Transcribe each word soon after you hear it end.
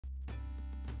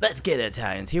Let's get it,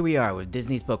 Italians. Here we are with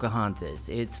Disney's Pocahontas.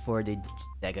 It's for the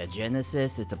Sega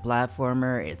Genesis. It's a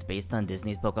platformer. It's based on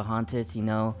Disney's Pocahontas, you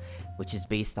know, which is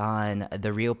based on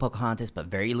the real Pocahontas, but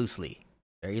very loosely.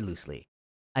 Very loosely.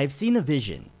 I've seen a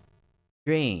vision.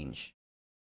 Strange.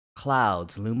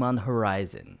 Clouds loom on the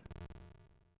horizon.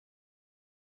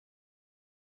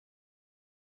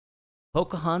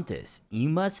 Pocahontas, you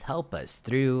must help us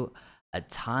through a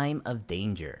time of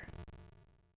danger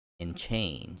and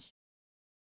change.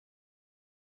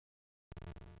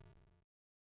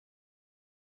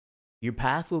 Your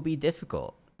path will be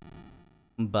difficult,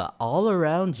 but all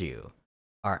around you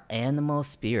are animal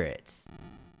spirits.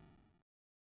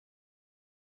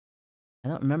 I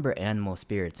don't remember animal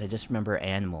spirits, I just remember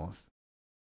animals.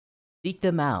 Seek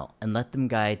them out and let them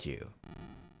guide you.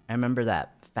 I remember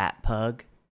that fat pug.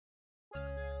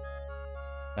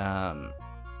 A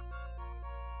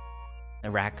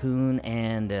raccoon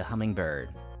and a hummingbird.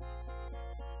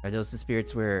 Are those the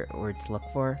spirits we're to look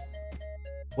for?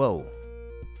 Whoa.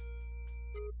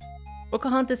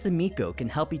 Pocahontas and Miko can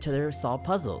help each other solve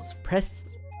puzzles. Press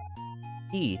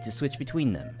E to switch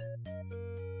between them.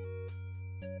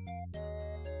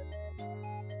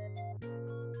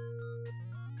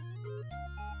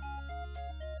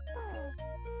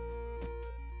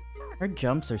 Her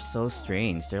jumps are so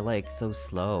strange. They're like so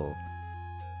slow.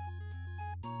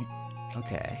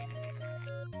 Okay.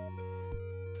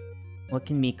 What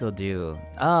can Miko do?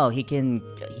 Oh, he can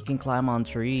climb on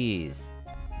trees.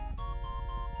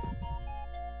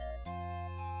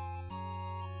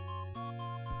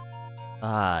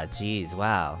 Ah, jeez,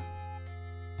 wow.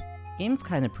 Game's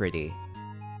kind of pretty.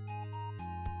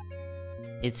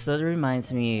 It sort of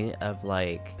reminds me of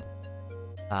like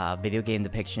video game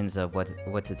depictions of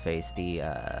what's its face, the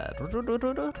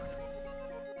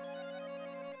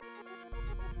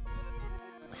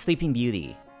Sleeping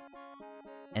Beauty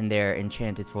and their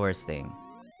enchanted forest thing.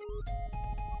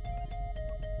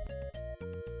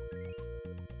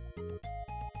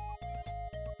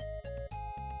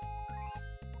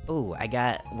 Oh, I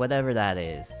got whatever that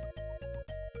is.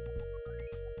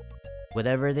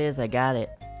 Whatever it is, I got it.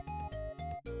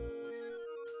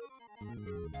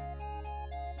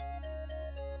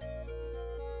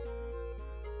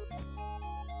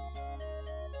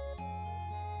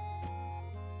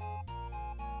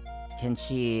 Can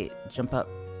she jump up?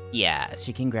 Yeah,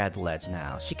 she can grab the ledge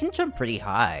now. She can jump pretty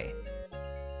high.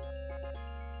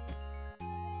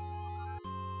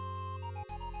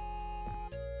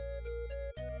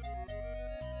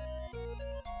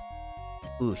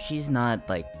 Ooh, she's not,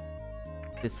 like,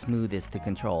 the smoothest to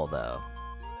control, though.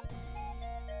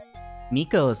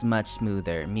 Miko is much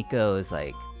smoother. Miko is,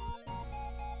 like...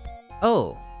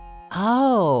 Oh!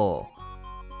 Oh!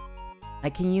 I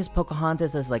can use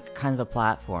Pocahontas as, like, kind of a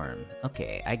platform.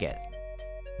 Okay, I get it.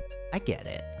 I get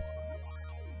it.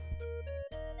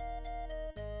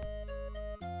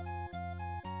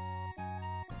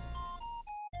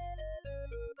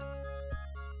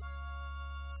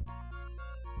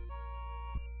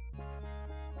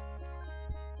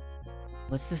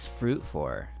 What's this fruit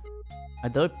for?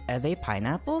 Are they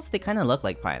pineapples? They kind of look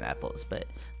like pineapples, but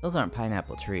those aren't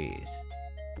pineapple trees.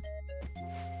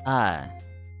 Ah,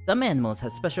 some animals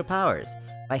have special powers.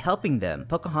 By helping them,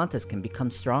 Pocahontas can become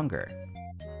stronger.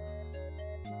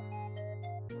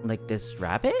 Like this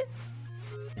rabbit?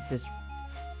 Is this...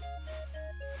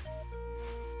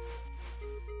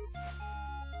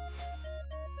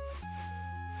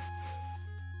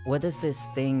 What is this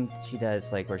thing she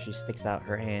does, like, where she sticks out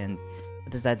her hand?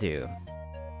 What does that do?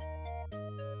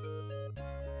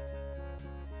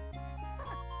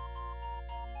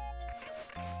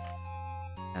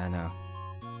 I don't know.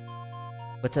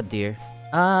 What's up, deer?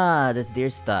 Ah, this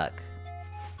deer's stuck.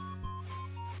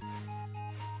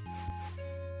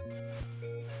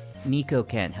 Miko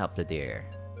can't help the deer.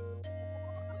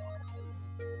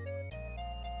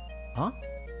 Huh?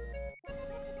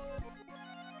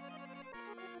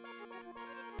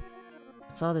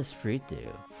 What's all this fruit do?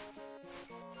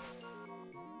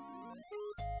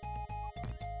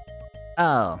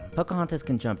 Oh, Pocahontas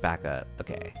can jump back up.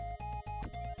 Okay.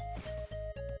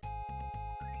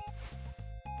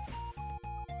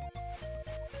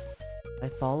 I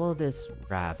follow this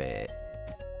rabbit.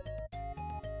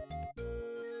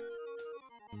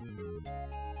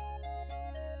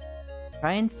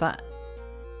 Try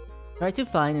to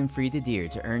find and free the deer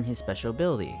to earn his special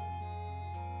ability.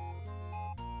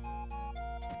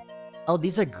 Oh,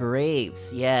 these are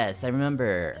grapes. Yes, I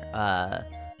remember.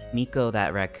 Miko,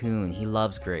 that raccoon, he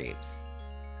loves grapes.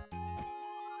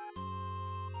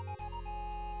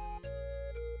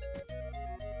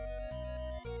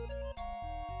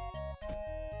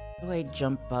 do I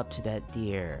jump up to that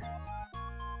deer?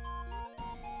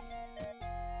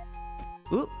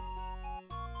 Oop!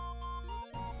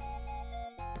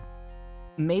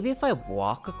 Maybe if I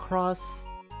walk across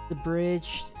the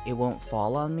bridge, it won't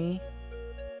fall on me?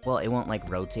 Well, it won't like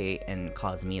rotate and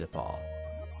cause me to fall.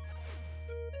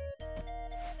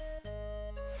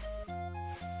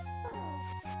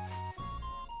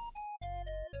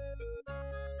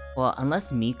 Well,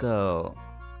 unless Miko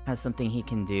has something he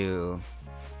can do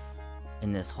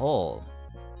in this hole.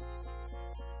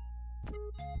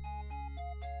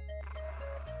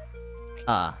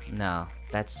 No.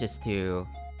 That's just to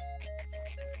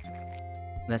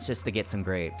get some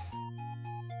grapes.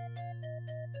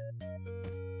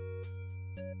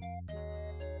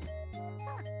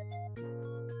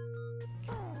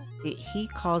 He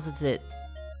causes it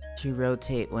to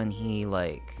rotate when he,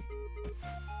 like...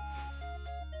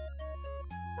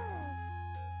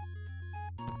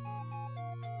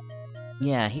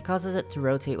 Yeah, he causes it to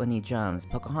rotate when he jumps.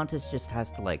 Pocahontas just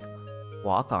has to, like,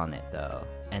 walk on it, though,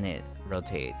 and it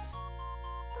rotates.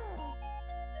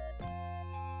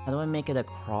 How do I make it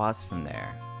across from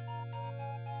there?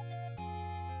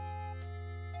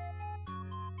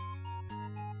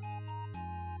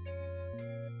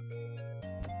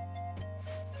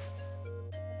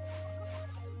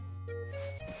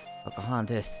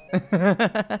 Pocahontas.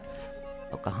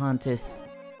 Pocahontas.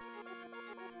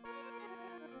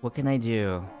 What can I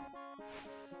do?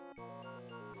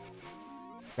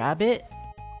 Rabbit?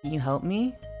 Can you help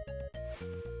me?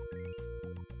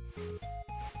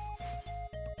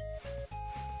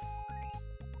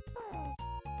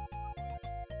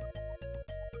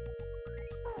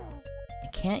 I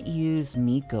can't use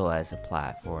Miko as a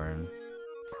platform.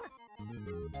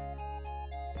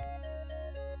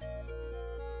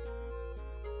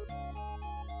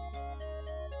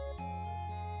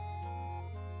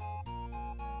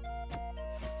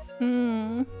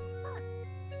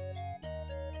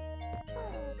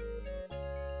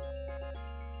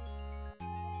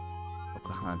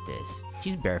 Pocahontas.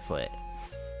 She's barefoot.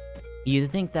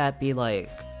 You'd think that'd be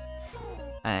like...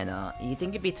 I don't know. You'd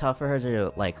think it'd be tough for her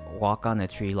to, like, walk on a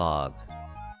tree log.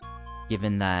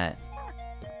 Given that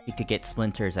you could get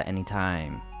splinters at any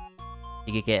time.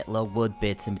 You could get little wood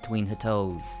bits in between her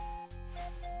toes.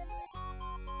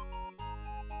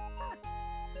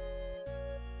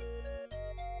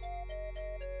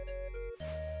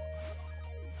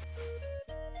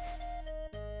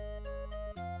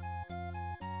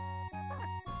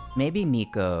 Maybe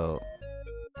Miko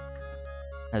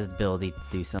has the ability to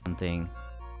do something.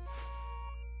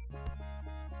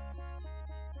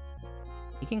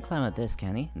 He can climb up this,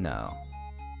 can he? No.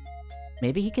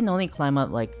 Maybe he can only climb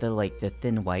up like the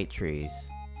thin white trees.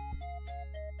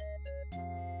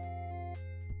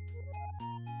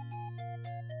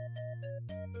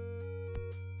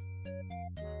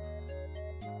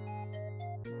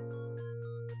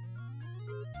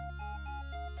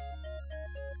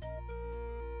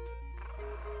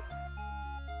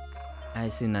 I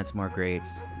assume that's more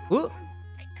grapes. Ooh!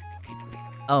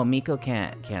 Oh, Miko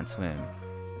can't swim.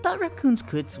 I thought raccoons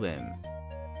could swim.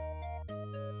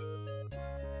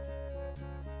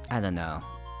 I don't know.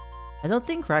 I don't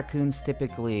think raccoons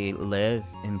typically live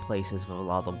in places with a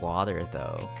lot of water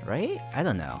though, right? I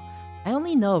don't know. I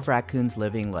only know of raccoons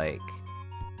living like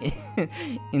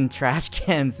in trash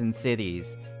cans in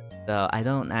cities. So I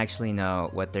don't actually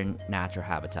know what their natural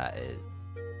habitat is.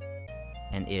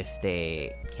 And if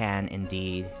they can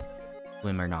indeed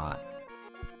swim or not.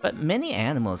 But many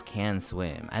animals can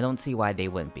swim. I don't see why they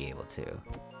wouldn't be able to.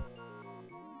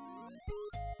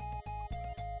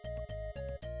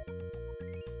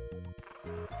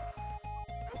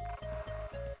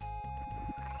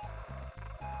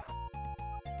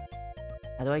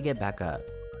 How do I get back up?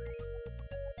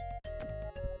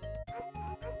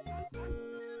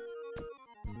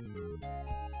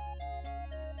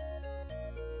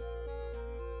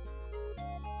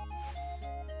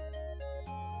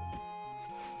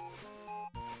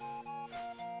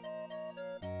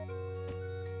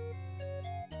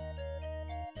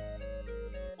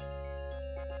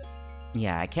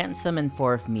 Yeah, I can't summon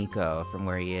forth Miko from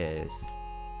where he is.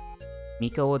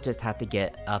 Miko will just have to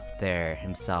get up there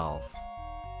himself.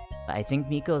 But I think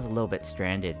Miko's a little bit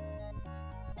stranded.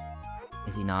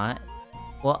 Is he not?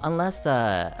 Well, unless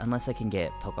I can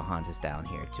get Pocahontas down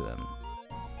here to him.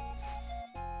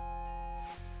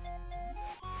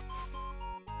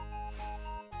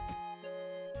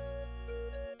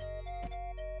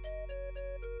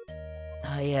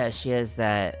 Oh yeah, she has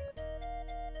that...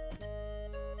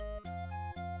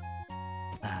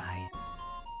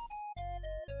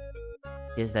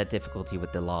 She has that difficulty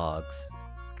with the logs.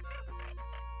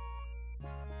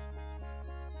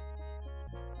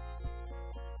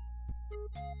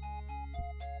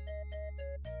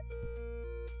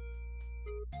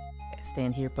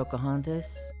 Stand here,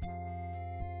 Pocahontas.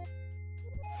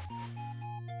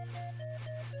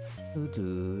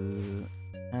 Do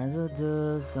as I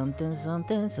do something,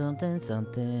 something, something,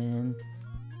 something.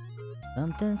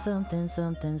 Something, something,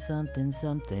 something, something,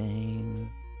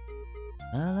 something.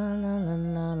 La la la la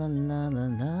la la la la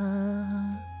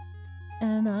la.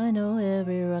 And I know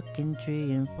every rockin'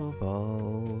 tree and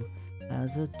football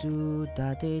has a do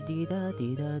da de dee da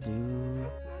dee da do.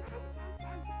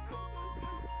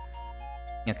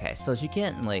 Okay, so she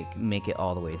can't like make it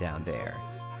all the way down there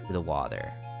to the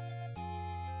water.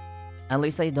 At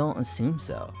least I don't assume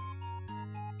so.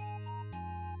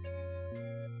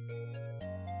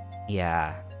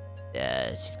 Yeah,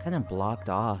 she's kind of blocked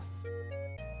off.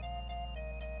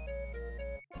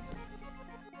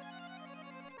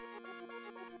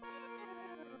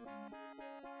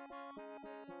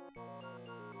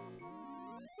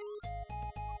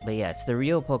 But yeah, it's the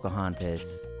real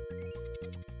Pocahontas.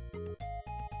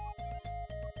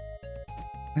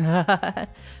 The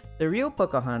real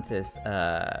Pocahontas,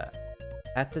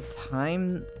 at the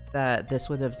time that this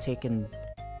would have taken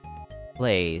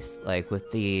place, like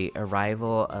with the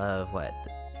arrival of what?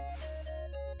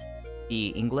 The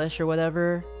English or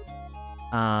whatever,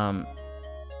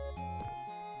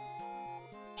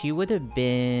 she would have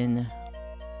been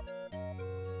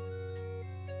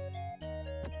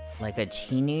like a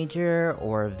teenager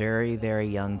or a very, very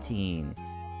young teen.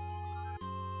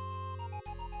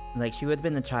 Like, she would have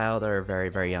been a child or a very,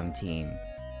 very young teen,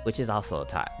 which is also a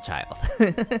child.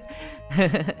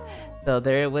 So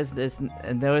there was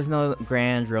no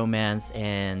grand romance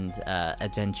and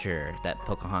adventure that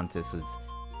Pocahontas was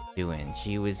doing.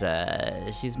 She was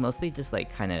she's mostly just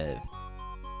like kind of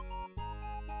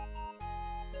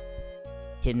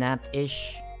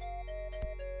kidnapped-ish.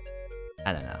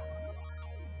 I don't know.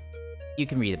 You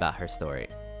can read about her story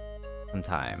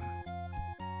sometime.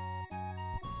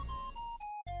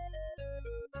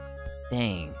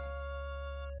 Dang.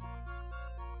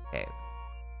 Okay.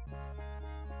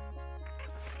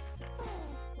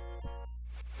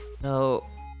 So...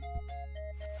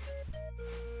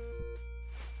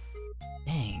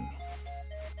 Dang.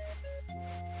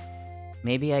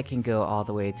 Maybe I can go all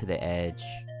the way to the edge.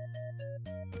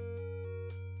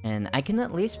 And I can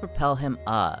at least propel him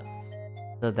up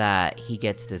so that he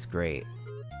gets this grate.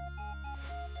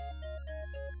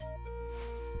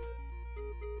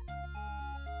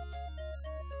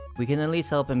 We can at least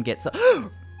help him get so-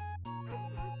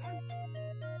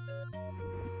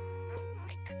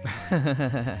 He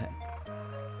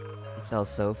fell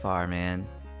so far, man.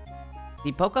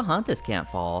 See, Pocahontas can't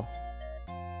fall.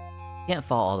 Can't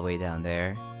fall all the way down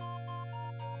there.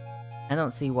 I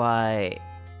don't see why...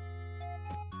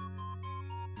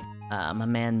 my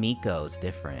man Miko's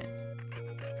different.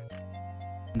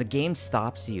 The game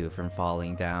stops you from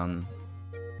falling down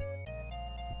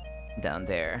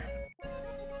there.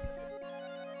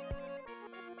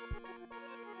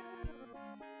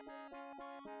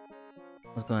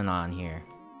 What's going on here?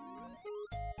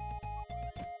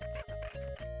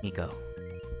 Miko.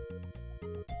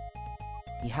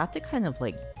 You have to kind of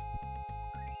like...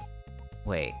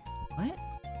 Wait, what?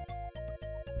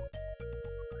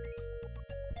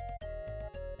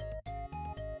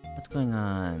 What's going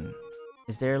on?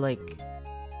 Is there like...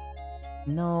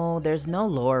 No, there's no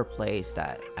lower place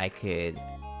that I could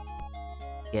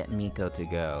get Miko to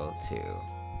go to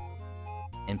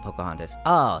in Pocahontas.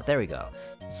 Oh, there we go.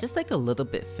 It's just like a little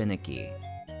bit finicky.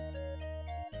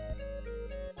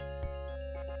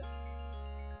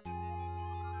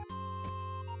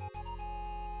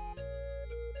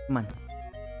 Come on.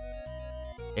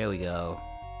 There we go.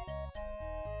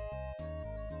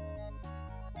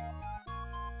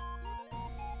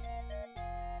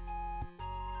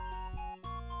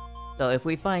 So if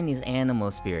we find these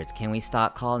animal spirits, can we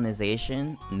stop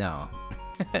colonization? No.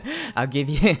 I'll give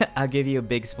you a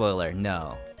big spoiler.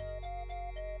 No.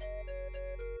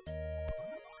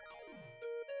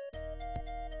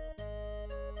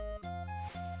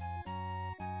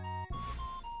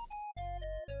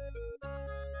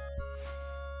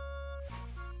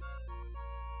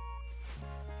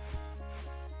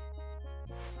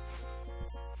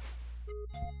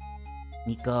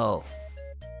 Miko.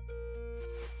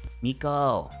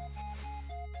 Miko.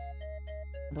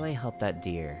 How do I help that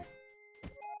deer?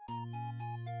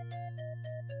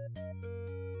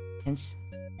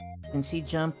 Can she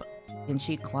jump? Can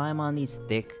she climb on these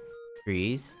thick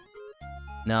trees?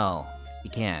 No, she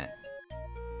can't.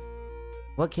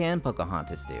 What can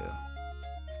Pocahontas do?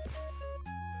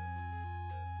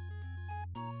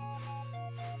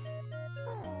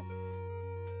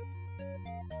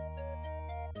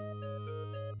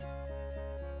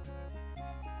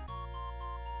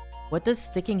 What does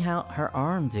sticking out her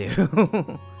arm do?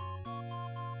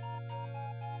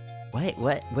 Wait,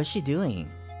 what's she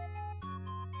doing?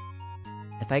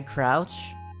 If I crouch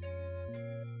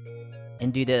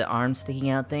and do the arm sticking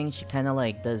out thing, she kind of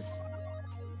like does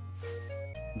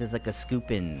like a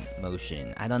scooping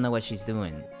motion. I don't know what she's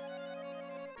doing.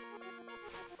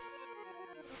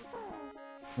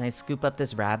 Can I scoop up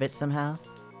this rabbit somehow?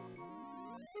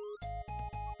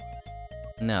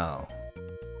 No.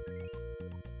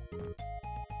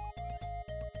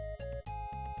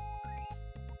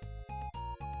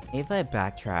 If I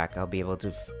backtrack, I'll be able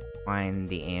to find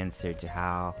the answer to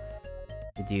how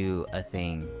to do a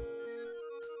thing.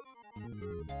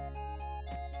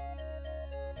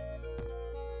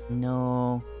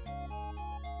 No.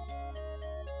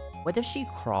 What if she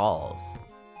crawls?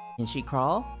 Can she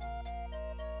crawl?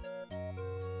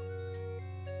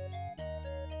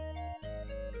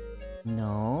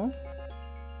 No.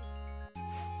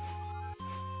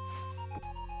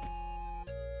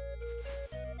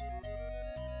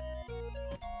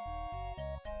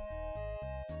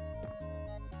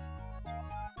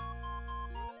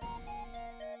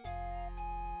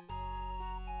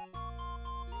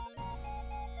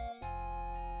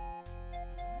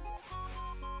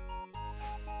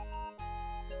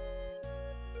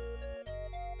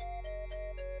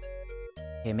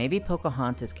 Okay, maybe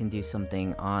Pocahontas can do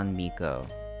something on Miko.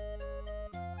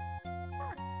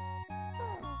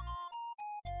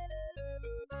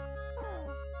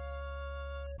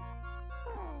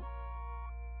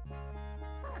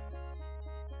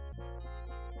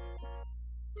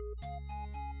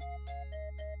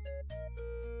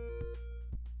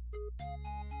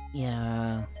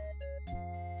 Yeah.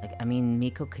 Like, I mean,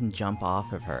 Miko can jump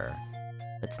off of her.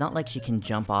 It's not like she can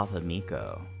jump off of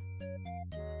Miko.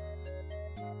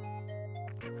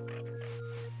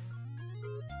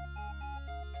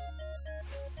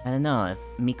 I don't know, if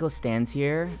Miko stands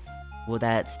here, will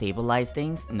that stabilize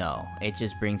things? No, it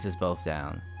just brings us both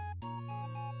down.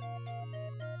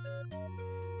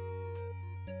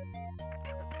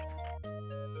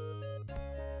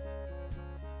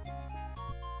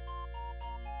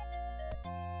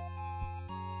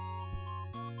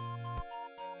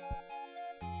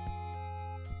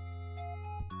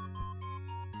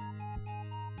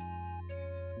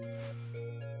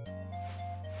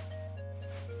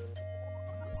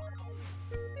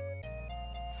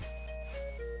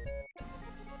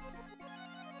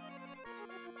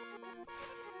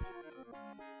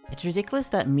 It's ridiculous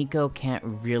that Miko can't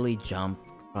really jump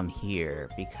from here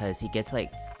because he gets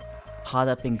like caught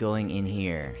up in going in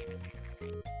here.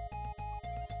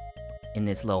 In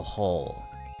this little hole.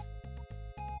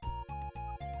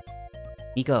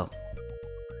 Miko!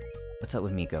 What's up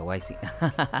with Miko? Why is he...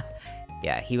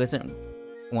 Yeah, he wasn't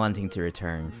wanting to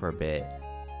return for a bit.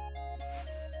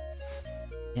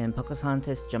 Can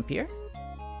Pocahontas jump here?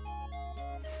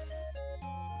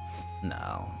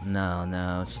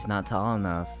 No, she's not tall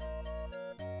enough.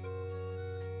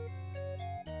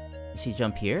 Can she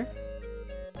jump here?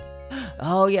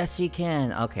 Oh, yes, she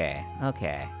can. Okay.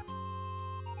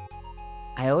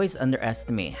 I always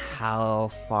underestimate how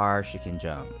far she can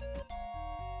jump.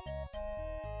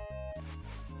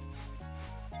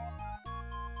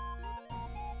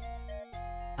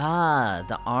 Ah,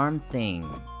 the arm thing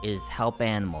is help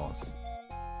animals.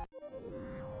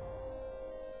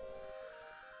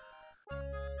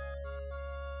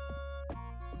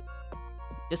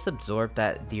 Just absorb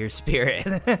that deer spirit.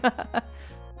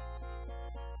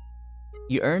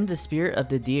 You earned the spirit of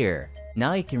the deer.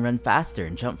 Now you can run faster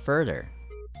and jump further.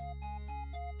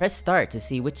 Press start to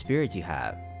see which spirit you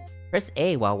have. Press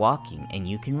A while walking and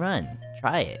you can run.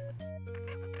 Try it.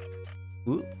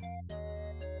 Ooh.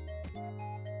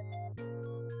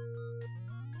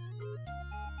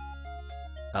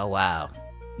 Oh wow.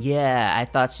 Yeah, I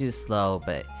thought she was slow,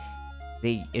 but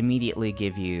they immediately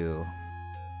give you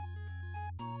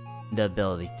the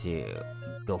ability to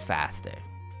go faster.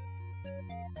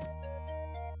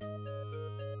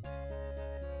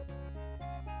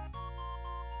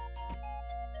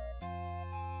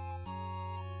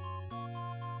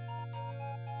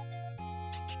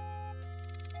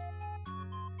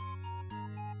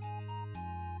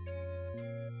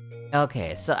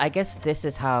 Okay, so I guess this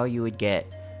is how you would get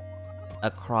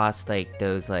across like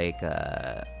those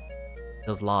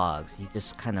logs. You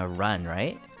just kind of run,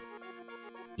 right?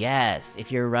 Yes,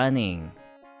 if you're running.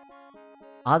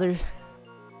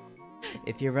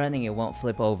 If you're running, it won't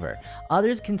flip over.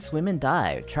 Others can swim and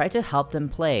dive. Try to help them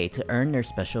play to earn their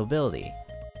special ability.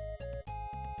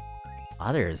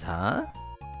 Others, huh?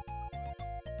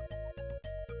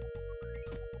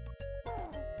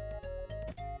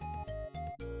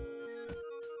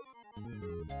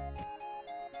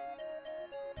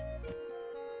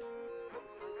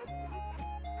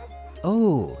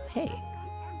 Oh, hey.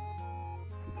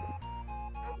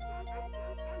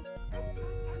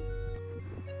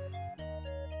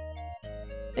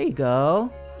 There you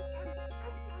go.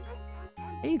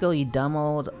 There you go, you dumb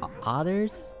old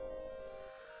otters.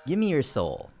 Give me your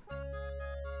soul.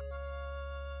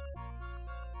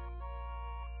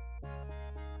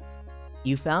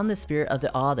 You found the spirit of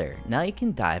the otter. Now you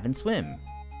can dive and swim.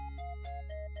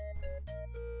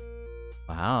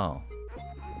 Wow.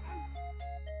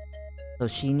 So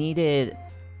she needed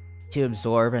to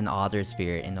absorb an otter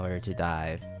spirit in order to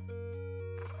dive.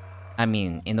 I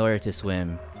mean, in order to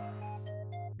swim.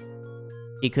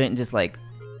 She couldn't just like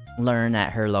learn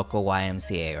at her local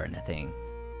YMCA or anything.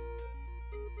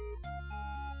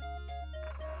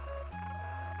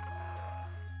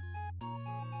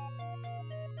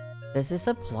 Does this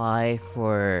apply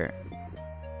for...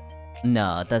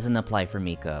 No, it doesn't apply for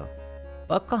Miko.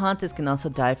 Pocahontas can also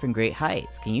dive from great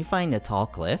heights. Can you find a tall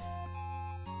cliff?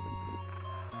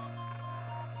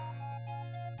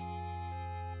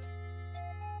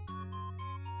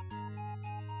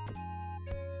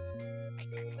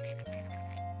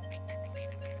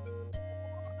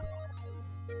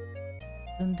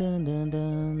 Dun dun dun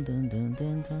dun dun dun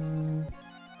dun dun.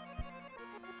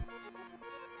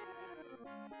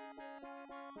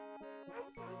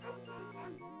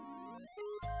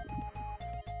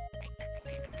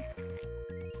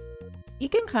 He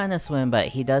can kind of swim, but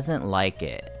he doesn't like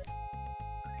it.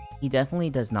 He definitely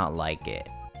does not like it.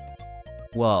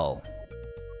 Whoa.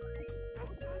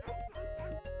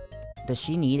 Does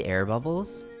she need air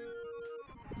bubbles?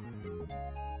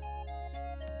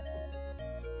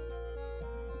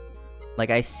 Like,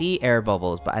 I see air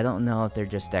bubbles, but I don't know if they're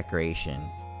just decoration.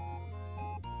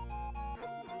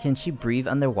 Can she breathe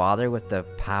underwater with the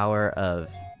power of...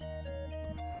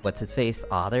 what's-his-face?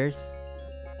 Otters?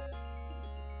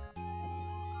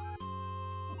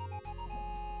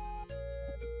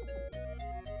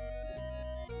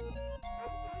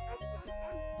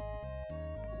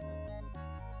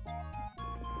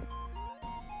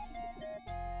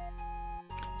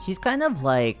 She's kind of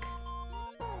like...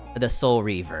 the Soul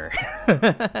Reaver.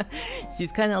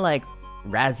 She's kind of like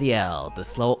Raziel, the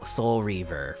Soul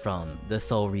Reaver from the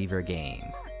Soul Reaver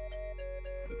games.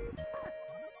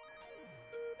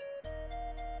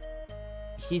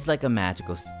 She's like a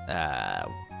magical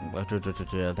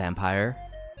vampire.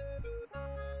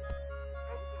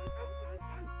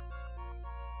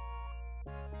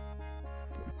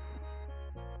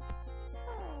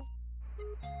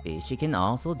 She can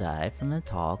also dive from a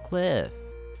tall cliff.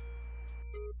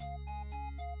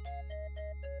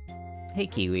 Hey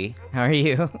Kiwi, how are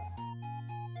you? What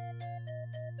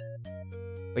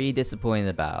are you disappointed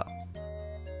about?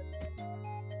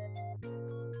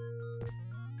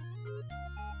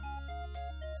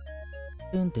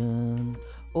 Dun dun.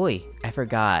 Oi, I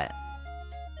forgot.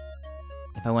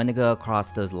 If I want to go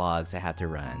across those logs, I have to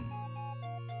run.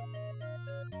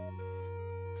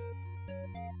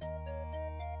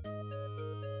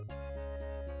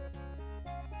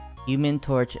 Human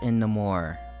Torch and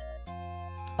Namor.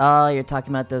 Oh, you're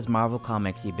talking about those Marvel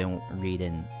comics you've been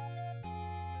reading.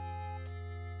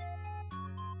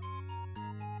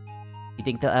 You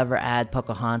think they'll ever add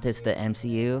Pocahontas to the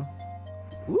MCU?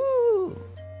 Woo!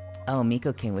 Oh,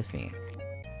 Miko came with me.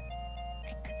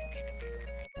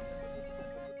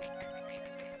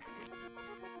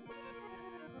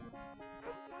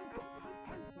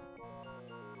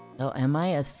 Oh, am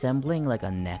I assembling like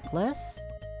a necklace?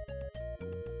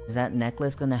 Is that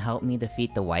necklace gonna help me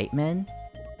defeat the white men?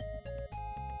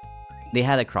 They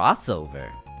had a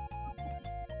crossover.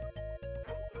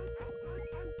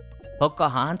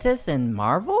 Pocahontas and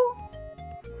Marvel?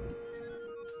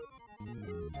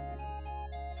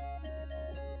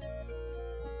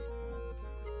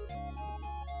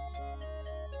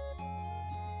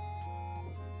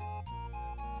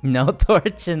 No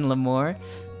Torch and Namor?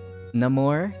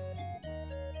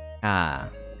 Ah,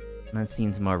 that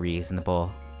seems more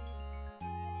reasonable.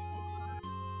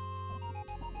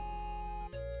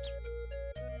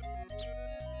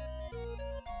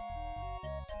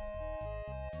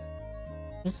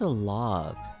 There's a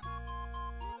log.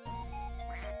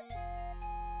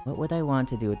 What would I want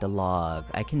to do with the log?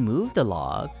 I can move the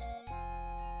log.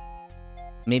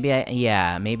 Maybe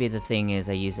maybe the thing is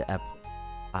I use it as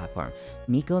a platform.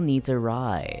 Miko needs a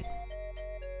ride.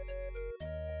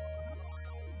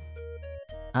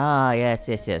 Ah, yes,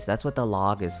 that's what the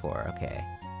log is for, okay.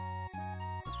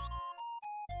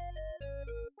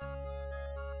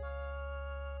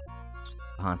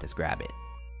 Pocahontas, grab it.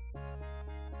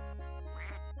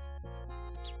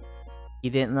 You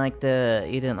didn't like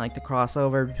the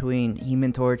crossover between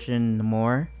Human Torch and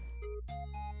Namor?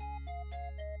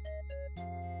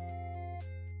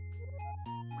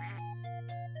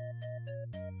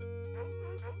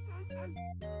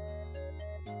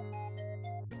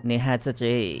 And they had such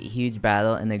a huge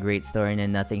battle and a great story and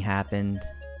then nothing happened.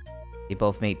 They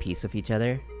both made peace with each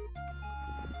other.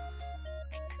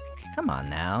 Come on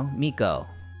now, Miko.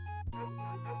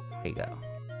 There you go.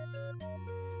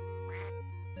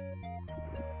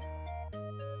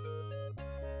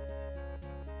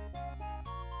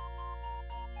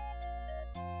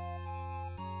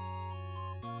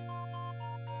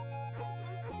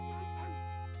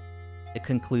 The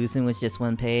conclusion was just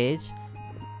one page.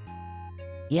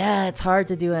 Yeah, it's hard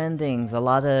to do endings. A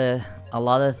lot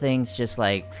of things just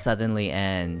like suddenly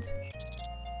end.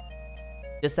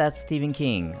 Just as Stephen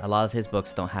King, a lot of his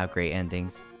books don't have great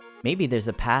endings. Maybe there's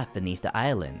a path beneath the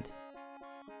island.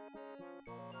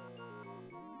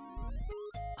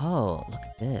 Oh, look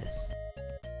at this.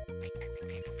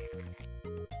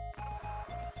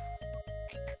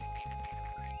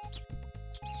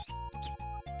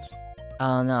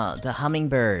 Oh no, the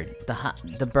hummingbird.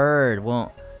 The bird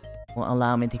won't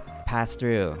allow me to pass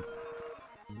through.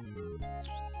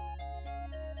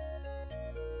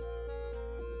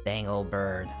 Dang old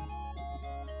bird.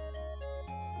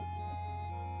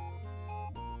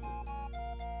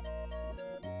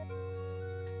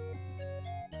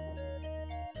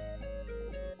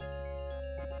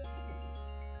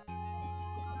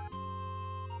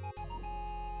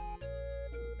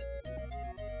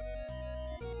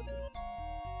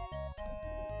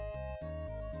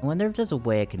 I wonder if there's a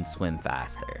way I can swim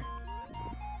faster.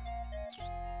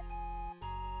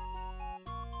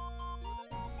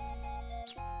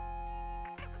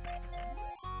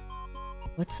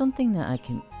 What's something that I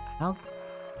can... How...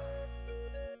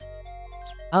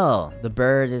 Oh, the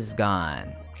bird is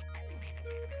gone.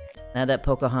 Now that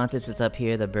Pocahontas is up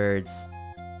here, the bird's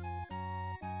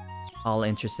all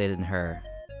interested in her.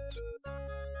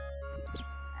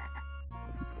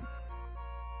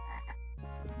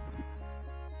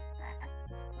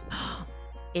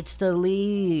 It's the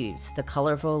leaves! The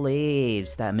colorful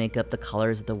leaves that make up the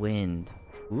colors of the wind.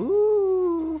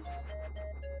 Ooh!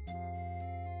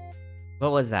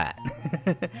 What was that?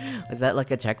 Was that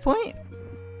like a checkpoint?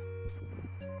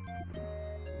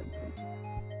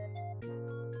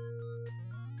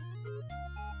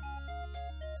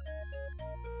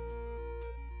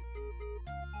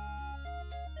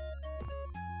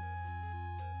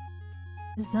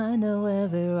 Cause I know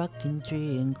every rocking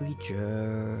tree and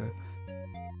creature.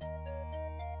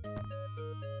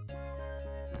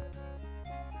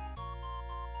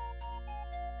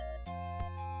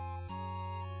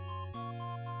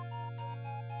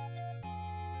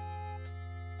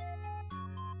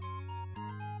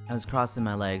 I was crossing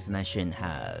my legs and I shouldn't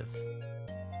have.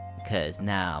 Because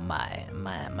now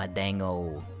my dang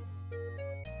old...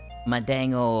 My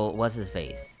dang old... What's his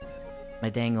face? My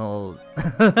dang old...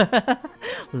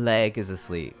 leg is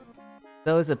asleep.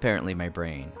 That was apparently my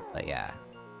brain. But yeah.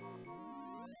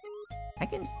 I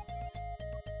can...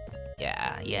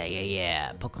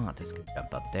 Yeah. Pocahontas can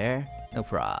jump up there. No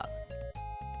prob.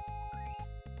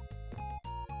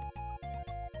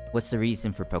 What's the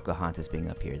reason for Pocahontas being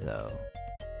up here though?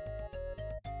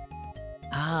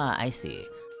 Ah, I see.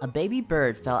 A baby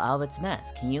bird fell out of its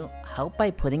nest. Can you help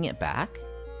by putting it back?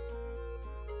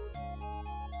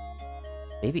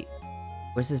 Baby...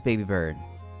 Where's this baby bird?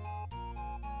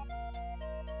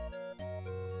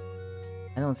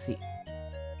 I don't see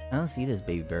this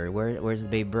baby bird. Where's the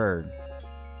baby bird?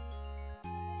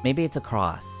 Maybe it's a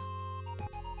cross.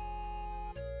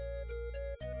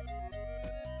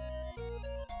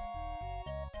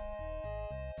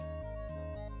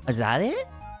 Is that it?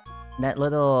 That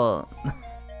little...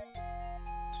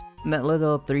 that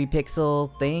little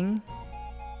 3-pixel thing?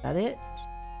 Is that it?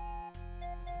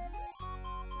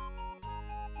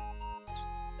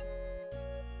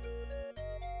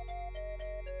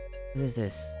 What is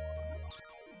this?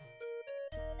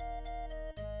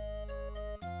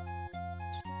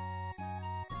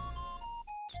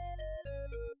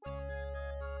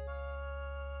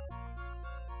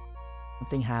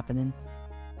 Something happening?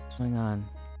 What's going on?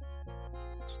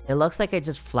 It looks like I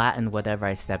just flattened whatever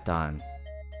I stepped on.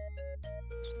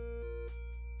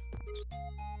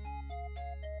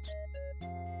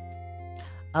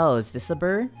 Oh, is this a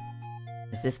bird?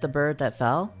 Is this the bird that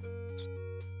fell?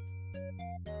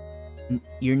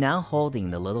 You're now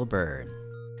holding the little bird.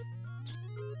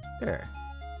 Sure.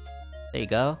 There you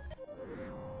go.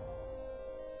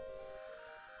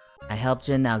 I helped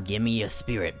you, now give me your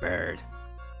spirit bird.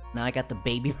 Now I got the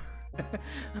baby...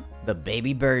 the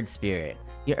baby bird spirit.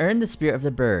 You earned the spirit of the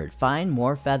bird. Find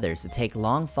more feathers to take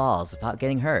long falls without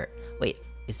getting hurt. Wait,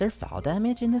 is there fall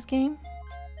damage in this game?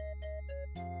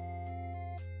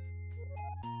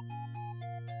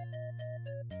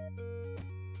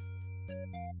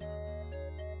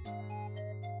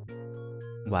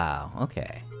 Wow,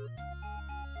 okay.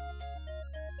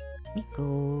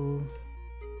 Miko.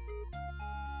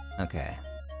 Okay.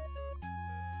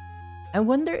 I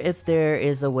wonder if there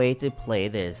is a way to play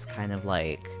this kind of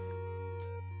like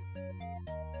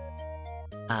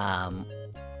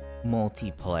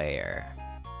multiplayer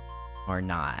or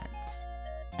not.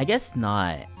 I guess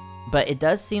not, but it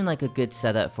does seem like a good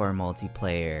setup for a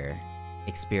multiplayer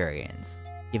experience,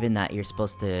 given that you're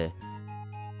supposed to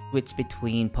switch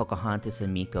between Pocahontas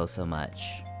and Miko so much.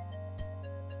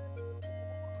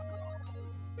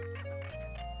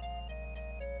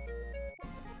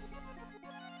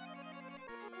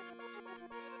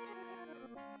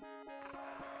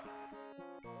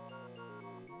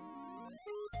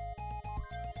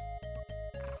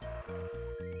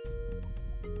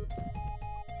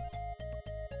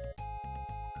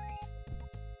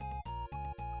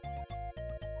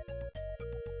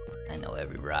 I know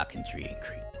every rock and tree and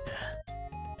creek.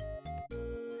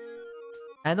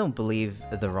 I don't believe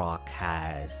the rock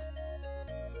has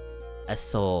a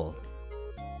soul.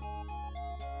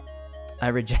 I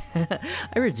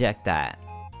reject that,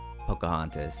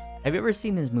 Pocahontas. Have you ever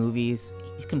seen his movies?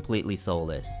 He's completely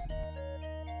soulless.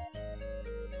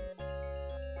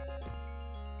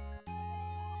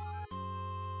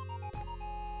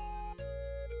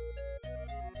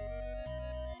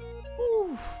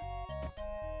 Whew.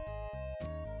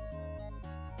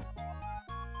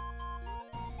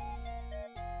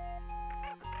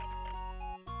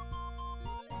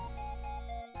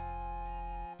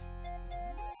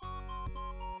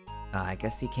 I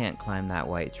guess he can't climb that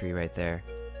white tree right there.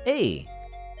 Hey!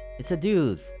 It's a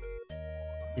dude!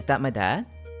 Is that my dad?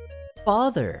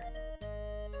 Father!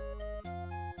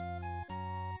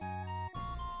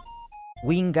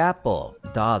 Wingapo,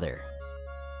 daughter.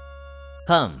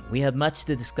 Come, we have much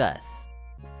to discuss.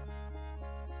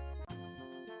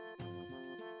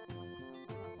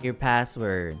 Your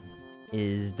password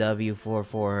is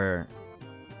W44OP.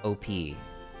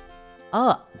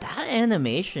 Oh, that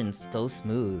animation's so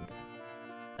smooth.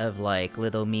 Of like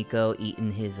little Miko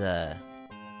eating his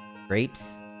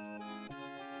grapes.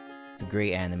 It's a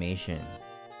great animation.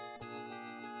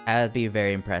 I would be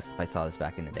very impressed if I saw this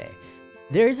back in the day.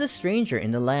 There is a stranger in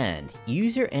the land.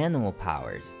 Use your animal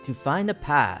powers to find a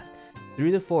path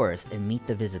through the forest and meet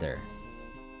the visitor.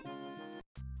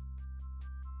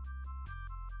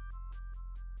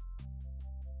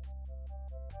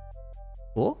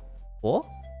 Oh? Oh?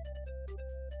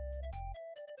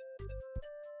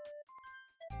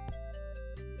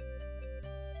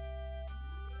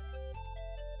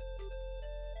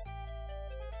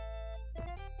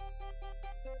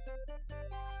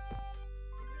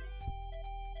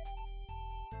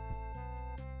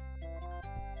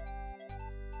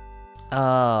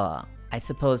 I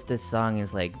suppose this song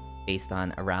is like based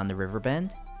on Around the River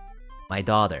Bend? My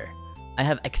daughter, I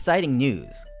have exciting news.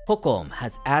 Pokom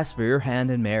has asked for your hand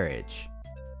in marriage.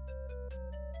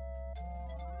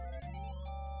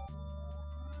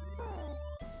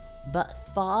 But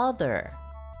father...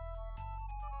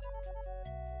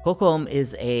 Pokom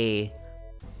is a...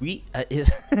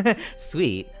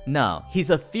 sweet? No, he's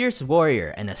a fierce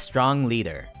warrior and a strong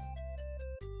leader.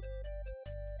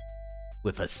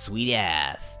 With a sweet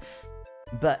ass.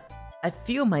 But I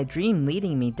feel my dream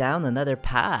leading me down another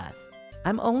path.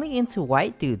 I'm only into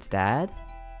white dudes, Dad.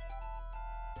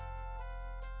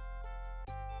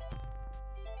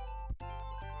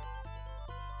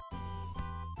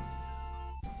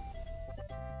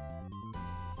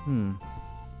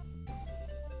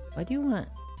 Why do you want...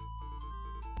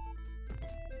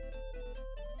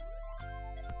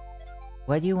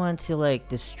 Why do you want to, like,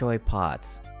 destroy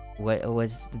pots?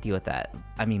 What's the deal with that?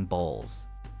 I mean, bowls.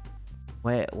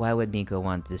 Why would Miko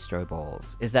want to destroy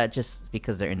bowls? Is that just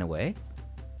because they're in the way?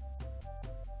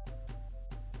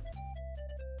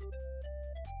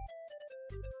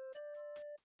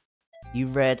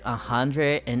 You've read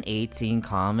 118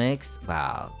 comics?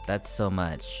 Wow, that's so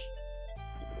much.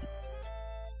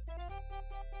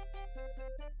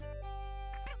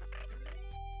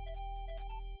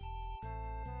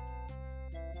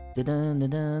 Dun, dun,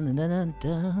 dun, dun, dun,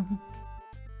 dun.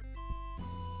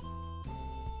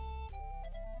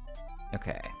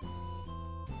 Okay.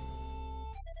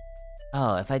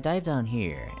 Oh, if I dive down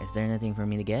here, is there anything for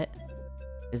me to get?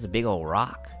 There's a big old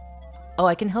rock. Oh,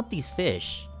 I can help these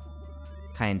fish.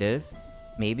 Kind of.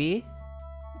 Maybe?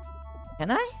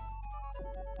 Can I?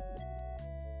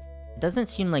 It doesn't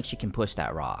seem like she can push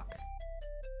that rock.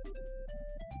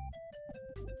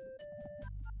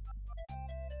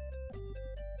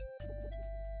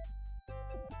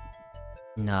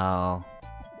 No.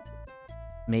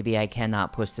 Maybe I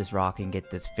cannot push this rock and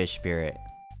get this fish spirit.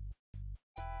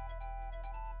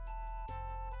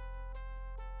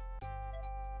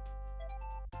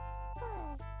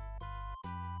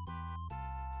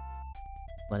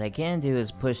 What I can do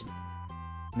is push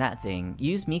that thing.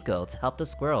 Use Miko to help the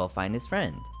squirrel find his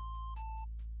friend.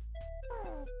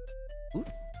 Ooh.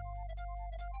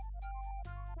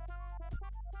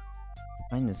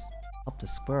 Help the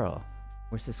squirrel.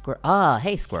 Where's the squirrel? Ah,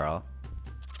 hey squirrel.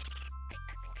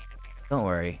 Don't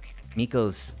worry.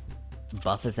 Miko's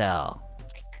buff as hell.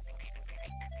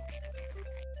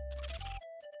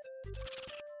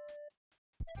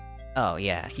 Oh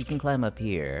yeah, he can climb up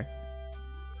here.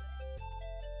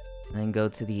 And then go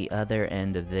to the other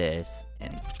end of this,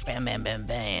 and bam bam bam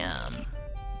bam!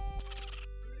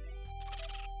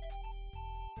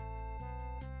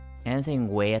 Anything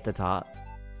way at the top?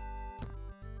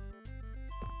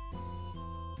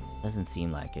 Doesn't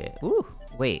seem like it. Ooh,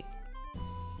 wait.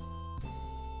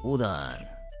 Hold on.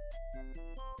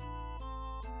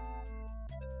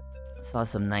 Saw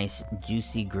some nice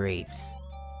juicy grapes.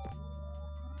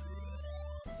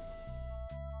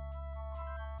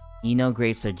 You know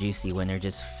grapes are juicy when they're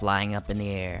just flying up in the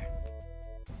air.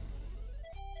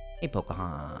 Hey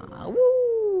Pocahontas.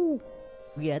 Woo!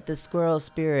 We had the squirrel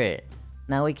spirit.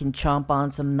 Now we can chomp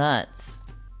on some nuts.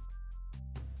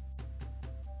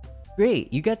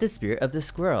 Great, you got the spirit of the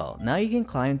squirrel. Now you can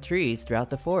climb trees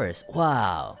throughout the forest.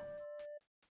 Wow.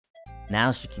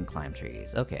 Now she can climb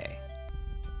trees. Okay.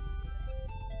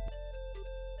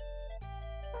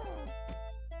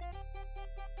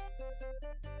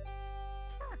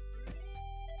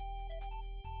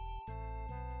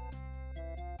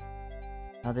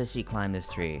 How does she climb this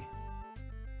tree?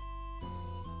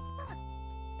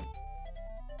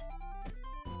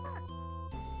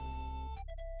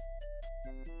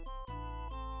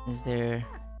 Is there...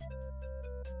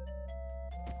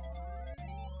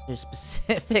 There's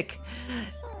specific...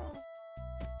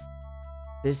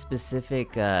 There's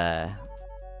specific,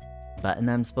 button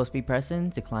I'm supposed to be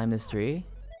pressing to climb this tree?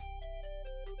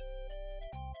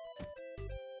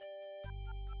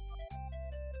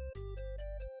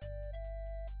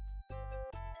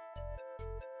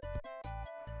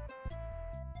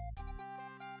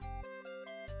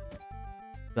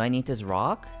 Do I need this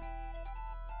rock?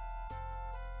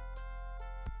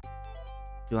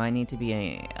 Do I need to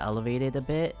be elevated a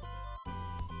bit?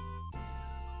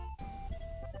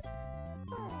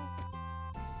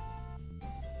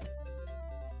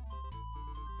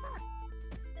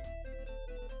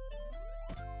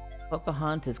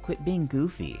 Pocahontas, quit being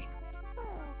goofy.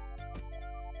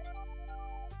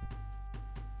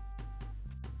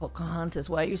 Pocahontas,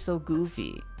 why are you so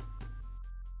goofy?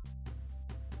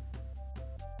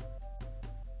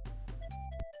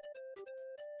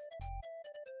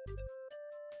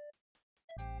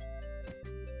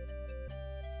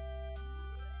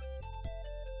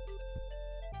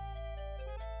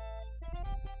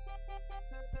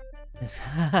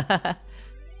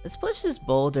 Let's push this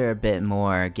boulder a bit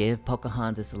more, give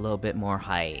Pocahontas a little bit more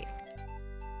height.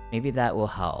 Maybe that will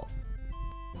help.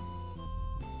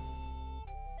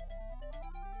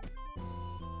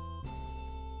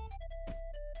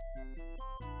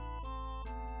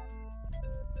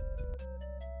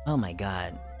 Oh my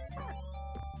god.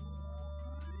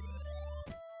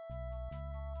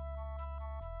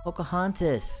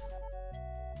 Pocahontas!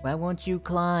 Why won't you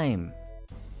climb?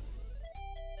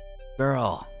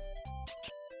 Girl.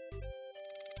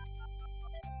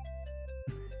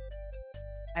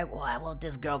 Why won't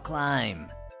this girl climb?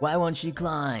 Why won't she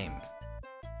climb?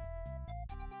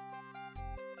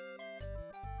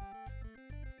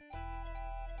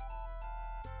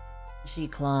 She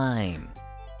climb.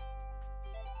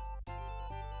 Do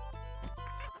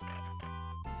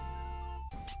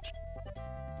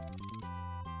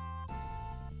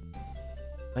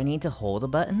I need to hold a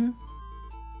button?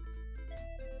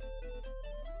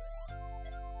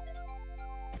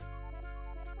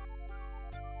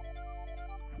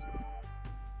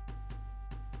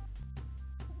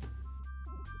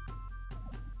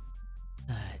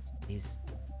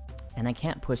 And I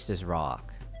can't push this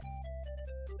rock.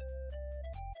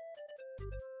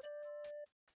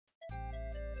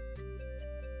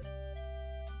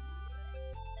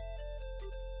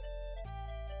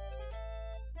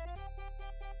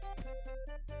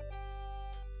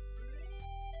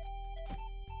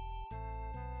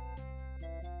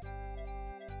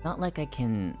 Not like I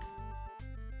can...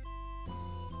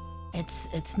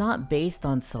 It's not based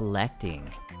on selecting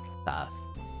stuff.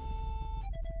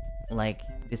 Like,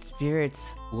 the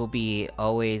spirits will be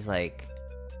always, like...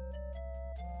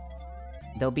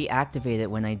 They'll be activated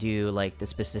when I do, like, the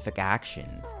specific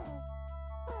actions.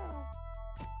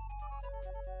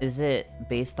 Is it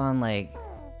based on, like,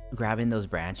 grabbing those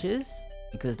branches?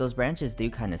 Because those branches do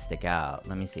kind of stick out.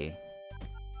 Let me see.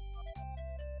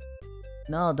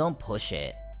 No, don't push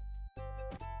it.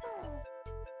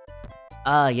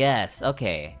 Ah, yes,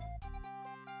 okay.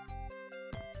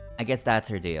 I guess that's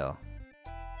her deal.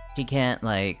 She can't,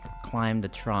 like, climb the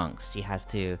trunks. She has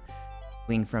to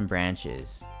swing from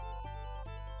branches.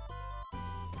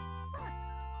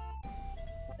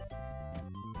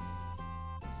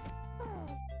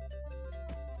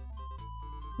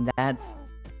 That's...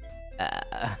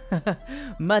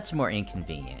 much more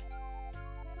inconvenient.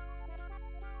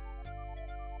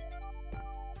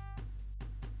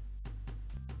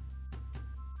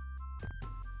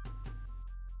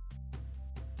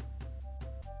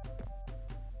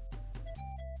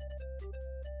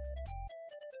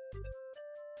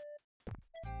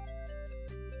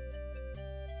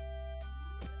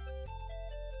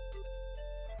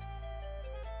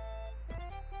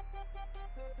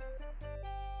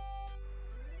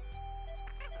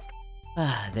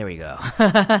 There we go.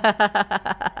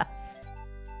 That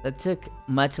took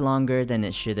much longer than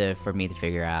it should have for me to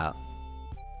figure out.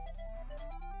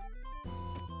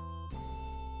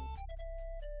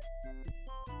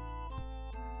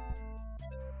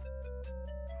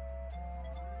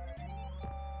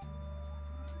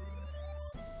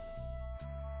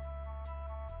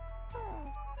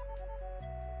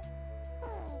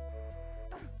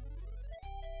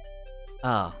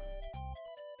 Oh.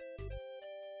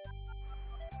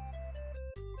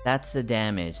 That's the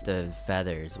damage, the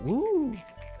feathers. Woo!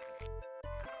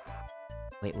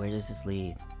 Wait, where does this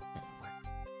lead?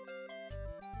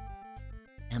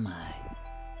 Where am I?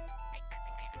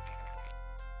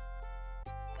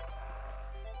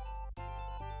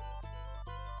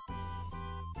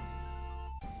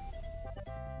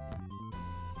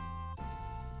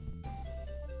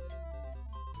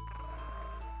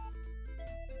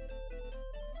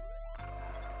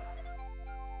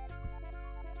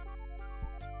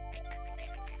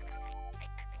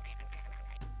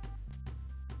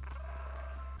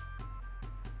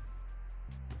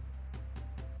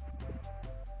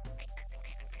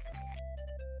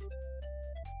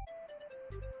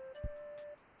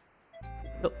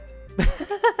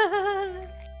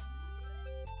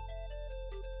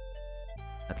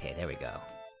 Okay, there we go.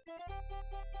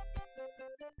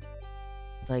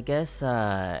 So I guess,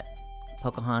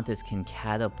 Pocahontas can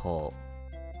catapult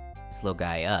this little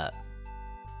guy up.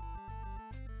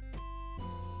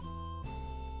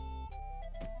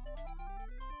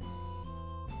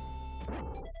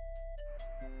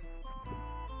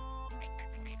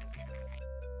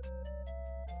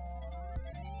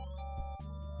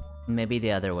 Maybe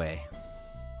the other way.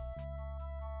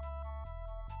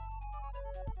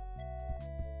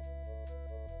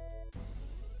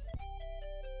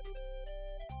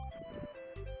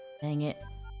 Dang it.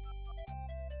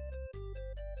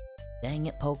 Dang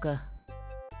it, Poca.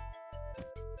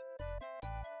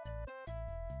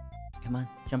 Come on,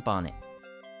 jump on it.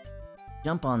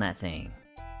 Jump on that thing.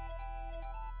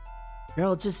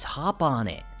 Girl, just hop on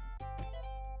it.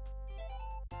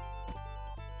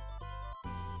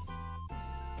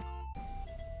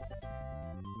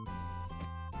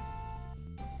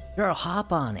 Girl,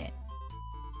 hop on it.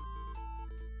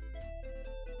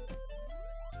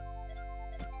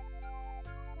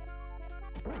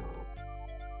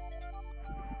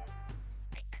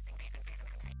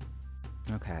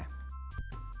 Okay.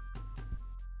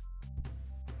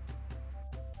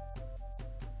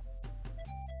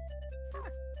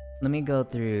 Let me go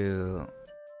through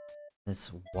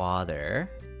this water.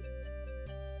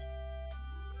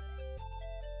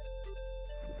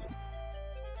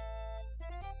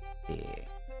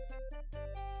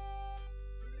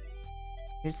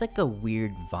 There's like a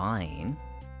weird vine.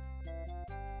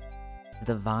 Is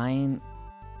the vine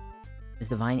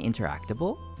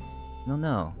interactable? No,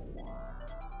 no.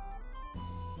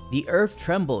 The earth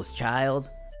trembles, child.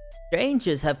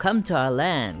 Strangers have come to our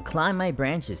land. Climb my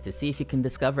branches to see if you can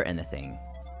discover anything.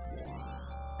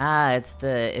 Ah, it's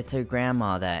her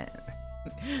grandma that...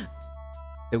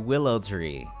 the willow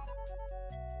tree.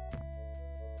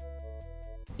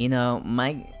 You know,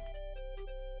 my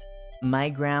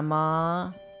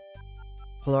grandma,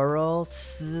 plural,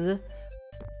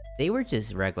 they were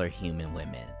just regular human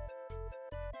women.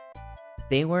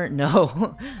 They weren't,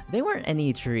 no, they weren't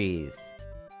any trees.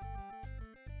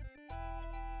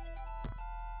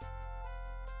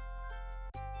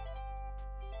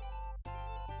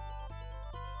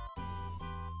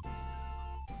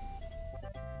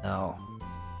 No.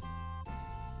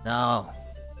 No.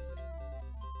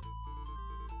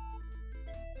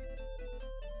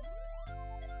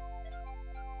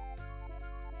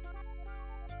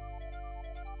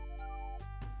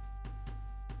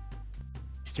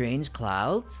 Strange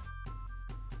clouds?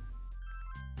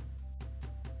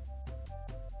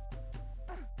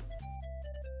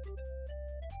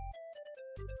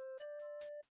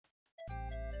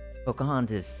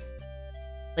 Pocahontas,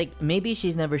 like, maybe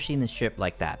she's never seen a ship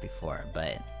like that before,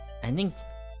 but I think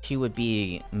she would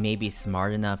be maybe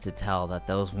smart enough to tell that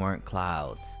those weren't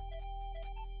clouds.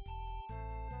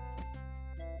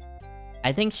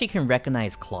 I think she can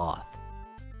recognize cloth,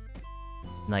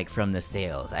 like, from the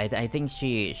sails. I think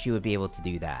she would be able to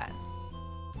do that.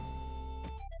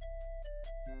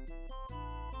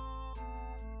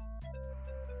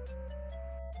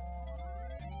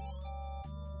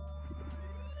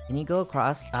 Can you go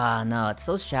across? Ah, no, it's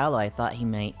so shallow. I thought he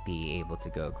might be able to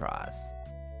go across.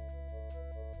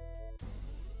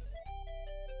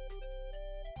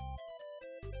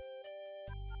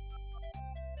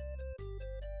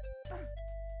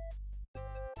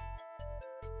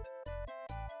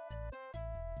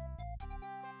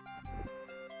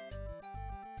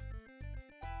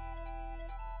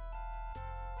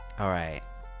 Alright.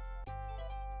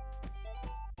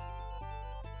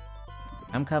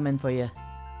 I'm coming for you.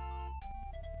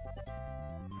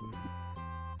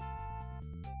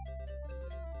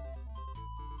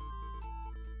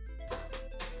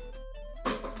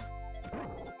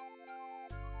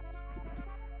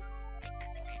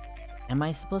 Am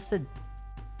I supposed to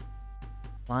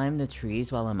climb the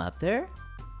trees while I'm up there?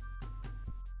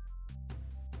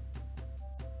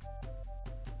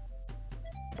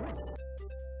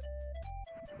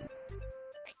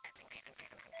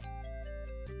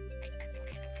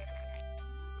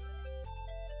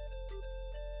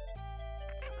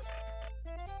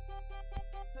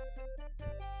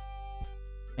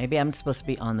 Maybe I'm supposed to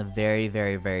be on the very,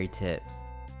 very, very tip.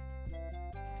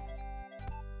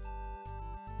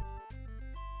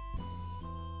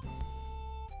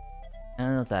 I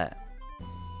don't know if that...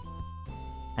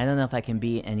 I don't know if I can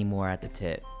be any more at the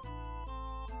tip.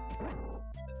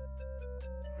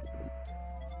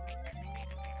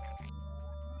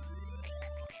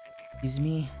 Excuse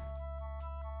me?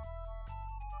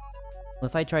 What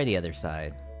if I try the other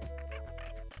side?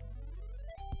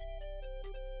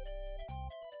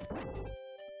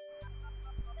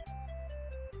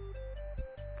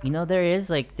 You know, there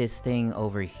is like this thing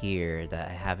over here that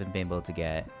I haven't been able to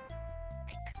get.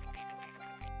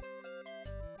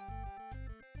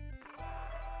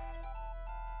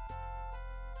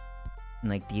 And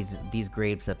like these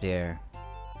grapes up there.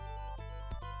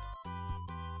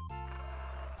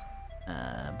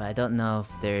 But I don't know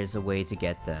if there's a way to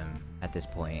get them at this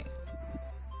point.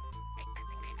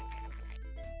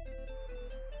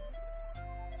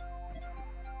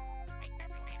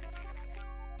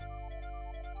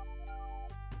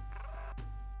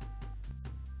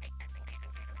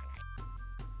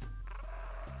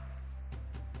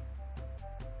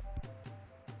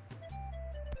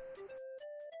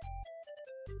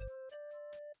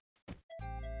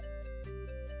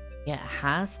 Yeah, it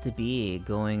has to be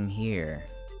going here.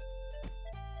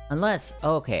 Unless,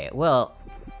 okay, well,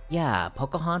 yeah,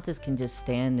 Pocahontas can just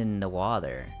stand in the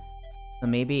water. So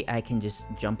maybe I can just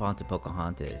jump onto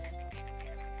Pocahontas.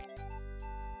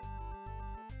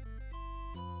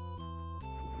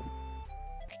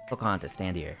 Pocahontas,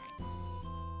 stand here.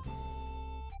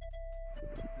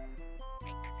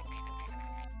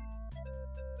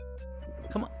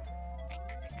 Come on.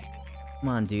 Come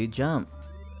on, dude, jump.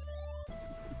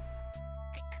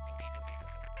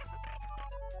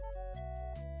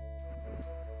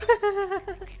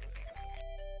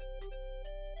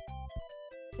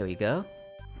 Here we go.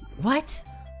 What?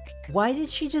 Why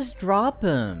did she just drop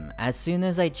him? As soon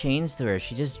as I changed her,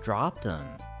 she just dropped him.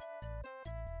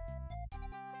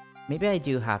 Maybe I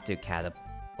do have to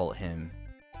catapult him.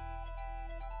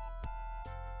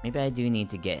 Maybe I do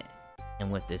need to get him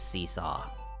with this seesaw.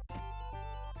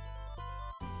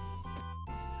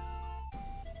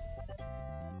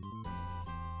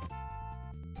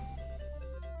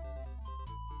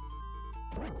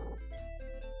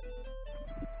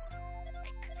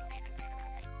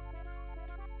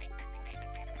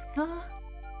 Huh?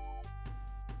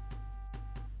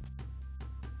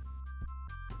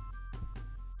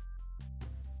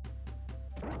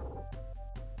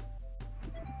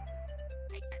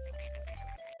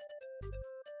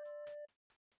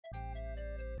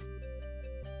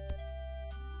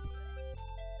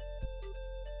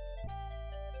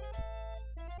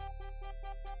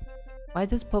 Why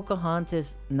does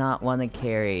Pocahontas not want to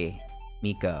carry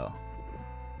Miko?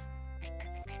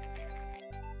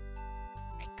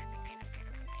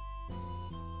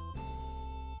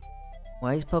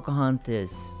 Why is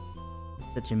Pocahontas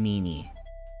such a meanie?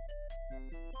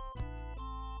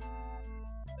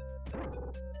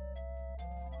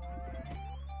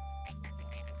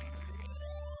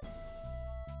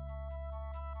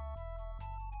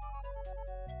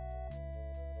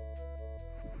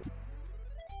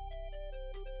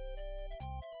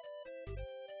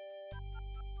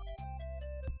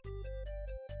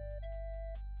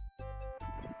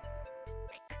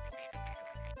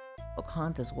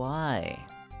 Pocahontas, why?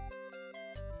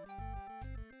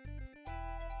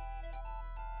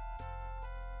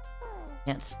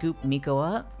 Can't scoop Miko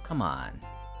up? Come on.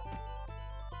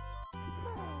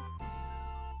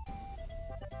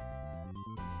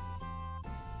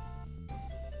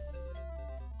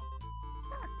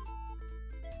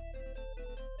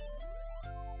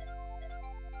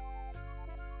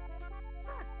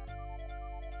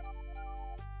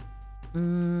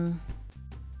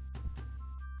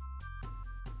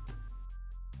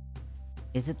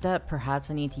 Is it that perhaps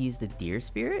I need to use the deer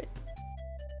spirit?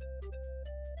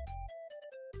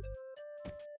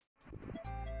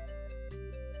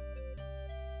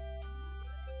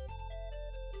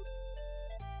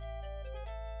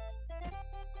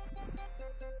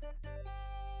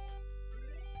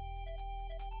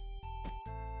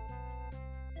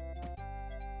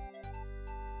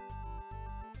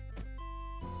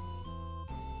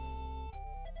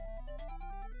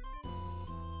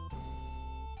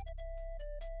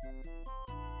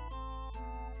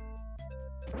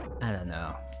 I don't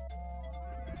know.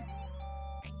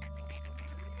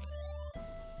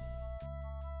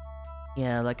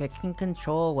 Yeah, like I can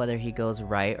control whether he goes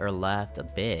right or left a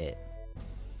bit.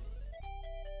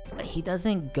 But he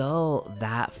doesn't go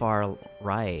that far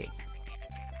right.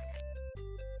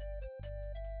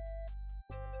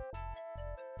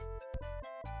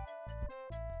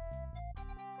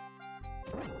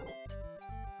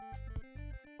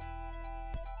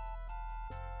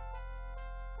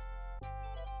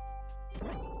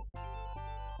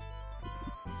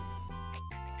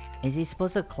 Is he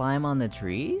supposed to climb on the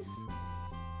trees?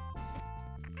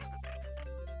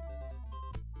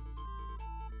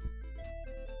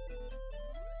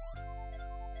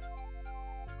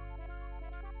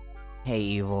 Hey,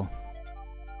 evil.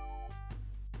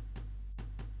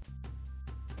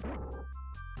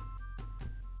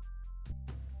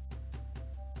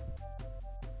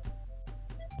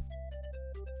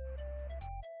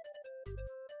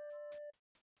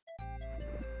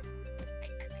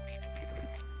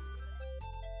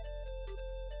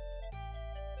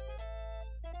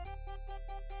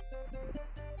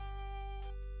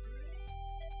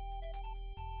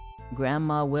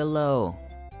 Grandma Willow.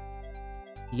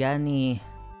 You got any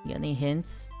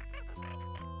hints?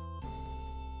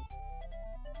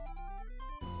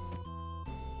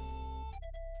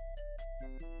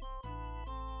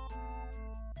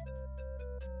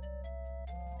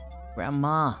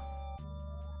 Grandma.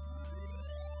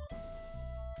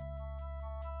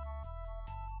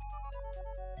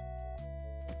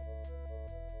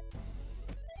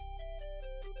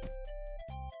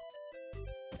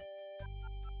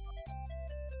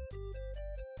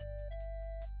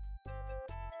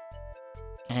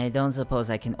 I don't suppose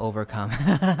I can overcome.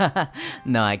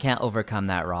 No, I can't overcome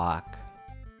that rock.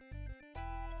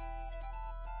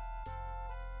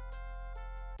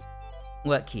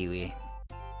 What, Kiwi?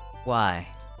 Why?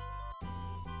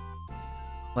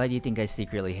 Why do you think I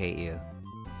secretly hate you?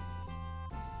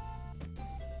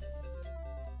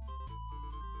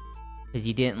 Because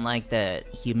you didn't like the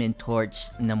Human Torch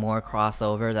Namor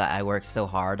crossover that I worked so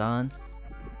hard on?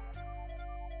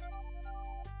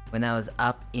 When I was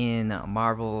up in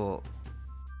Marvel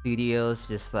Studios,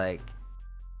 just like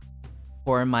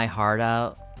pouring my heart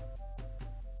out.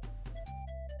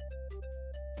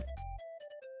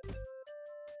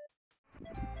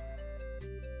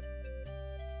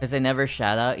 Because I never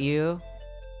shout out you.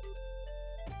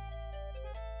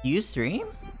 You stream?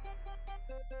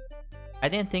 I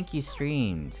didn't think you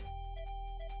streamed.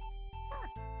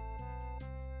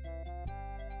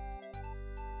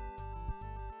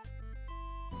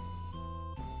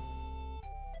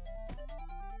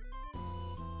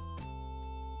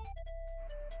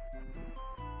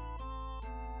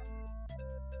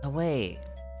 Oh wait,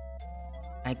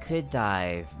 I could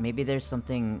dive. Maybe there's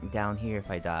something down here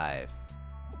if I dive.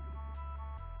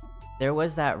 There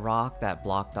was that rock that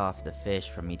blocked off the fish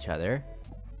from each other.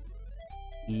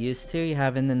 You used to? You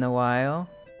haven't in a while?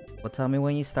 Well, tell me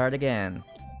when you start again.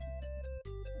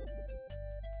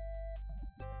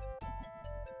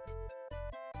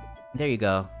 There you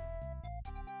go.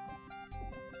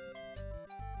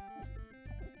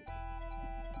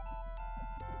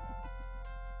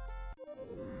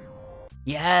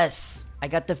 Yes! I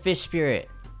got the fish spirit.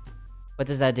 What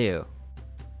does that do?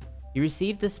 You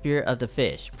receive the spirit of the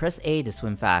fish. Press A to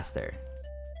swim faster.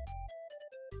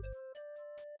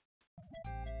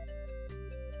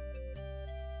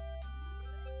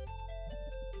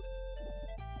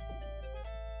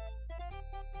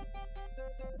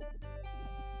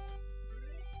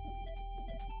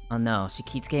 Oh no, she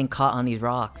keeps getting caught on these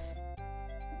rocks.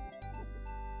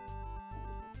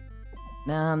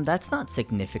 That's not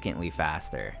significantly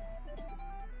faster.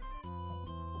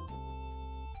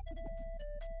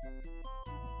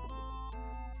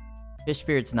 Fish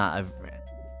Spirit's not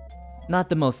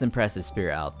the most impressive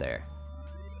spirit out there.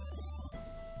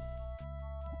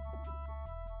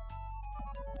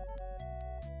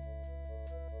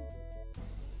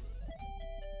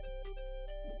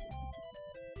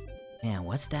 Man,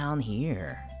 what's down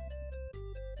here?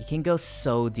 You can go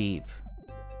so deep.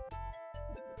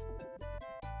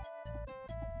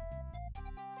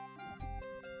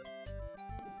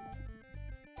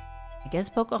 I guess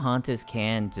Pocahontas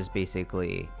can just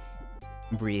basically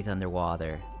breathe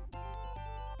underwater.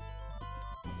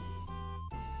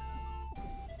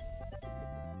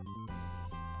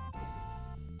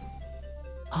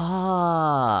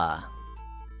 Ah.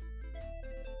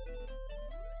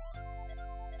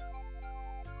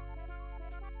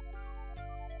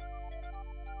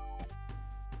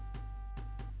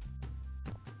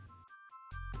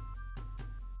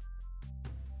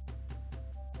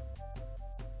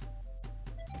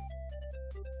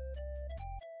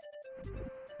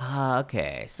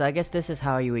 Okay. So I guess this is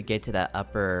how you would get to that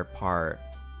upper part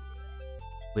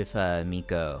with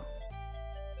Miko.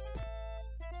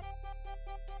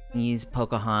 Use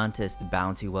Pocahontas to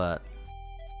bounce you up.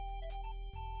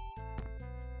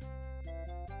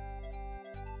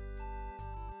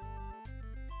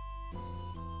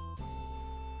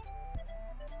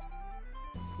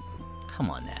 Come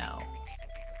on now.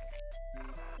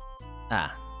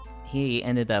 Ah, he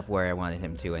ended up where I wanted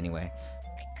him to anyway.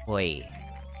 Wait.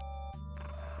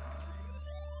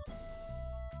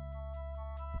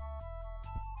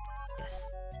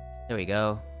 Yes. There we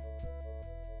go.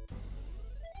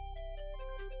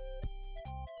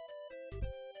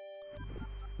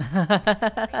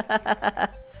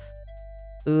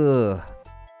 Ugh.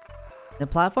 The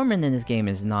platforming in this game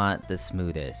is not the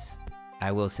smoothest.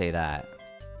 I will say that.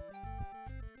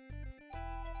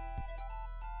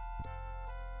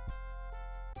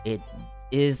 It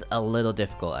is a little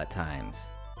difficult at times.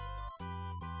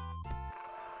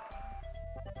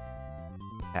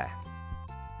 Okay.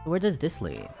 Where does this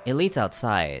lead? It leads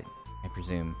outside, I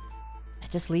presume. It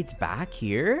just leads back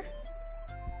here?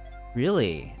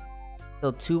 Really? So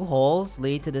 2 holes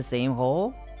lead to the same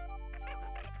hole?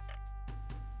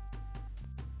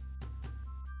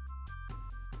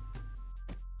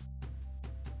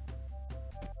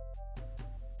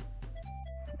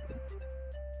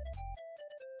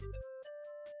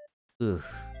 Ugh.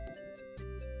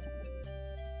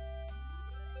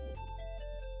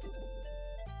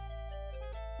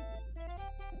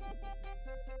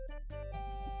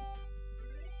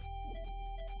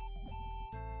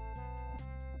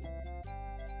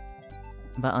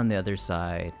 But on the other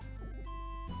side,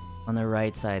 on the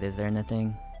right side, is there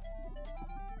anything?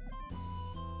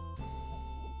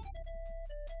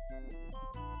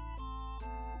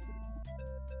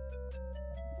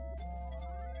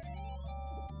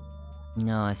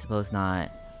 No, I suppose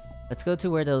not. Let's go to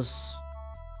where those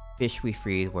fish we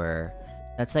freed were.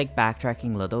 That's like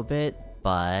backtracking a little bit,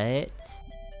 but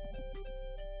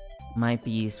might be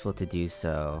useful to do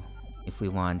so if we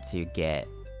want to get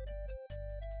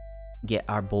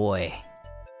our boy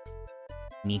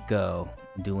Miko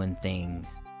doing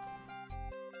things.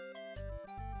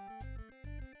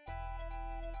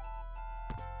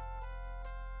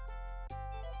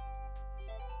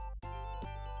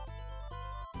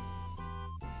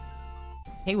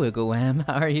 Hey Wiggle Wham,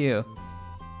 how are you?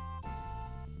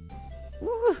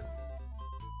 Woo!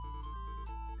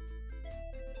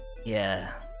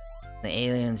 Yeah, the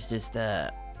aliens just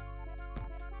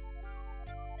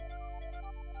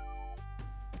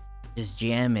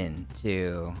jamming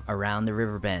to Around the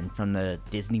River Bend from the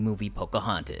Disney movie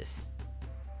Pocahontas.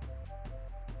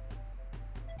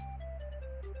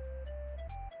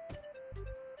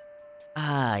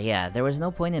 Ah, yeah, there was no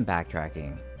point in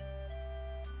backtracking.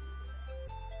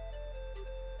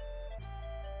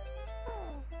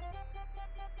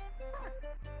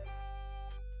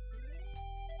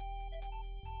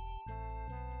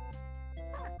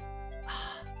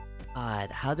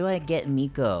 God, how do I get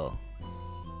Miko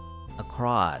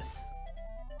across?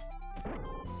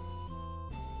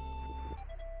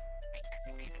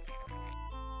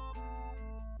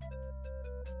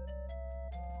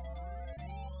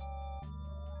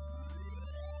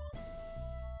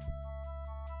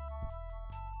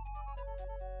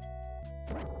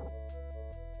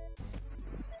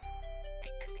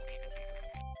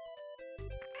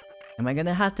 Am I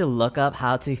gonna have to look up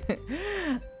how to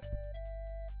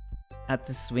have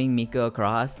to swing Miko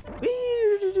across?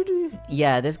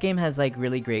 Yeah, this game has like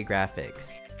really great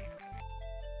graphics.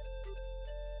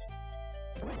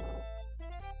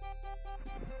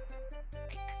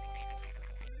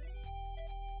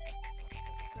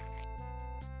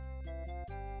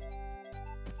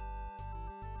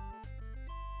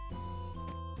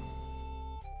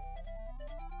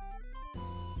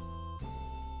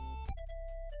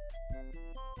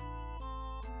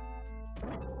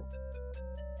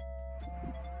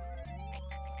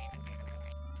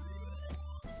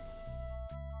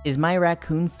 Is my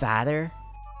raccoon fatter?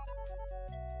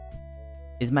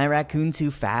 Is my raccoon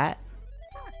too fat?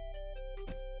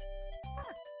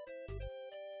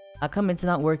 How come it's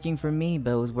not working for me,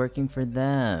 but it was working for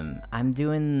them? I'm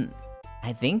doing,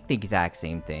 I think, the exact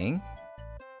same thing.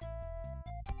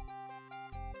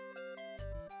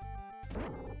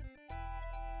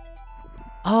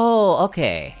 Oh,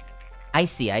 okay. I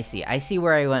see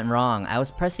where I went wrong. I was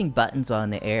pressing buttons while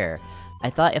in the air. I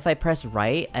thought if I press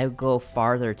right, I would go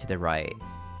farther to the right.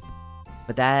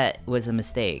 But that was a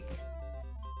mistake.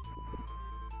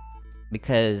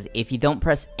 Because if you don't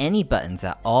press any buttons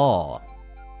at all,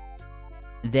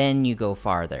 then you go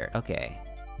farther. Okay.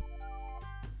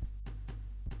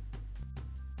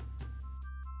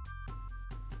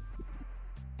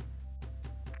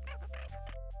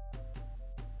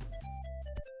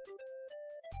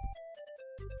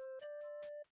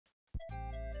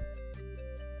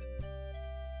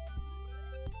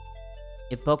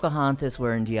 If Pocahontas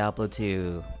were in Diablo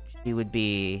 2, she would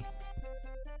be...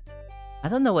 I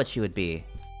don't know what she would be.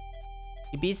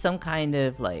 She'd be some kind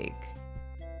of, like...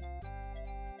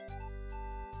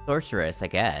 sorceress, I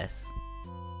guess.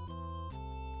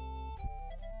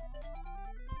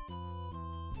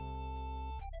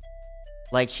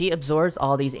 Like, she absorbs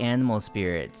all these animal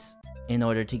spirits in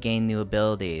order to gain new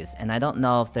abilities, and I don't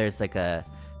know if there's like a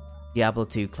Diablo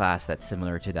 2 class that's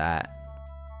similar to that.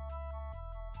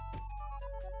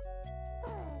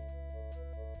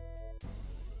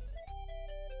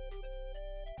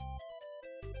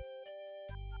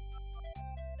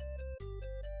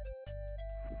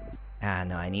 Ah,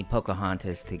 no, I need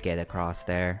Pocahontas to get across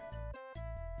there.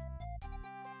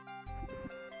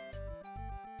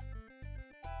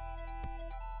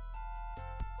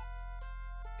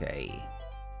 Okay.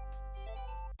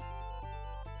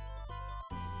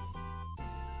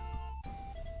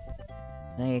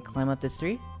 Can I climb up this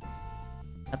tree?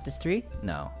 Up this tree?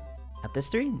 No. Up this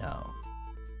tree? No.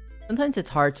 Sometimes it's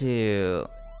hard to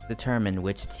determine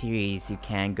which trees you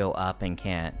can go up and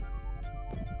can't.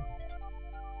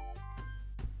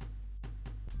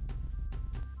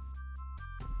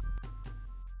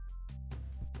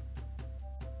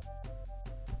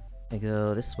 I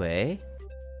go this way.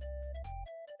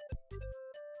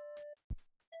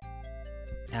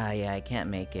 Ah, yeah, I can't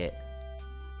make it.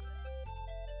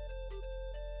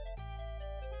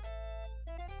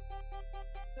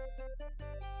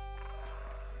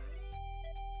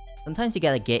 Sometimes you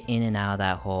gotta get in and out of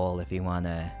that hole if you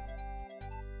wanna...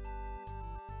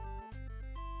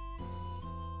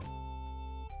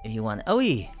 If you want...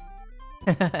 Oh-ee!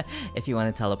 If you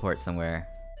wanna teleport somewhere.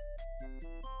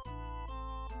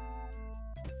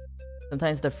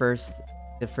 Sometimes the first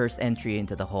entry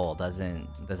into the hole doesn't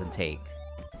take.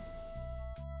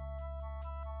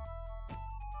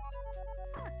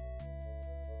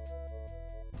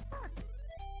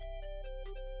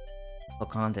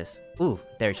 Pocahontas. Ooh,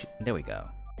 there we go.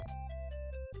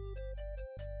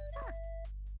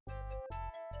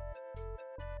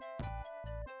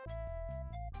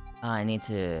 I need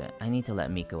to let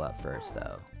Miko up first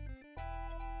though.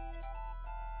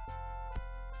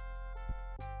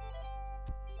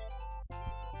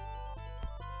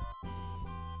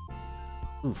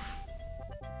 Oof.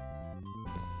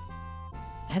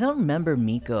 I don't remember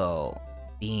Miko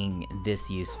being this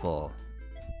useful.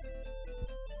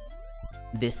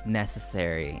 This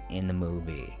necessary in the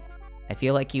movie. I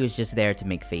feel like he was just there to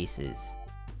make faces.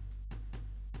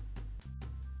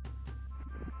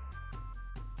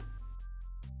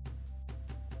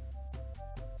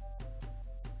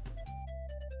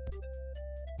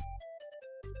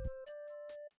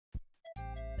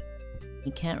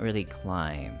 He can't really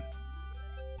climb.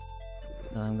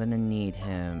 So I'm gonna need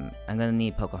him. I'm gonna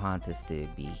need Pocahontas to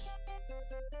be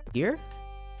here?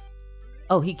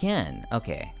 Oh, he can.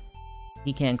 Okay.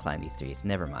 He can climb these trees.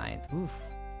 Never mind. Oof.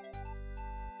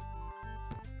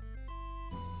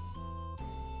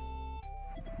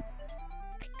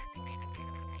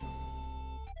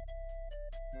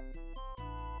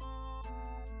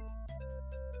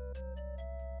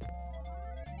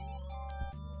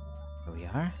 Here we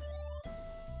are.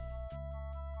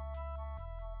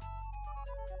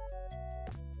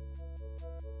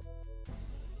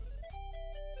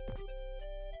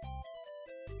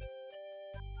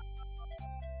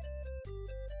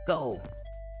 Go!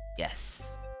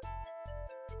 Yes.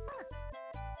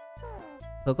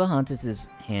 Pocahontas'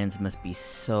 hands must be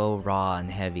so raw and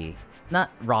heavy.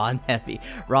 Not raw and heavy,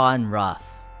 raw and rough.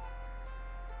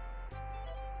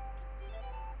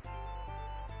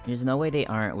 There's no way they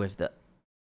aren't with the...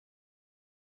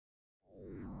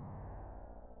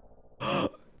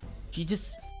 She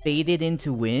just faded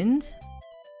into wind?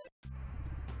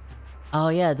 Oh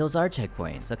yeah, those are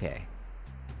checkpoints. Okay.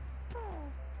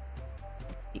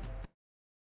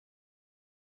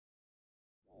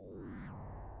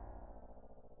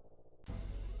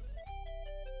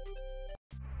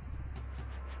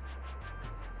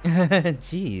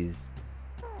 Jeez.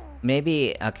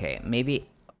 Maybe, okay, maybe...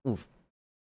 Oof.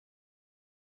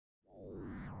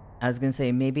 I was gonna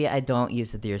say, maybe I don't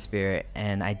use the deer spirit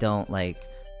and I don't, like,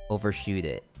 overshoot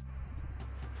it.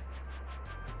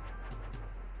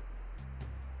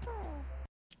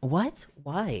 What?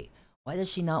 Why? Why does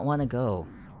she not want to go?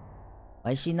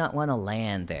 Why does she not want to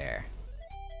land there?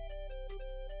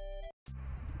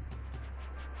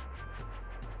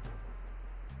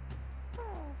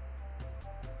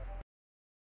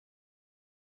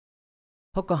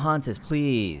 Pocahontas,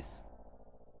 please.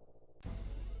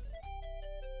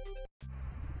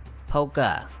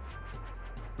 Poca.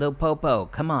 Lil Popo,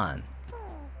 come on.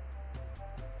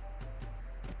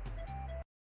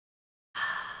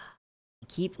 I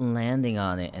keep landing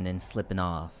on it and then slipping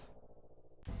off.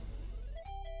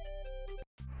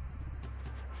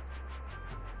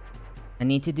 I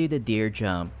need to do the deer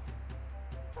jump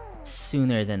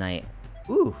sooner than I...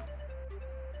 Ooh!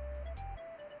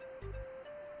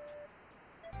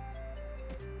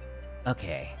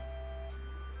 Okay.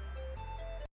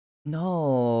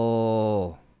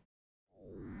 No.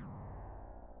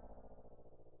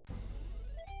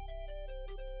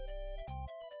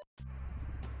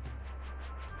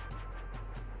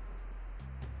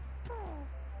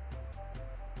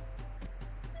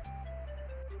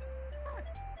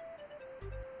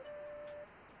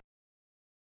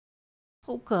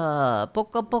 Poca,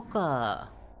 Poca Poca.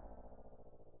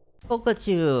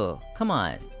 Pikachu, come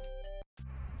on.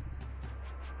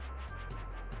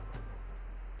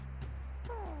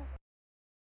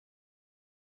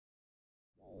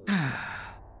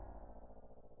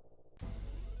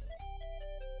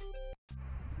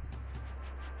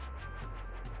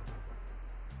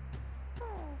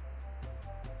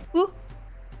 Ooh.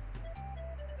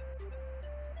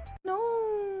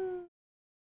 No.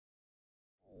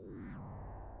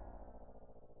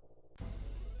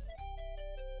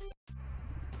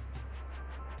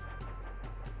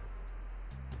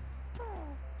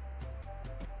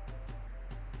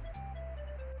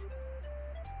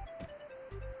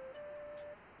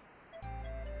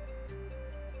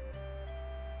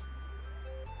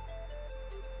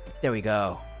 There we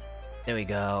go. There we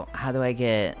go. How do I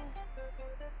get...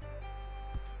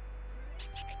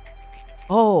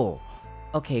 Oh!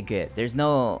 Okay, good. There's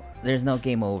no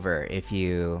game over if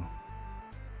you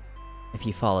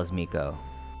fall as Miko.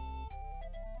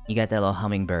 You got that little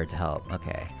hummingbird to help.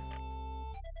 Okay.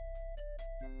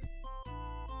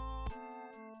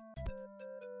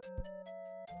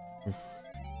 This...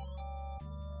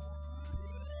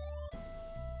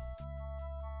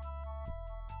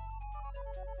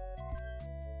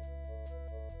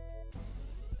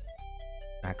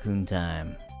 Raccoon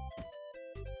time.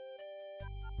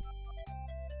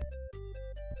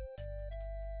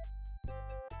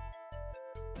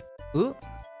 Ooh!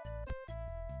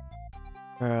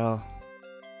 Girl.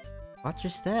 Watch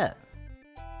your step.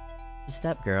 Your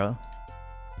step, girl.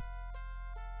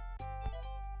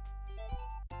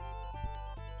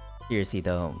 Seriously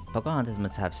though, Pocahontas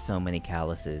must have so many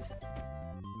calluses.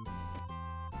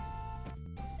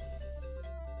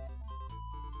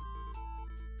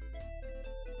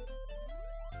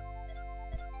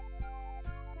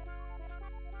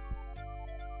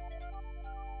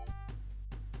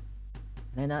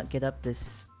 Can I not get up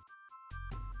this...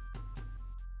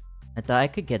 I thought I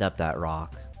could get up that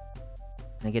rock.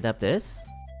 Can I get up this?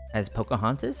 As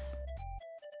Pocahontas?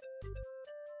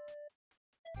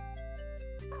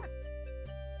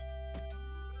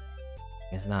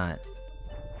 Guess not.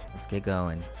 Let's get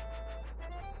going.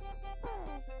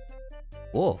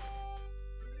 Wolf!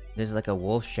 There's like a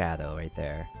wolf shadow right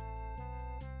there.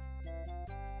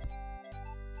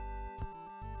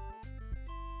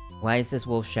 Why is this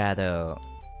wolf shadow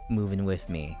moving with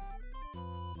me?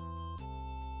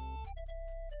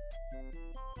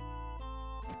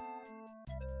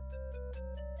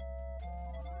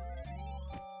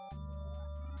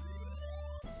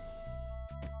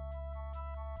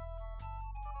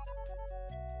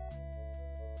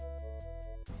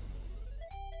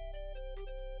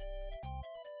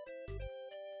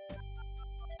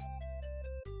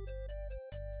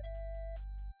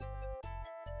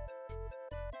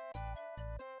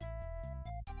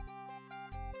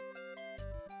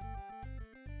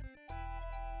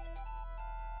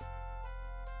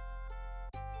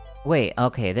 Wait,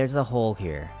 okay, there's a hole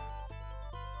here.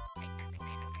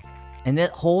 And that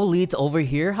hole leads over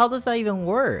here? How does that even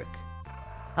work?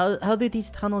 How do these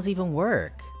tunnels even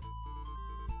work?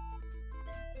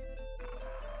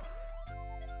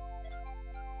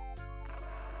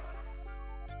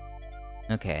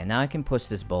 Okay, now I can push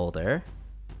this boulder.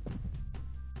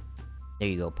 There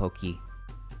you go, Pokey.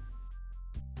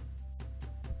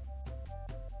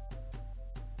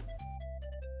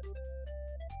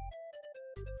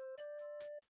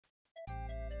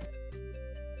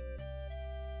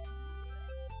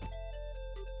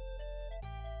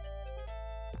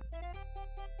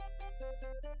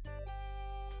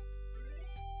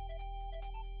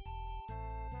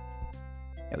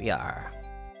 There we are.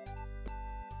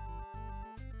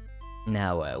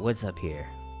 Now, what's up here?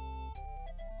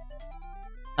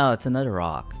 Oh, it's another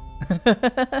rock.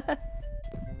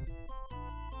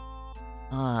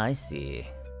 Ah, I see.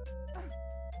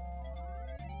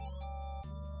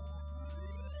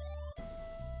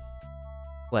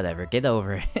 Whatever, get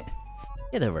over it.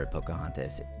 Get over it,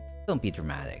 Pocahontas. Don't be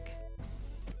dramatic.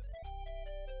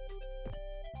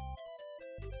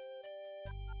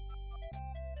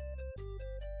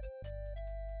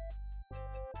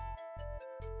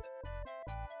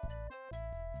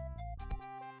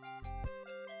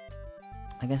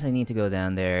 I guess I need to go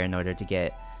down there in order to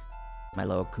get my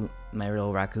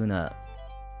little raccoon up.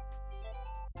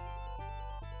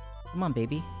 Come on,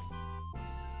 baby.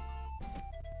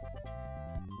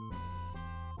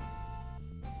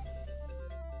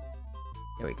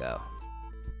 There we go.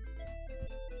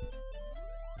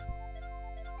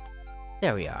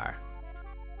 There we are.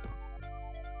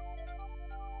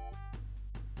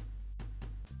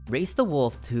 Race the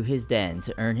wolf to his den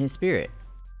to earn his spirit.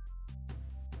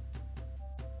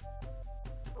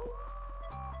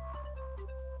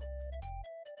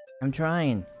 I'm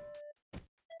trying.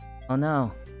 Oh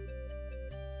no.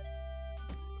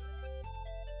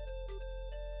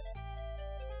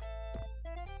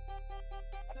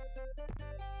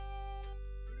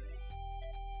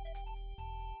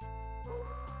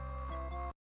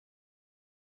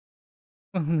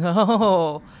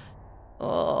 No.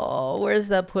 Oh, where's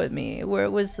that put me?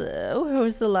 Where was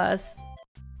the last?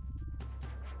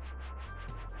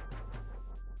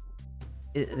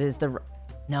 Is the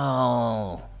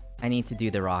no? I need to do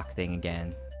the rock thing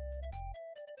again.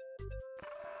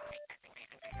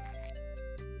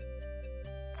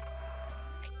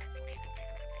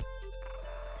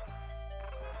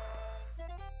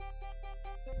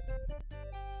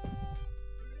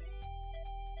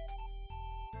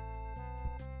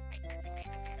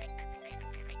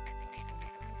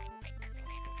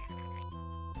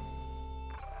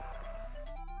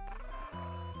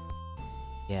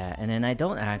 Yeah, and then I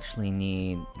don't actually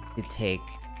need to take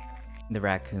the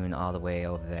raccoon all the way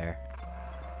over there.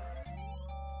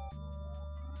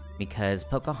 Because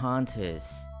Pocahontas,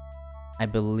 I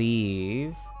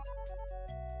believe,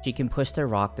 she can push the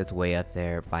rock that's way up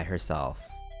there by herself.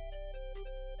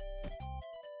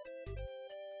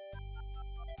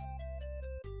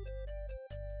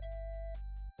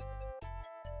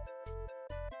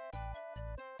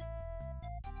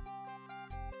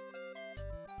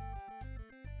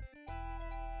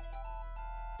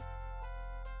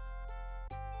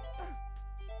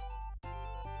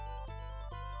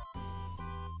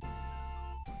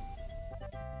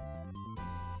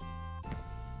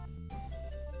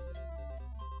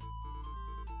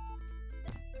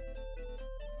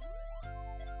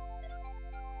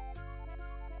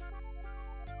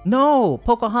 No!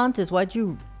 Pocahontas, why'd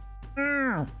you...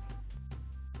 Why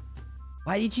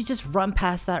did you just run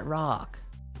past that rock?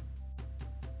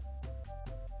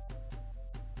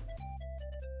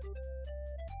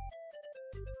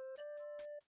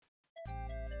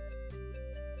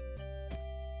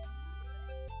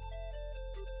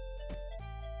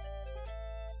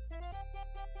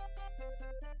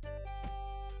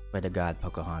 Swear to God,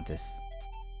 Pocahontas.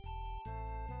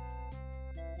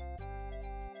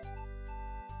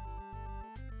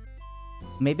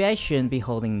 Maybe I shouldn't be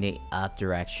holding the up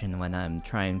direction when I'm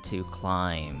trying to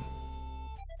climb.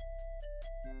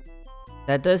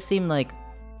 That does seem like...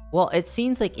 Well, it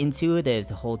seems like intuitive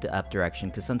to hold the up direction,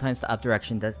 because sometimes the up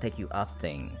direction does take you up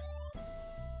things.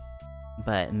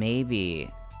 But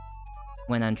maybe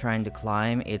when I'm trying to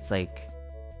climb, it's like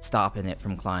stopping it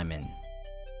from climbing.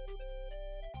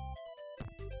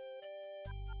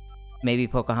 Maybe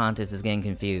Pocahontas is getting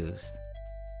confused.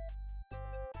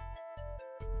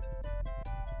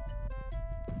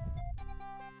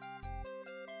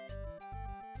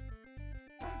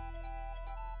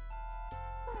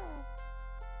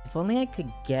 If only I could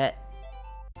get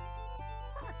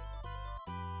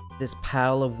this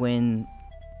pile of wind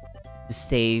to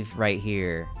save right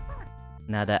here,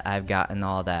 now that I've gotten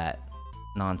all that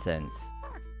nonsense.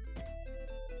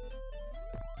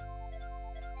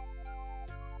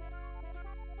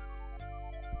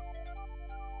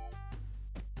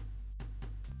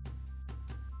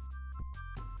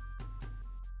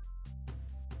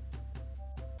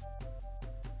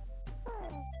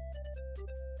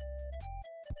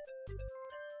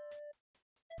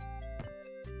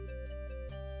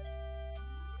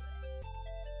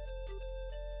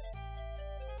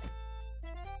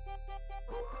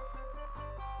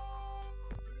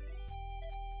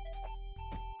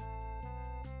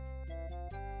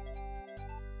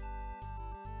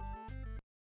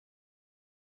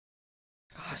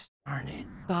 Darn it.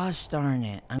 Gosh darn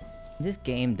it. This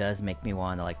game does make me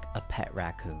want like a pet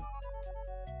raccoon.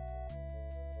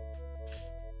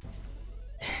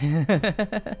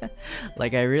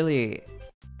 Like I'm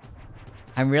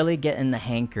really getting the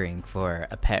hankering for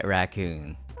a pet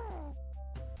raccoon.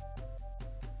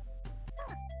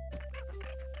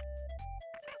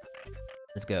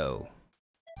 Let's go.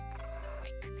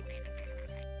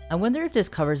 I wonder if this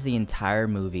covers the entire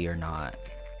movie or not.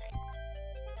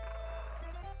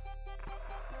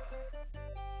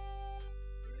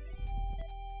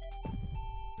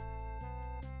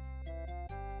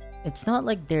 It's not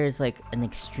like there's like an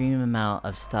extreme amount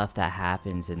of stuff that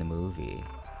happens in the movie.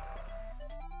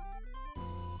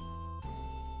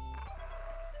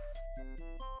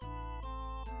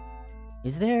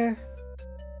 Is there?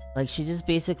 Like she just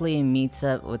basically meets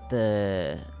up with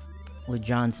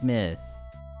John Smith.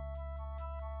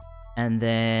 And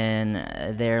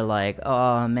then they're like,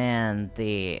 oh man,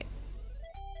 the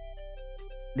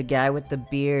guy with the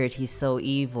beard, he's so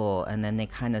evil, and then they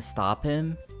kind of stop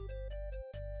him.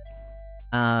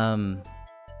 And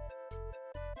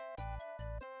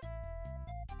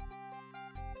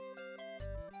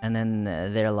then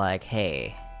they're like,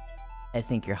 hey, I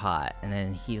think you're hot. And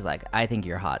then he's like, I think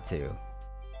you're hot too.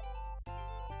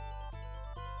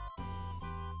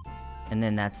 And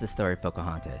then that's the story of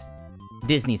Pocahontas.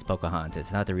 Disney's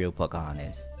Pocahontas, not the real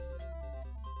Pocahontas.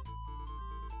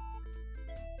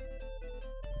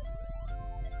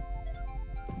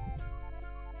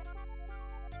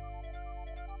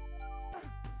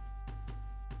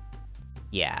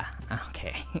 Yeah,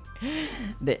 okay.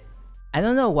 I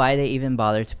don't know why they even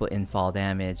bothered to put in fall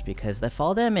damage, because the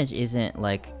fall damage isn't,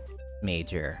 like,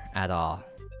 major at all.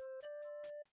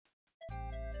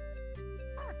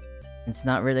 It's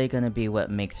not really gonna be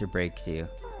what makes or breaks you.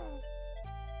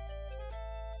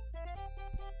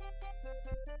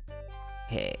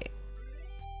 Okay.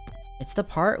 It's the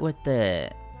part with the...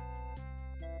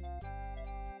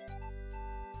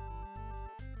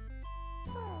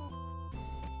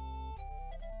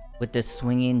 with the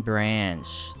swinging branch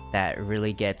that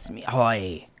really gets me.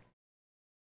 Oi!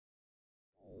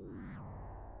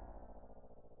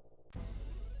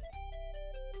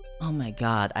 Oh my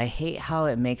god, I hate how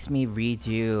it makes me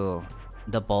redo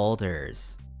the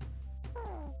boulders.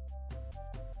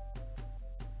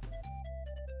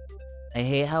 I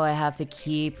hate how I have to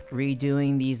keep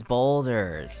redoing these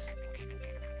boulders.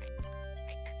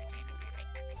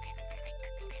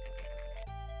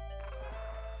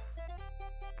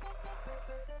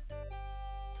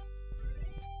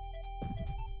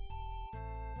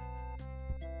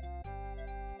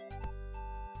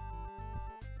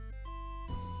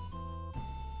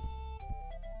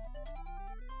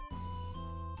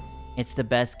 It's the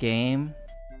best game.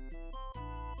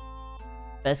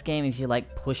 Best game if you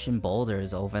like pushing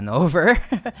boulders over and over.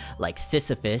 Like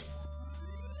Sisyphus.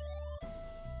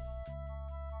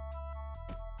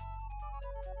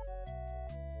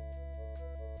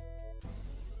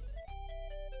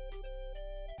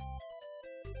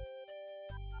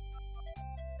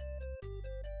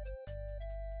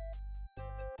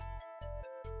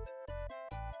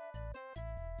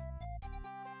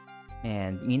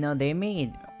 And you know,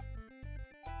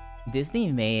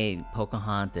 Disney made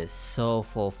Pocahontas so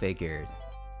full-figured.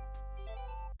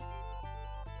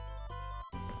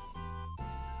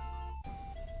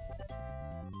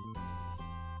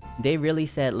 They really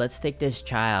said, let's take this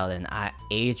child and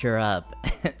age her up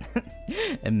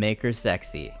and make her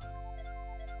sexy.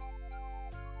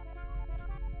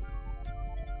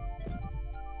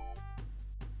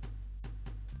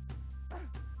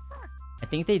 I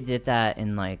think they did that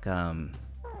in like,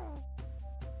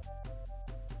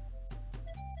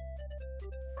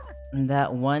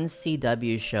 that one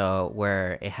CW show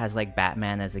where it has like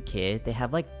Batman as a kid. They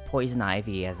have like Poison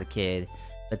Ivy as a kid,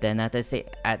 but then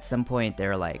at some point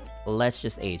they're like, let's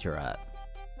just age her up,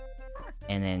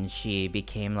 and then she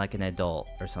became like an adult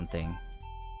or something.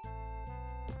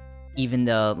 Even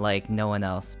though like no one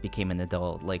else became an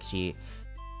adult, like she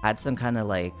had some kind of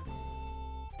like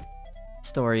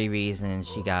story reason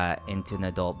she got into an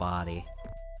adult body.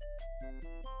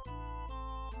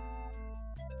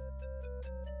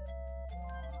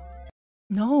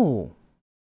 No!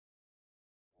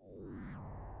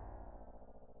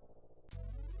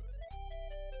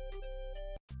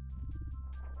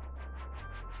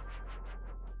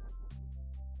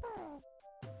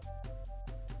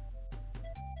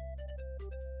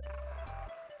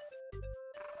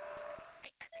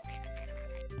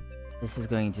 This is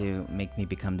going to make me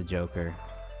become the Joker.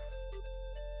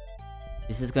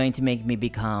 This is going to make me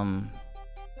become...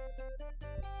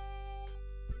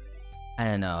 I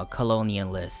don't know, a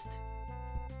colonialist.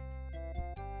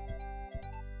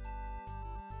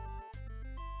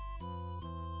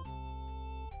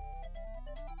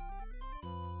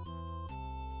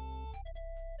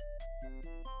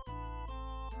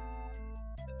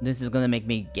 This is gonna make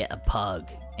me get a pug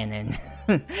and then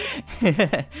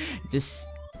just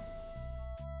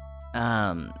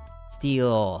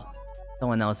steal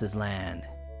someone else's land.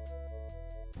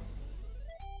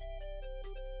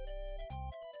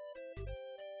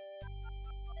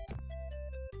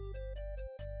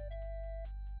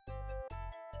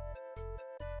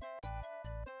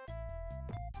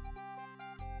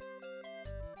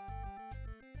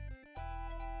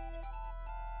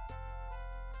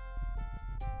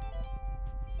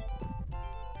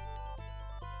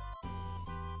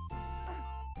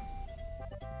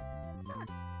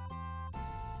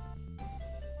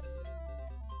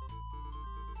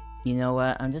 You know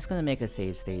what? I'm just gonna make a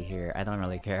save state here. I don't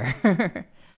really care.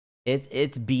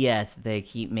 It's BS. They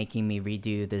keep making me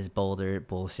redo this boulder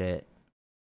bullshit.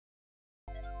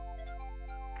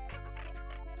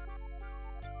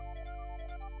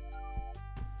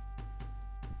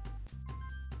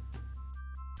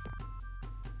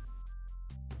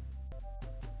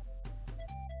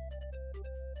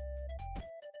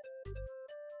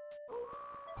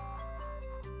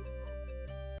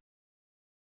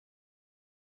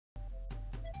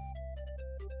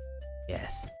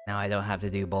 Yes, now I don't have to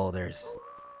do boulders.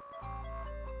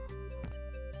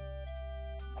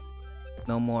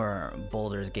 No more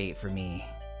Boulder's Gate for me.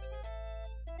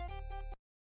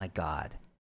 My god.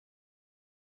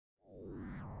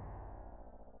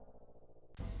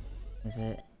 Is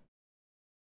it?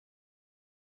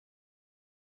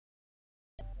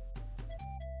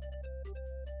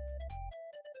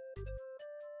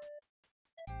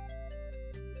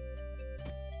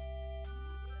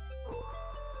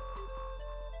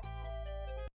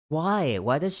 Why?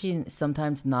 Why does she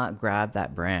sometimes not grab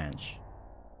that branch?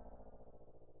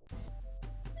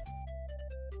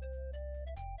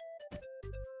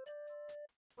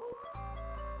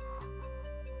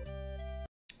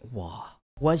 Whoa.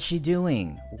 What's she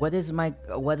doing? What is my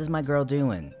girl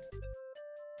doing?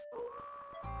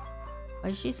 Why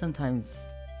is she sometimes...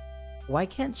 Why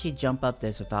can't she jump up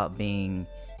this without being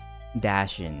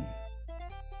dashing?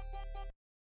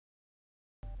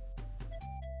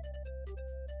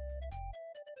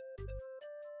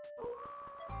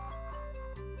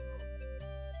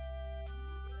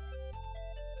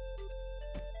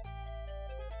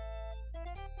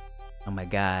 Oh my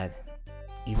god.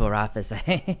 Evil Rafis.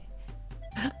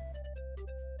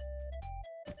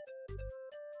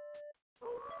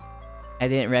 I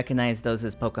didn't recognize those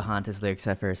as Pocahontas lyrics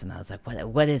at first, and I was like,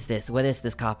 what is this? What is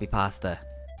this copy pasta?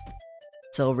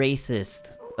 So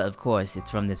racist. But of course,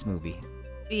 it's from this movie.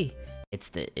 It's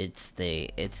the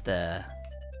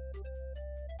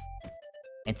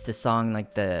song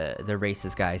like the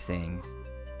racist guy sings.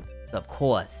 Of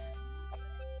course.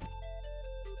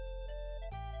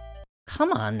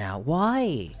 Come on now,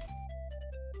 why?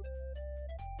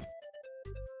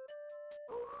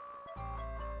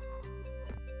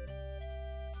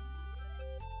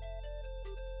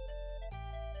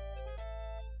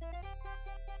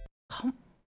 Come...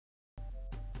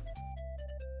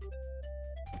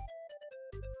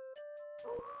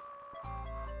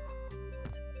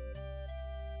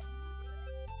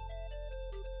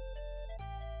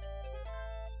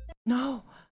 No!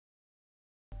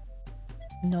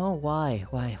 No, why?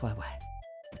 Why?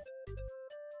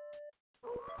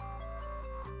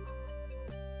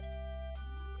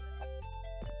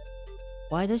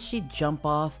 Why does she jump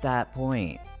off that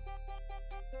point?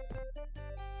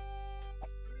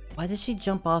 Why does she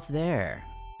jump off there?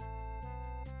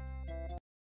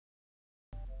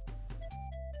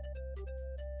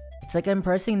 It's like I'm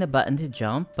pressing the button to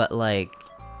jump, but like...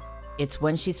 It's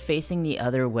when she's facing the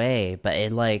other way, but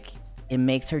it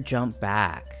makes her jump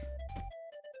back.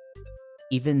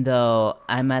 Even though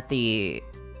I'm at the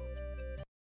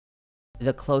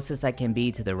closest I can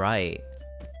be to the right.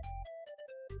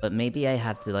 But maybe I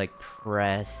have to like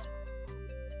press...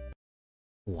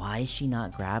 Why is she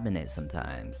not grabbing it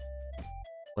sometimes?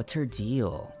 What's her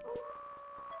deal?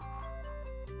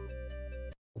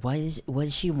 What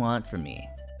does she want from me?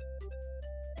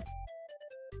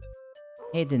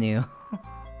 Hey Danu.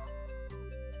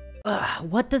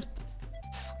 What does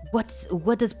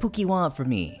Pookie want from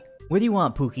me? What do you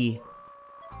want, Pookie?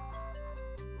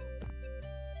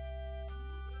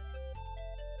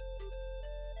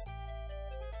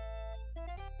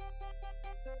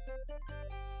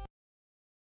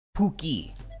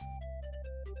 Pookie.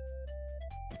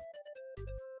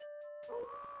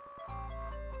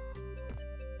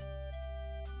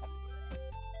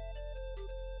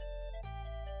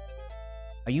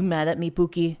 Are you mad at me,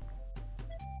 Pookie?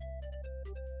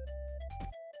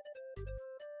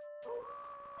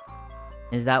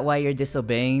 Is that why you're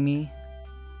disobeying me?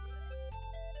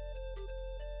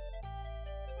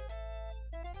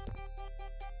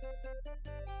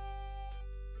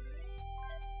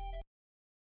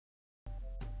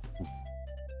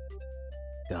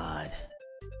 god.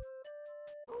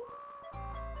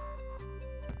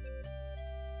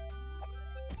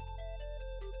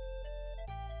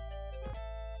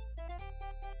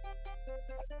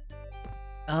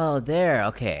 Oh, there,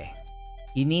 okay.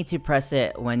 You need to press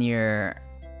it when you're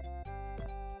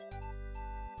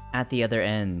at the other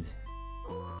end.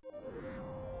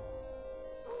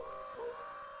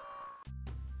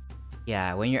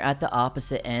 Yeah, when you're at the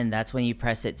opposite end, that's when you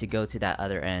press it to go to that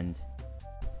other end.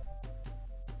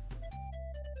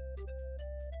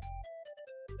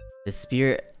 The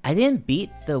spirit... I didn't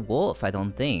beat the wolf, I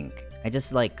don't think. I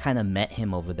just, like, kind of met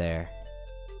him over there.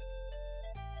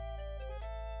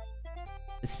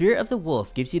 The spirit of the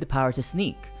wolf gives you the power to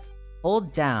sneak.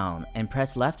 Hold down and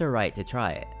press left or right to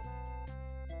try it.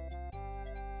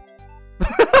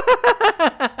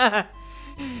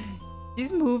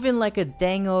 She's moving like a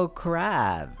dang old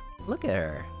crab. Look at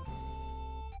her.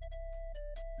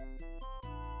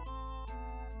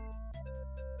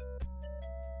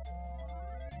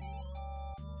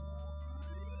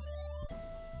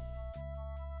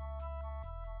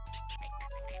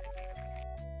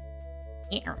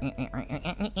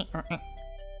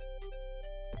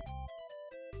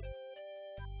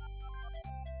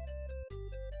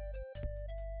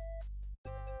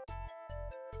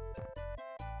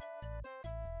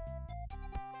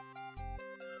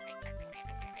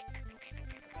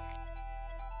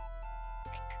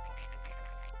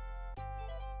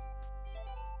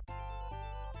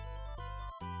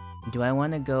 Do I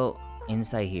want to go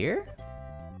inside here?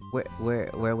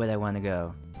 Where would I want to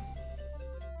go?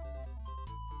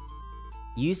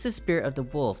 Use the spirit of the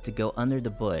wolf to go under the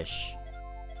bush.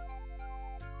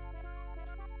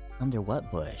 Under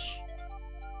what bush?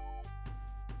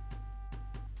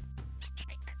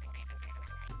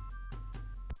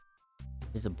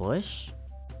 There's a bush?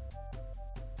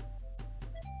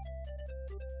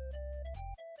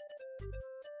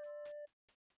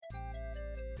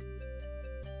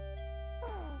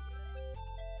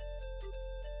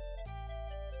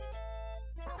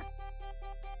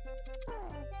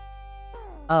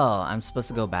 Oh, I'm supposed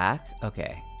to go back?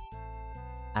 Okay.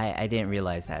 I didn't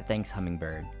realize that. Thanks,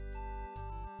 Hummingbird.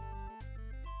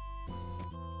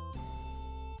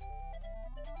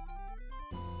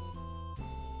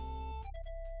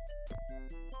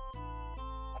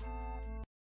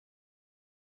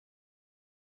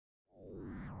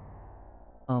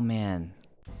 Oh man.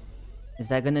 Is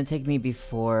that gonna take me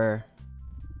before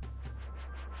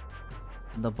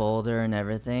the boulder and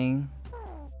everything?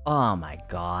 Oh my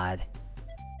god.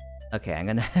 Okay, I'm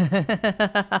gonna...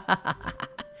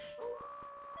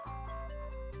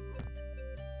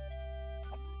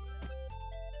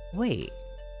 Wait.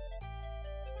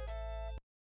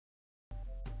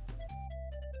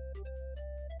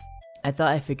 I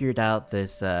thought I figured out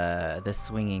this, this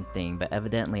swinging thing, but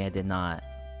evidently I did not.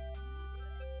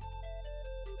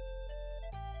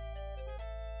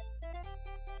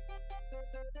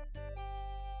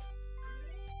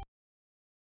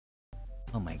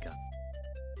 Oh my god.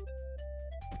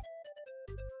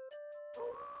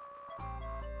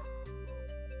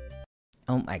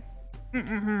 Oh my...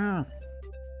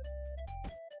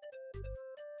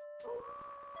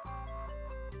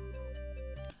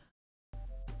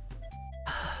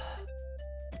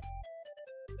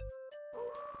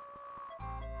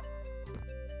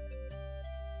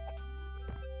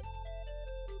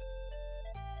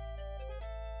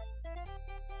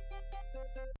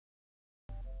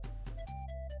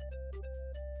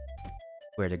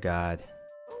 Swear to God.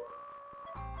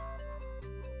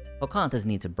 Pocahontas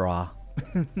needs a bra.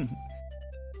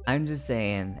 I'm just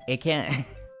saying, it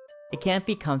can't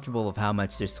be comfortable with how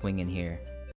much they're swinging here.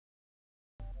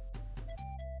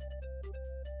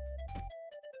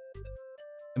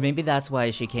 Maybe that's why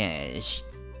she can't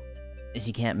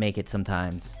make it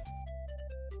sometimes.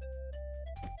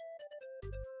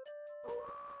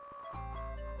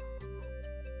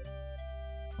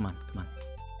 Come on, come on.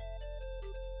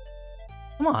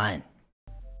 Come on!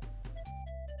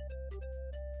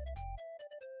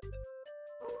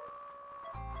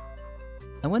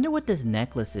 I wonder what this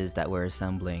necklace is that we're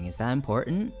assembling. Is that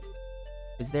important?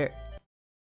 Was there...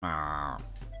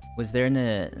 Was there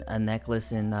a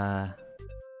necklace in a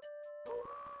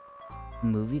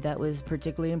movie that was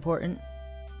particularly important?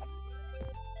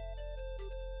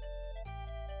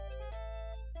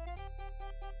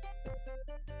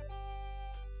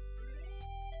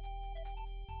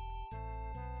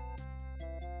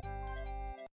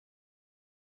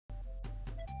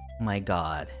 My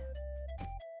god.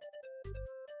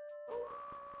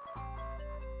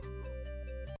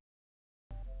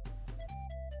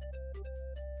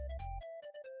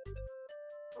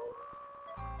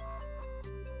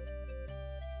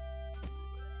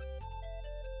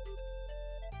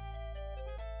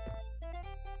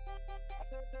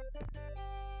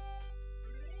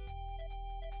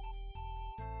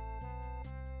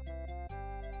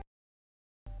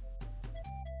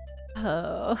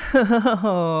 Oh.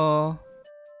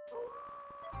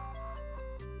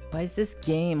 Why is this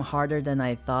game harder than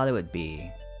I thought it would be?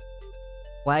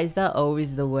 Why is that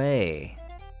always the way?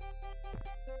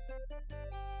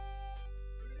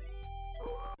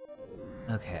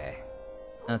 Okay.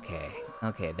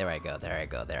 Okay, there I go.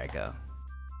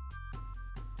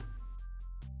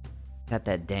 Got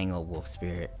that dang old wolf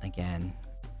spirit again.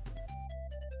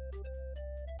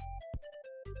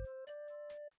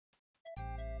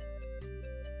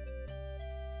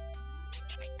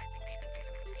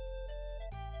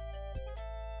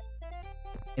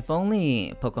 If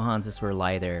only Pocahontas were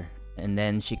lighter, and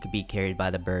then she could be carried by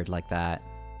the bird like that,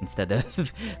 instead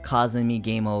of causing me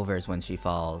game overs when she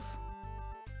falls.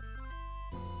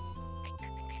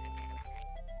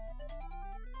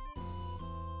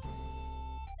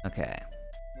 Okay.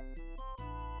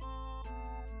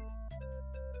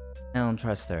 I don't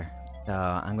trust her, so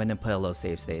I'm gonna put a low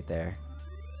save state there.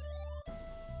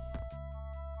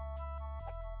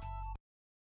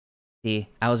 See,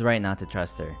 I was right not to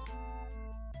trust her.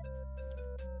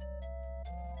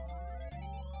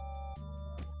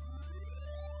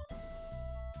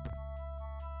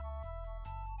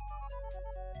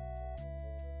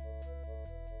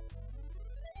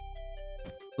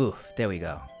 Oof, there we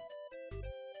go.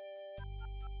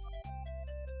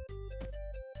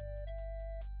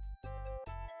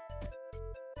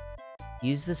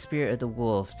 Use the spirit of the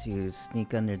wolf to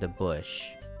sneak under the bush.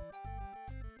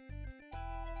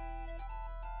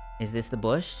 Is this the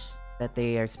bush that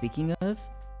they are speaking of?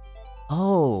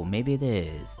 Oh, maybe it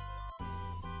is.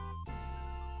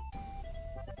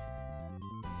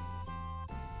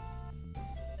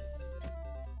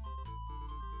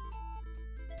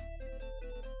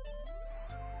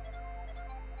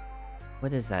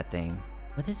 What is that thing?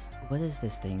 What is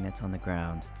this thing that's on the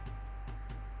ground?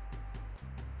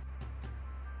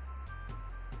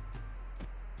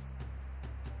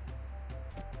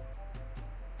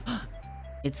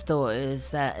 It's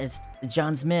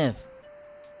John Smith.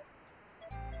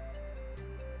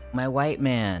 My white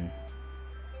man.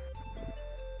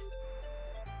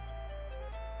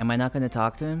 Am I not gonna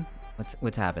talk to him?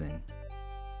 What's happening?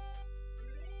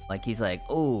 Like he's like,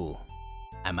 oh,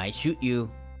 I might shoot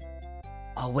you.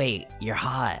 Oh wait, you're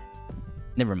hot.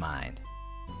 Never mind.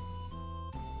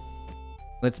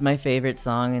 What's my favorite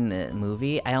song in the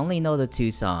movie? I only know the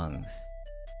two songs.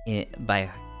 By,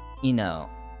 you know,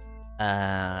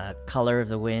 Color of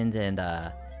the Wind and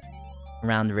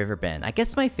Around the River Bend. I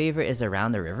guess my favorite is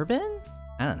Around the River Bend?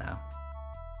 I don't know.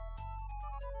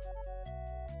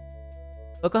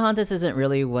 Pocahontas isn't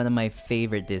really one of my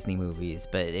favorite Disney movies,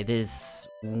 but it is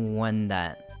one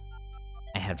that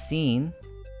I have seen.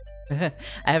 I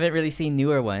haven't really seen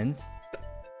newer ones.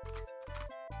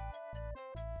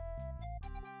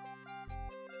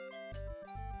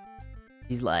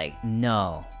 He's like,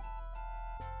 no.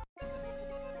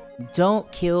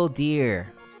 Don't kill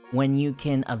deer when you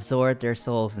can absorb their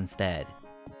souls instead.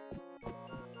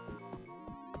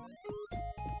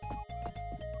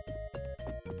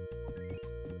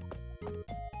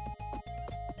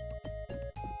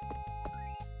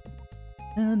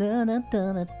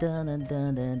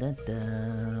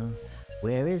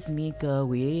 Where is Miko?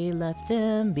 We left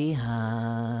him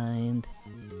behind.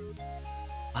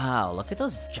 Wow, look at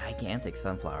those gigantic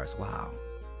sunflowers. Wow.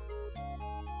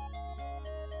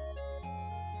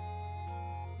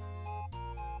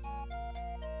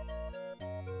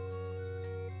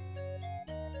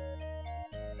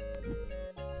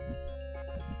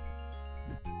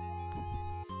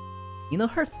 You know,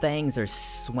 her fangs are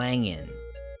swanging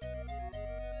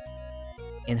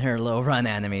in her low run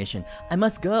animation. I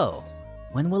must go.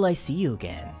 When will I see you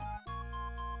again?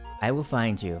 I will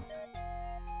find you.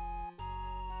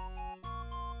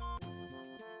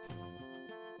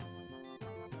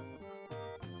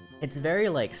 It's very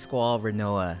like Squall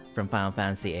Renoa from Final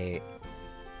Fantasy VIII.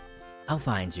 I'll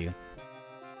find you.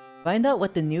 Find out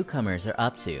what the newcomers are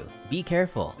up to. Be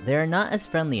careful, they are not as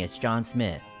friendly as John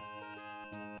Smith.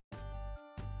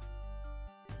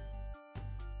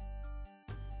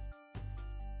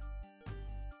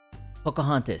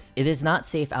 Pocahontas, it is not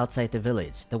safe outside the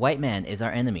village. The white man is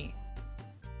our enemy.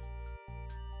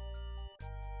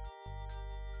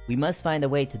 We must find a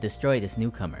way to destroy this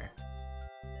newcomer.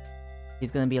 He's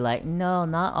gonna be like, no,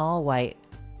 not all white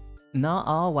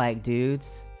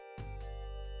dudes.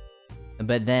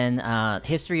 But then,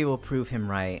 history will prove him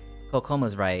right.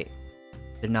 Kokomo's right.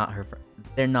 They're not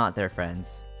their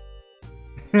friends.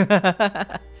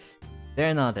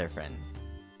 They're not their friends.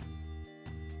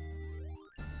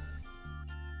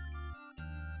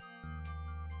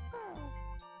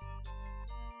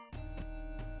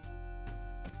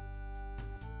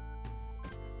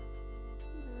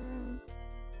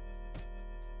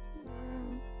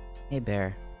 Hey,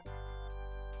 bear.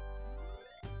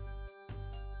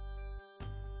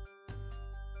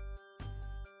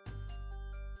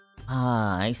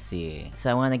 Ah, I see. So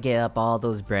I want to get up all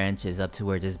those branches up to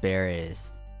where this bear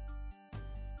is.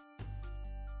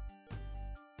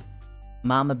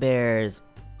 Mama bear's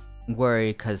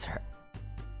worried because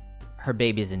her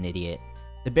baby's an idiot.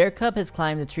 The bear cub has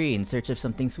climbed the tree in search of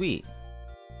something sweet.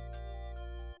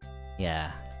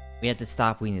 Yeah, we have to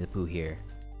stop Winnie the Pooh here.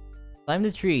 Climb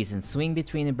the trees and swing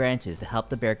between the branches to help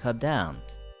the bear cub down.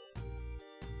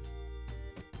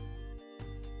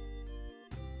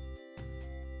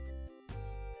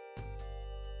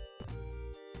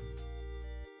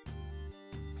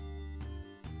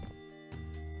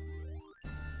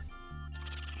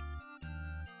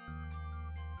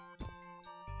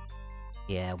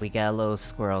 Yeah, we got a little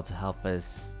squirrel to help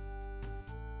us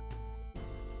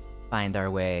find our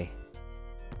way.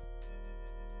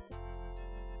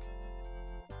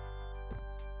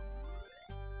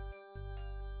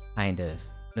 Kind of.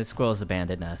 The squirrels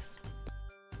abandoned us.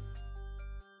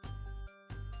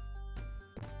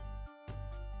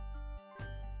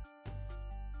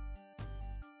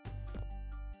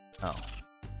 Oh.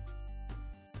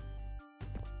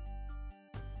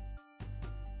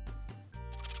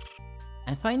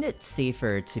 I find it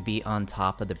safer to be on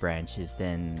top of the branches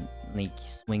than, like,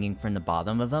 swinging from the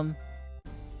bottom of them.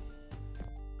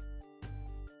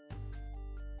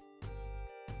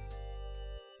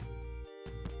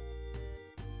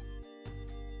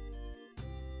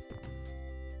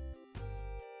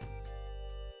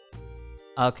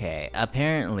 Okay,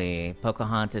 apparently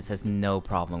Pocahontas has no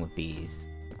problem with bees.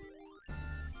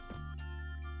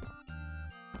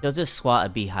 She'll just swat a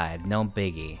beehive, no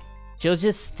biggie. She'll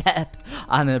just step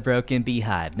on a broken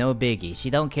beehive, no biggie. She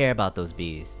don't care about those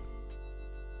bees.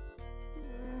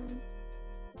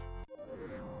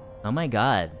 Oh my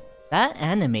god. That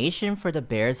animation for the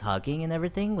bears hugging and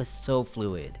everything was so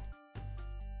fluid.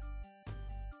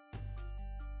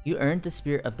 You earned the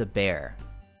spirit of the bear.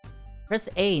 Press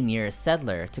A near a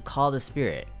settler to call the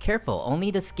spirit. Careful,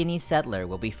 only the skinny settler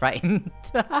will be frightened.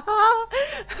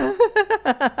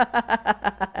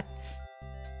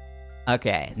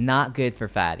 Okay, not good for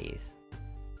fatties.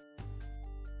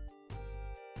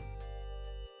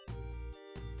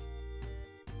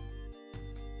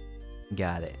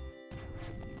 Got it.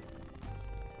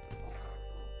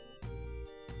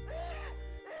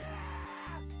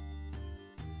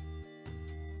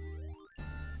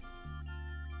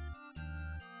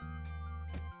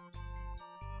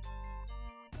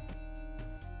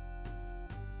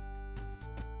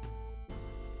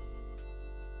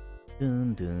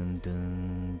 Dun dun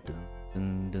dun dun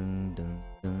dun dun dun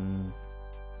dun.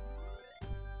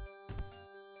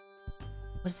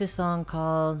 What's this song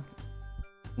called?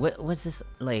 What's this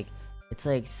like? It's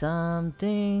like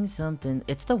something something.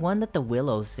 It's the one that the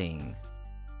Willow sings.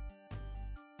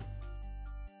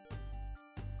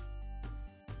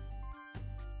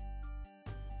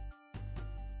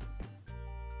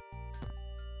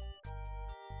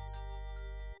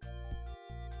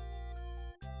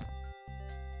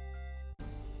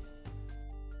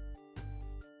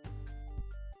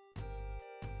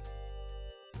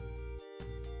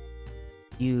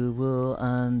 You will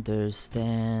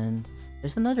understand.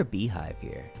 There's another beehive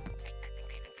here.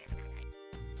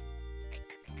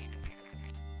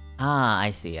 Ah, I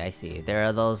see, I see. There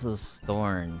are those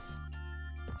thorns.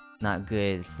 Not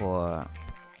good for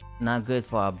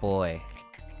a boy.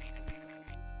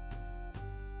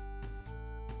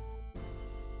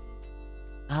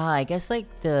 Ah, I guess like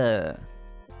the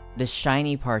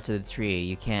shiny parts of the tree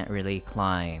you can't really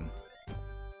climb.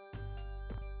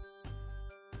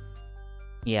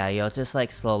 Yeah, you'll just like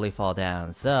slowly fall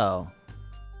down, so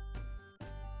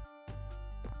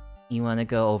you want to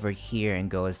go over here and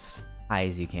go as high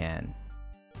as you can.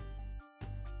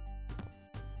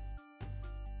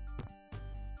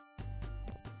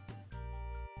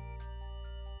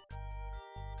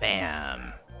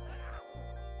 Bam!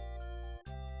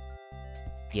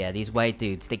 Yeah, these white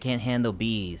dudes, they can't handle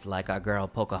bees like our girl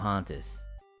Pocahontas.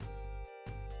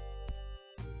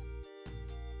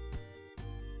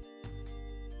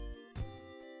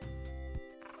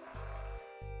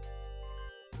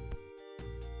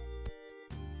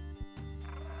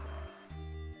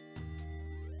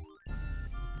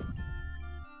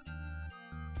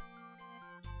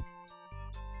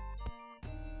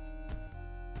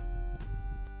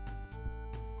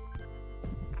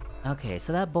 Okay,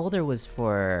 so that boulder was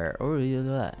for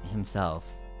himself.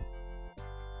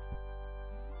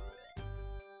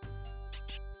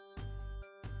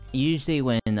 Usually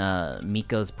when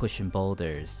Miko's pushing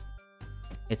boulders,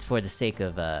 it's for the sake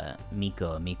of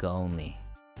Miko only.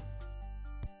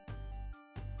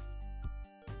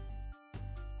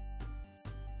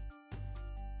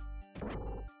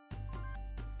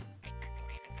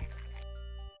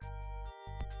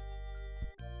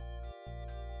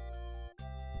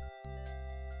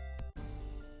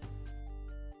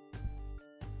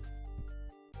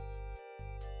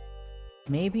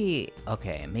 Maybe...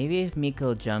 Okay, maybe if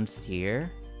Miko jumps here...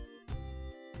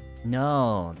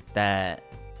 No, that...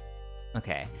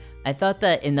 Okay. I thought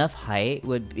that enough height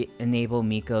would enable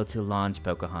Miko to launch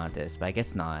Pocahontas, but I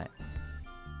guess not.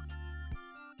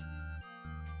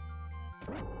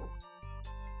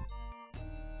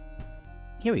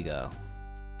 Here we go.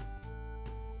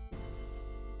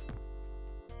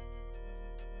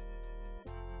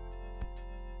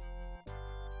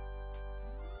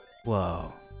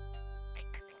 Whoa.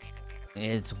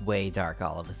 It's way dark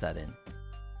all of a sudden.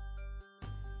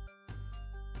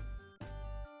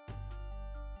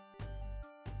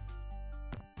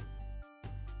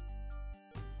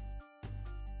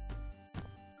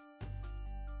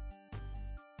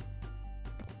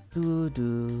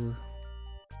 Doo-doo.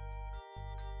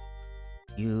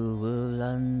 You will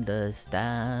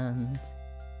understand.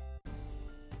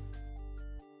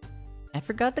 I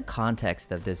forgot the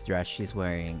context of this dress she's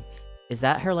wearing. Is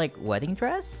that her, like, wedding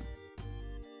dress?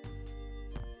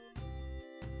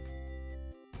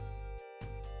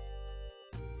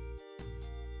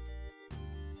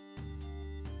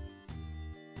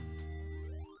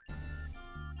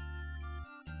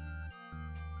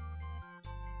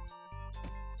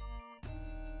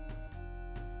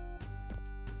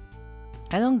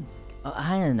 I don't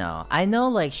know. I know,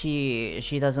 like,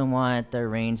 she doesn't want the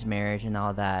arranged marriage and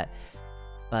all that,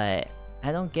 but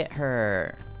I don't get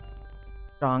her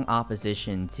strong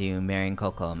opposition to marrying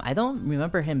Kokom. I don't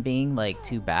remember him being, like,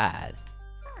 too bad.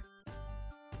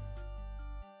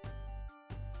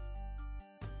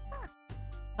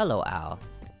 Hello, Al.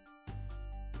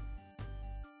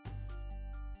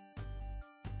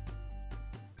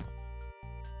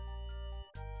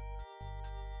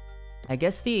 I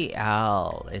guess the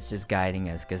owl is just guiding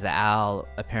us, because the owl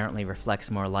apparently reflects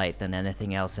more light than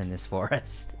anything else in this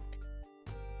forest.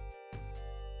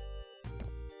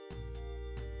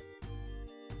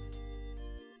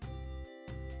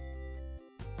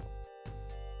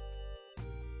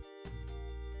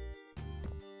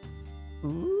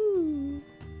 Ooh.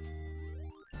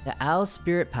 The owl's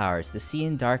spirit powers to see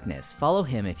in darkness. Follow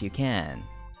him if you can.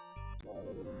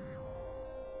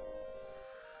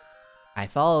 I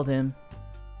followed him.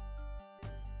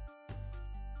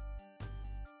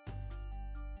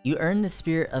 You earned the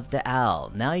spirit of the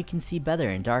owl. Now you can see better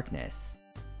in darkness.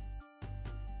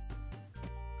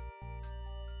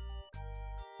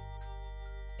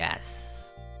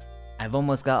 Yes. I've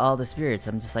almost got all the spirits.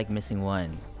 I'm just like missing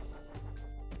one.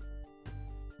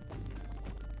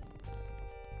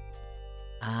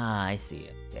 Ah, I see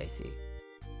it. I see.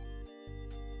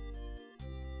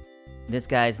 This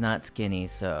guy's not skinny,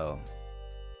 so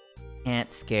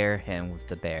can't scare him with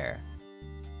the bear.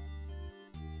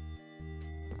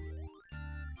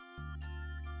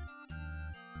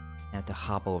 I have to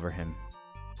hop over him.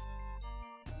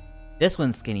 This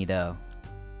one's skinny though.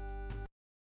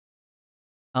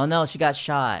 Oh no, she got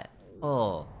shot.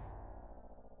 Oh.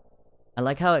 I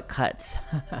like how it cuts.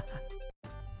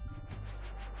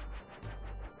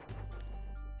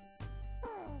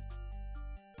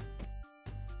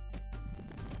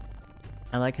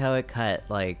 I like how it cut,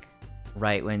 like,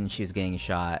 right when she was getting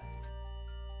shot.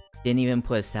 Didn't even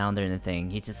put a sound or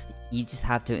anything. You just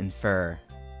have to infer.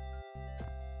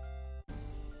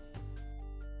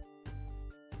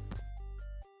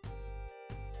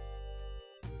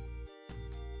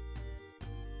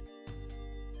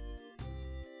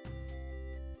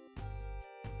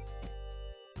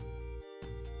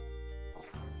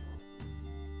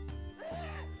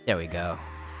 There we go.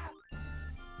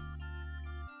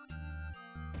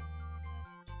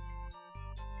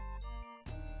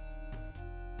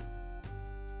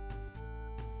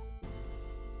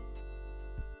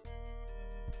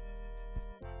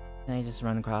 Can I just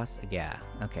run across? Yeah,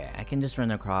 okay. I can just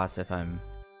run across if I'm...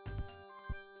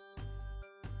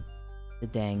 The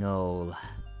dang old...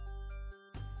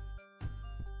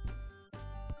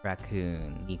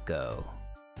 Raccoon, Nico.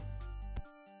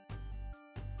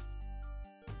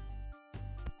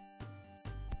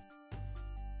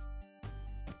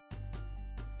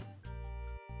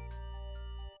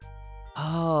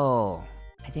 Oh!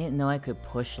 I didn't know I could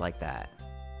push like that.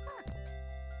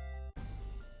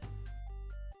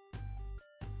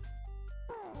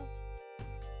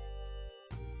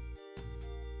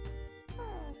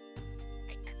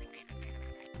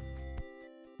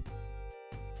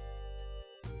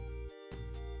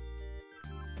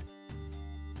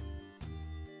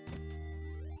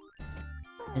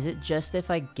 Is it just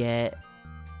if I get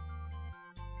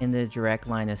in the direct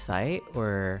line of sight,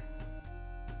 or...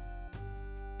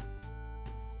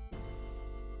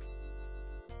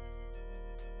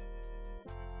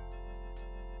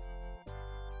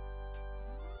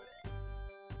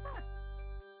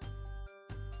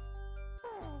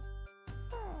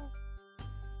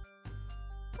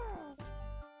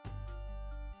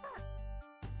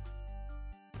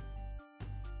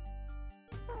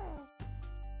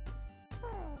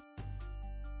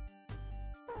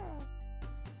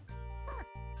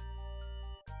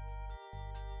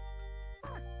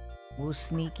 Will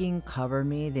sneaking cover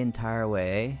me the entire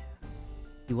way?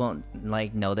 You won't,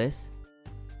 like, notice?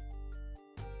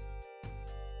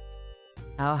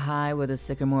 How high will the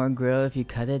sycamore grow if you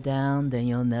cut it down? Then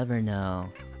you'll never know.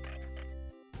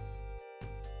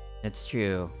 It's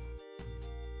true.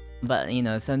 But, you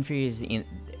know, some trees,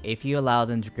 if you allow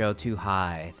them to grow too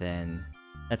high, then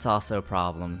that's also a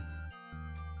problem.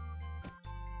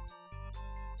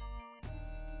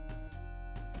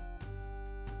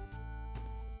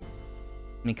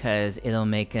 Because it'll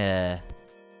make a...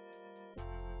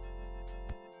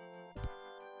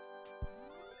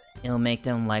 It'll make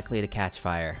them likely to catch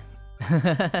fire.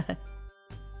 What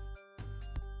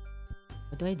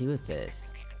do I do with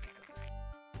this?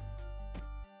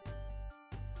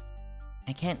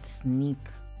 I can't sneak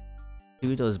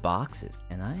through those boxes,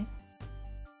 can I?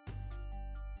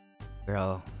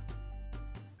 Bro.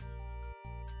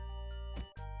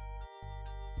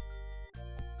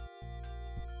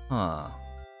 Huh.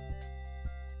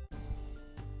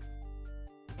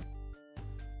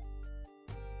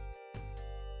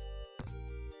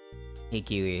 Hey,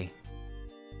 Kiwi.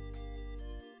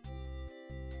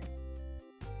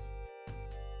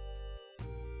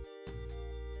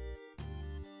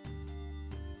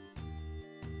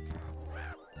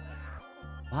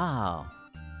 Wow.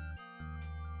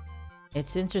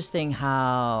 It's interesting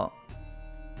how...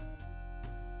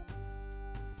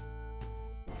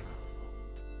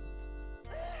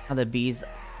 the bees,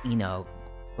 you know,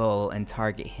 go and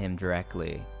target him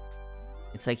directly.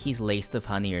 It's like he's laced with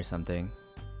honey or something.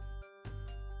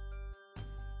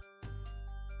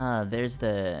 There's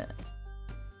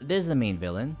the main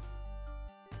villain.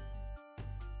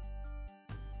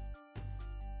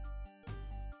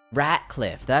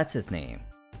 Ratcliffe, that's his name.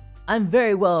 I'm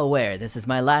very well aware this is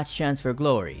my last chance for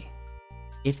glory.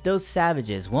 If those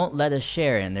savages won't let us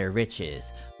share in their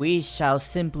riches, we shall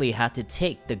simply have to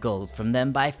take the gold from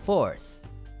them by force.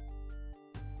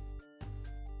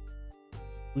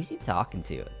 Who's he talking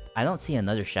to? I don't see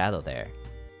another shadow there.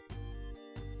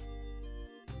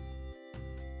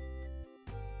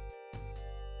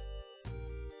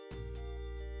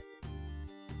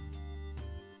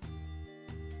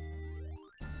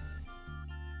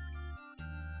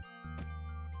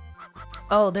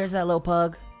 Oh, there's that little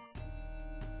pug.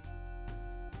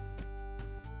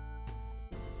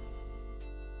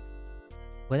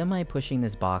 What am I pushing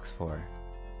this box for?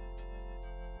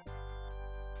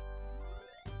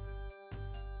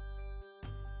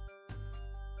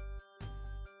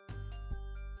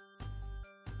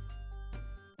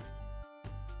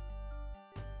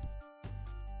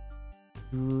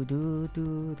 Do do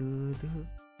do do do.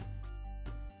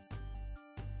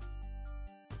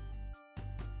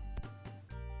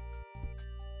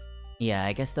 Yeah,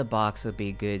 I guess the box would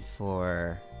be good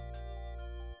for...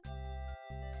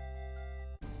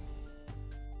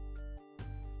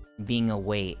 being a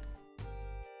weight.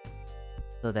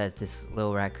 So that this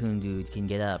little raccoon dude can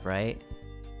get up, right?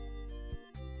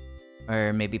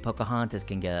 Or maybe Pocahontas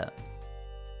can get up.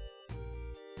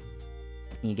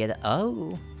 Can you get it?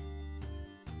 Oh!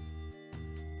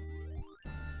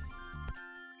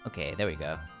 Okay, there we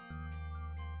go.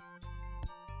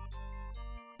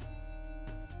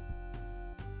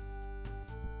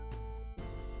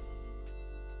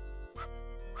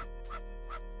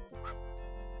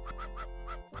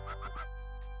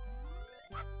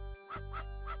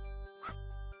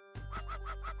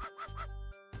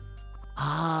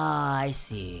 Ah, I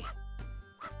see.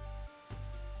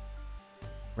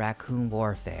 Raccoon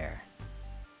warfare.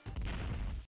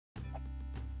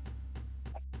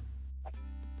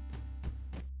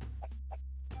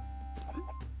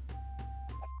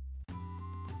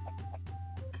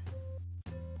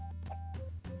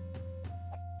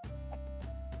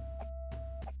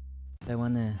 I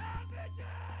wanna...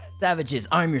 Savages,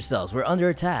 arm yourselves, we're under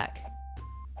attack.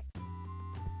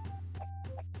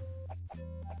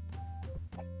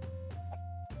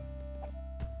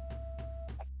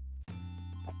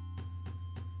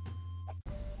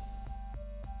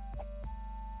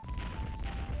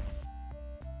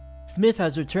 Smith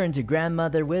has returned to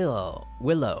Grandmother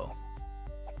Willow.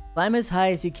 Climb as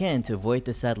high as you can to avoid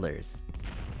the settlers.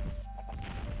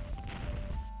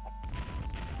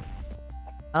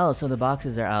 Oh, so the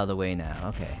boxes are out of the way now.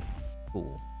 Okay.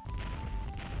 Cool.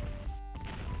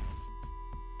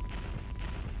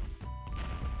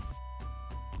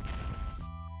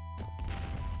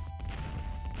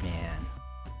 Man.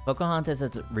 Pocahontas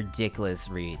has a ridiculous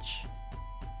reach.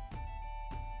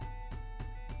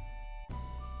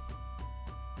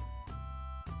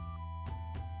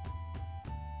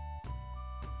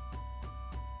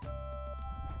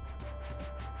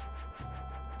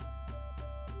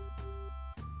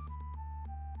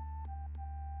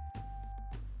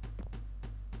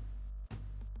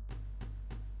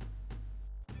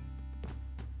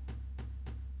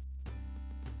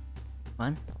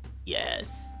 Come on.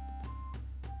 Yes.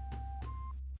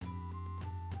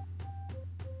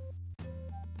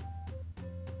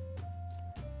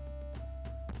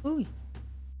 Ooh.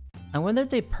 I wonder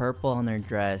if the purple on her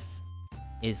dress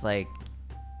is like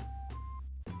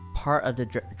part of the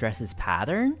dress's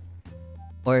pattern?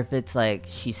 Or if it's like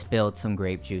she spilled some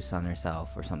grape juice on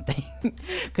herself or something.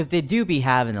 Because they do be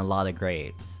having a lot of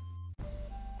grapes.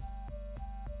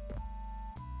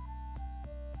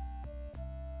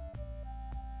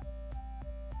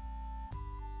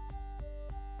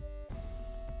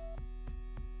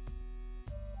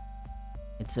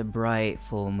 It's a bright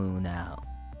full moon out.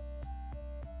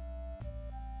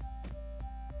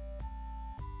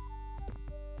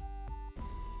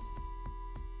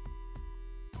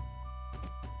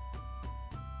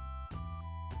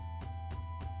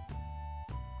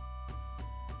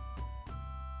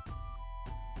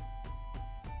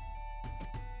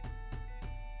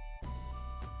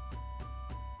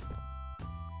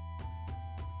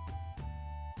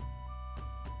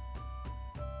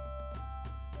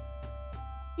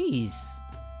 Jeez.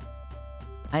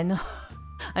 I know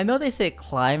I know they say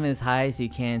climb as high as you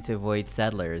can to avoid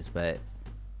settlers, but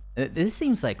this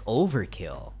seems like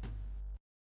overkill.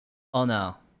 Oh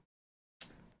no.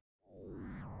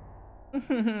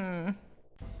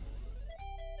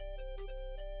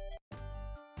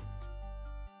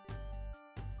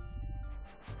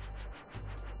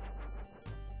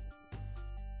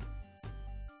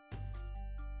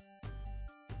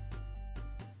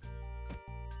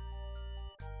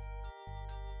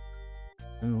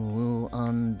 Who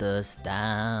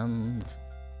understand?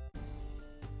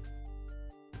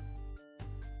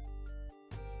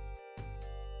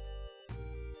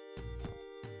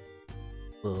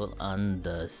 Will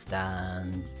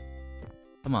understand.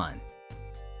 Come on.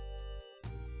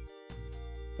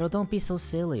 Girl, don't be so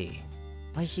silly.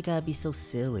 Why she gotta be so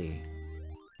silly?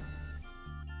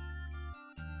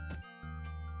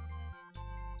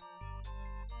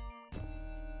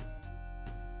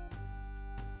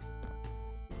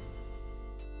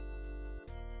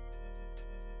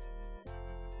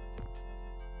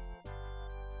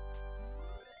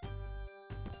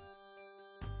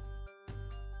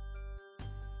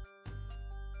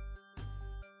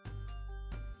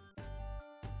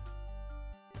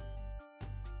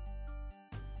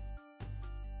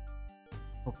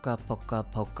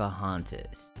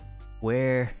 Pocahontas.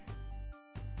 Where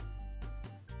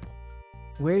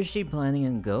is she planning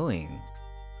on going?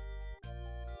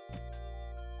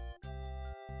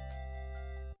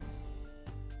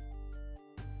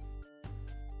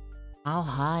 How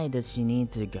high does she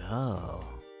need to go?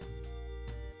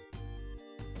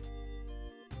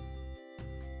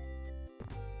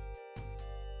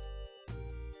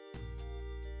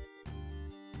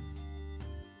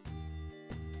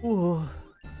 Ooh.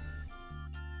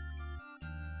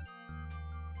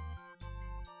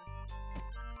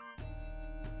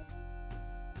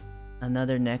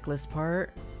 Another necklace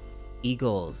part?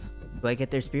 Eagles. Do I get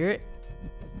their spirit?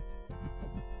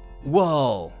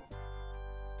 Whoa!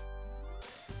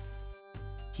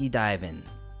 Sea diving.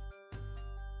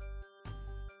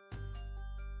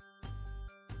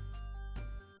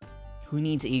 Who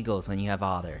needs eagles when you have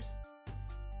otters?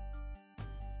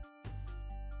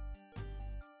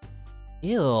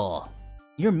 Ew.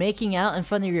 You're making out in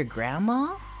front of your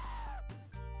grandma?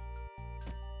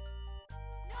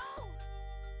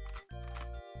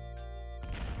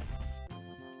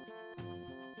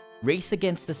 Race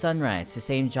against the sunrise to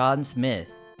save John Smith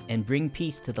and bring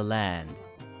peace to the land.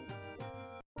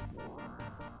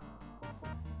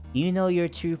 You know your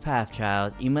true path,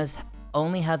 child. You must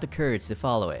only have the courage to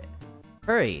follow it.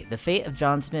 Hurry, the fate of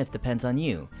John Smith depends on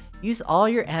you. Use all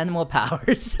your animal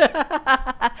powers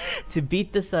to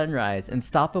beat the sunrise and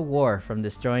stop a war from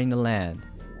destroying the land.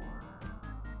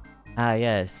 Ah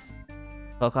yes,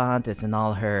 Pocahontas and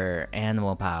all her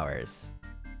animal powers.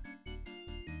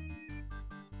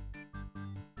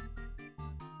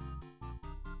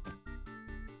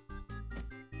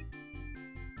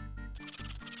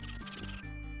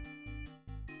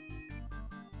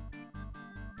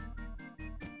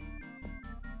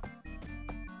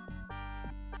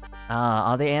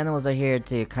 All the animals are here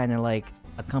to kind of like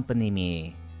accompany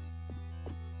me.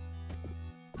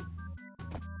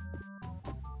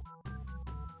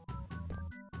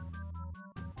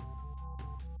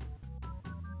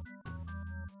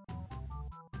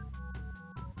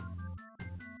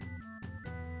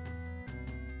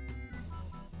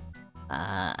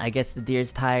 I guess the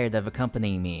deer's tired of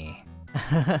accompanying me.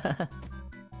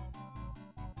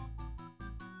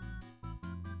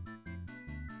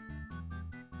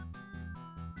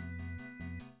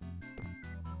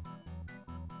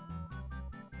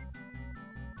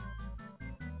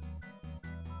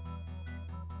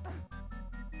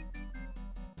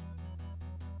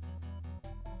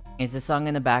 Is the song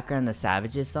in the background the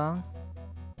Savages song?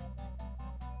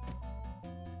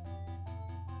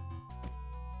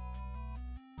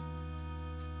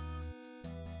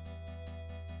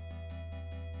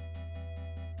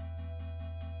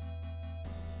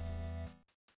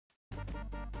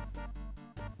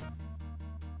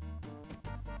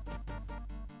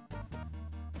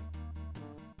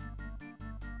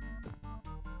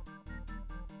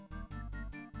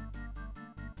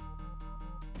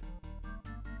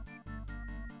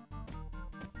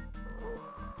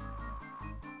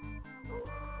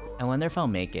 I wonder if I'll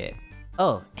make it.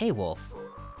 Oh, hey Wolf.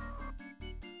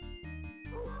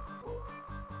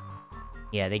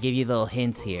 Yeah, they give you little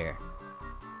hints here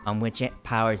on which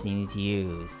powers you need to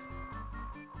use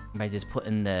by just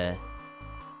putting the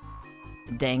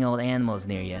dang old animals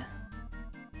near you.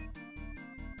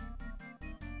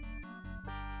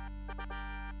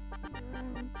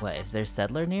 What, is there a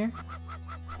settler near?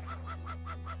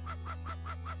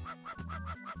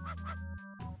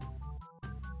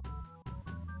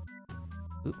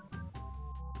 Oop.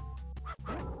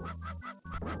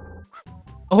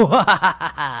 Oh,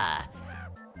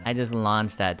 I just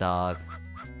launched that dog.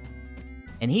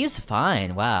 And he's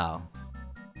fine, wow.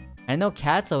 I know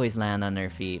cats always land on their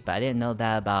feet, but I didn't know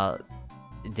that about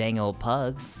dang old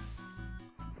pugs.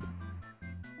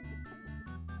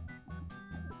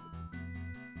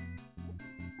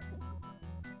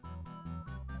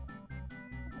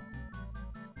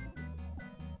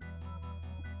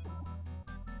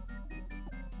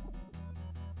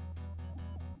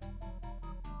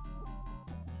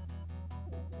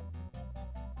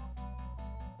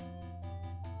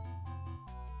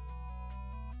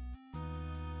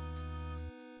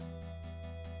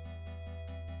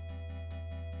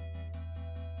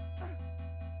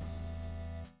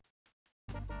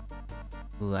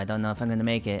 Ooh, I don't know if I'm gonna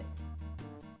make it.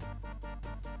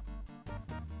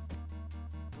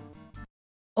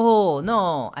 Oh,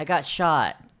 no! I got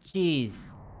shot. Jeez.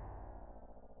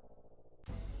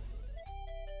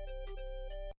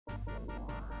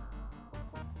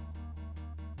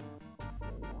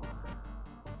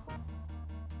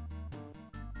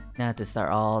 Now I have to start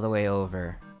all the way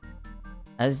over.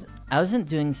 I wasn't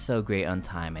doing so great on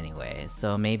time anyway,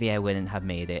 so maybe I wouldn't have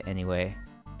made it anyway.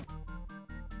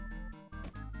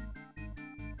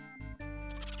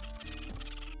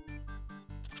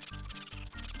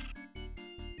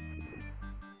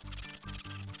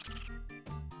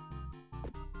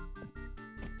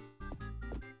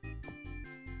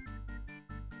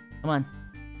 Come on.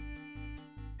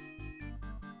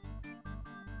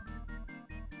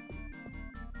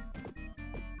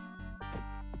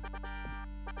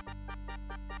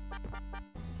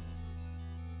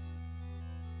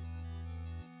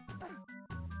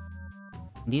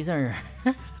 These are...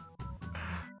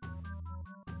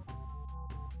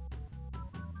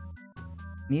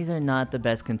 These are not the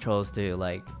best controls to,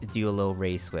 like, do a little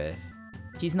race with.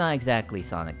 She's not exactly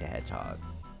Sonic the Hedgehog.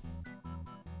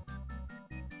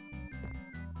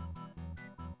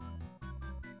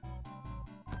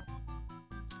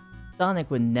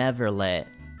 Sonic would never let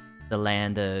the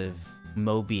land of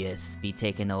Mobius be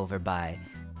taken over by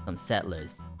some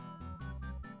settlers.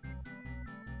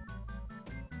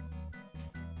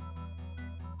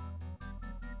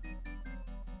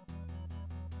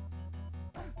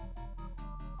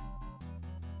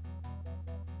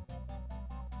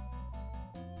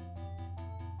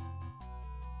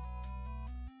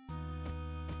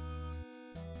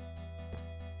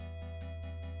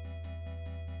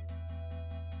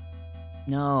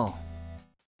 No.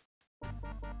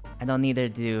 I don't need her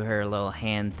to do her little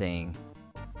hand thing.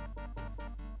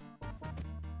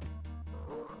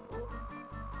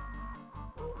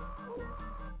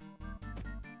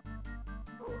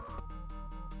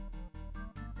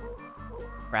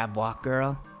 Crab walk,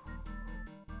 girl.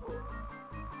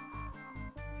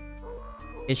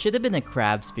 It should have been a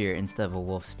crab spirit instead of a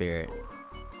wolf spirit.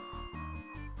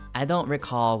 I don't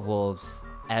recall wolves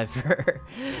ever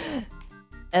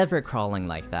ever crawling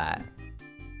like that.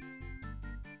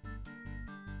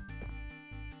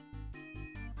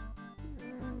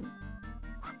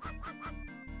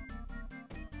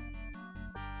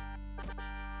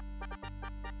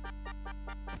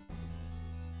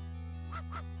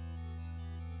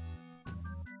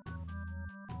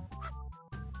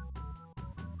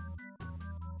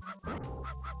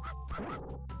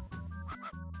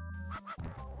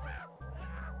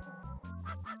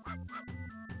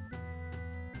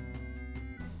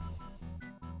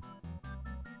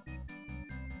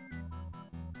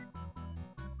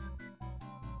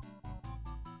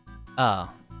 Oh.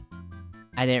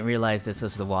 I didn't realize this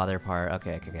was the water part.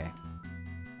 Okay, okay, okay.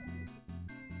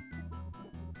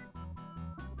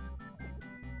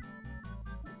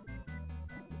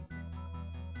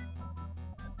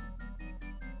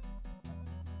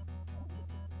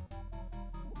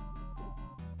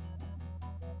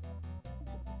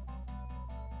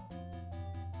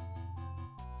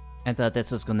 I thought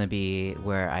this was gonna be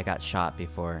where I got shot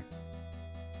before.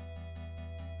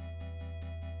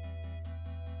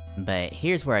 But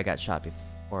here's where I got shot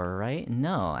before, right?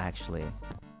 No, actually.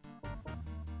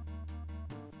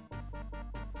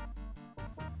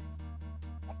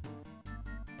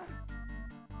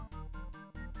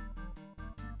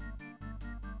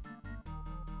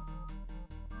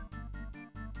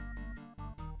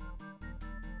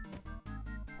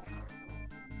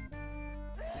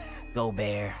 Go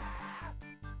bear.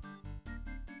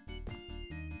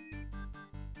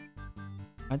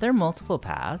 Are there multiple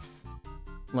paths?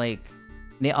 Like,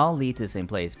 they all lead to the same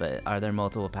place, but are there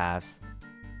multiple paths?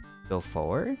 Go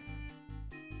forward?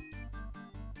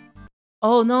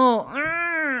 Oh no!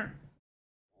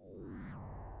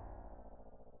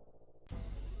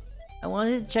 I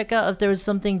wanted to check out if there was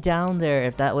something down there,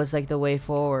 if that was like the way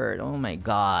forward. Oh my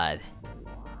god.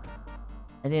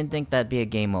 I didn't think that'd be a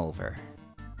game over.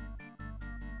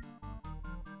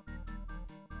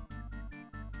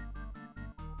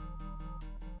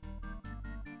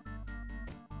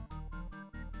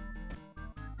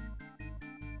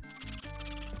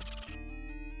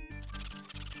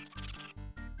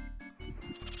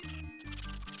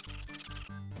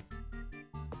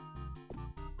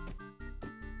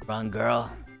 Run, girl.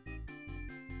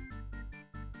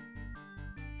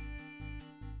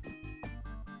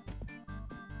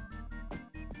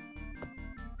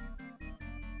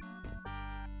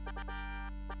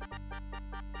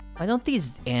 Why don't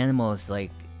these animals,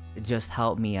 like, just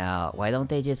help me out? Why don't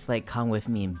they just, like, come with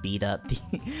me and beat up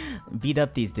beat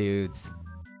up these dudes?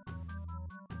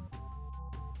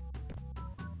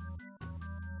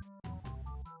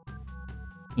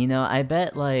 You know, I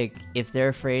bet, like, if they're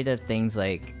afraid of things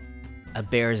like a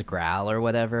bear's growl or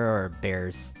whatever, or a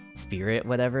bear's spirit,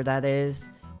 whatever that is,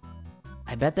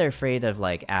 I bet they're afraid of,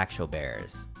 like, actual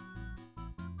bears.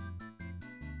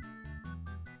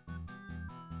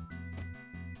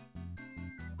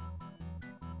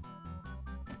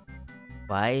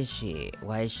 Why is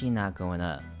she not going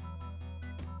up?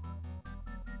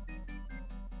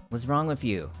 What's wrong with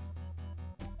you?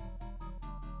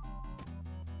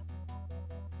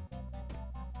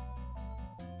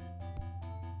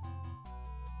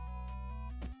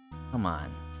 Come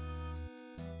on.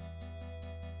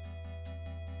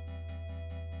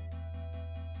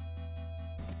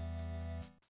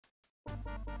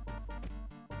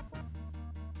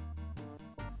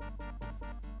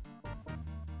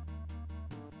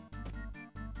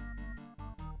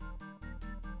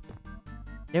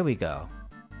 There we go.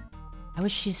 How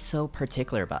is she so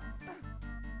particular about...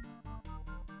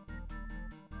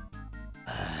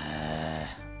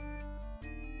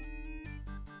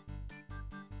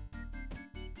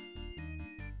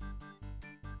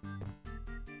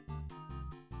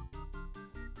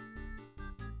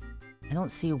 I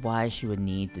don't see why she would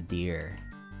need the deer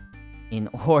in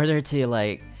order to,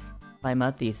 like, climb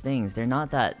up these things. They're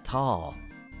not that tall.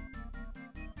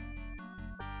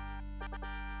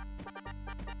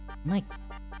 My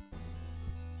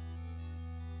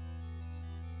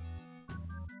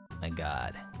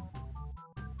god.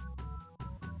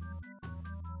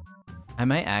 I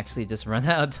might actually just run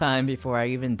out of time before I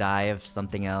even die of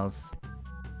something else.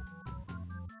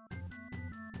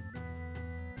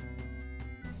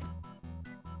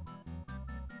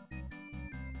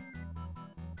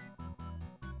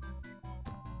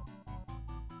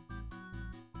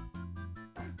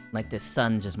 Like the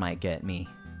sun just might get me.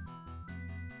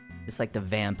 Just like the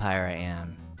vampire I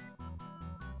am.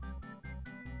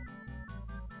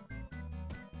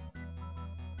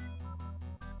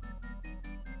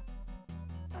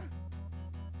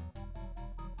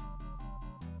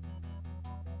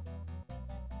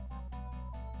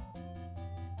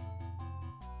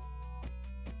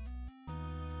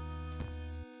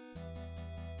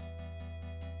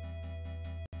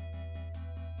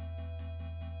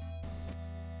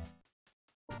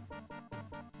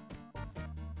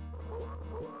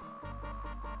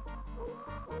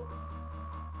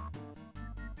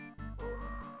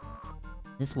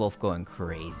 This wolf going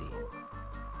crazy.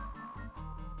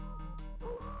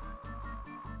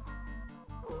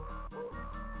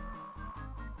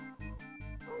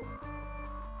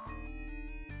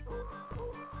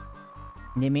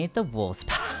 They made the wolf's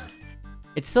power.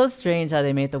 It's so strange how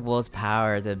they made the wolf's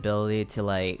power the ability to,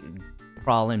 like,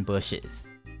 crawl in bushes.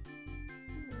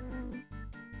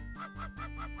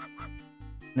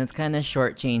 And it's kind of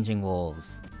shortchanging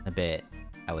wolves a bit,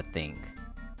 I would think.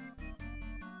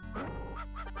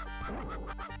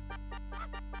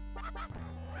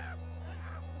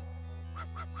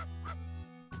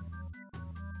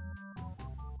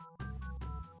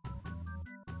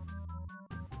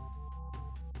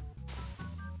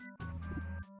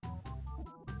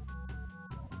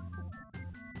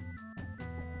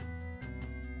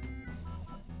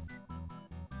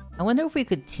 I wonder if we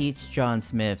could teach John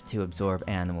Smith to absorb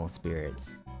animal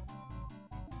spirits.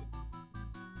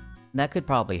 That could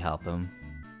probably help him.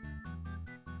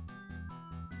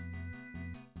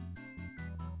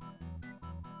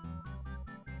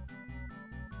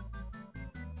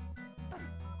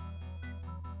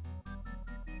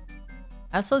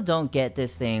 I also don't get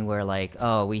this thing where like,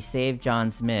 oh, we save John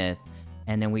Smith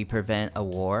and then we prevent a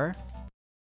war.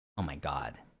 Oh my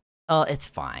god. Oh, it's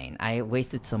fine. I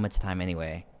wasted so much time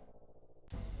anyway.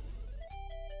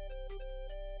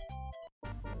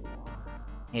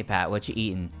 Hey Pat, what you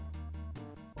eating?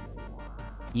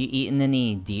 You eating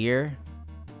any deer?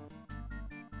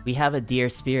 We have a deer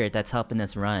spirit that's helping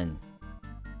us run.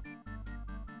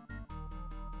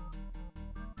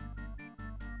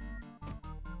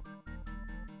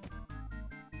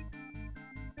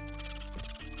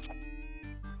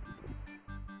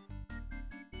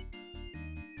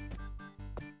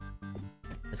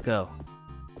 Let's go.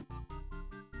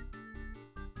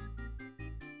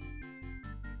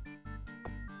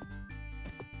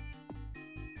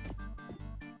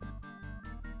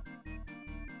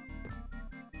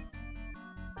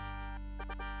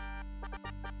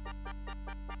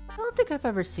 I don't think I've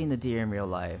ever seen a deer in real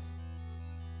life.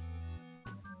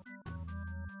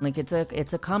 Like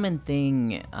it's a common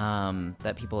thing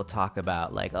that people talk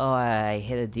about, like, oh, I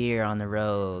hit a deer on the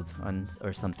road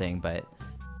or something, but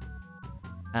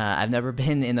I've never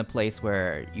been in a place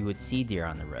where you would see deer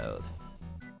on the road.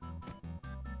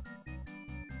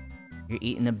 You're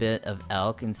eating a bit of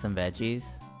elk and some veggies.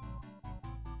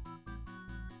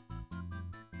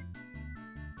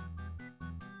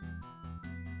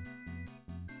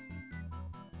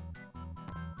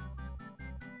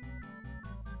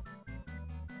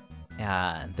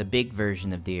 Yeah, the big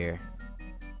version of deer.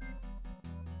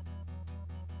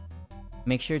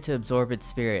 Make sure to absorb its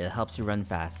spirit, it helps you run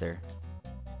faster.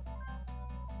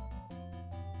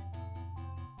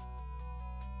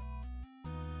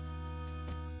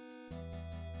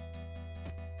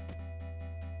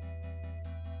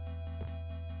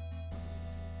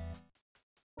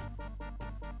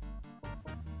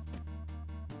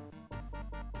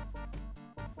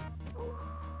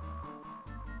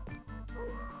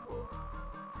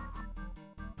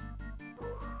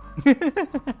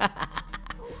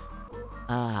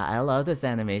 I love this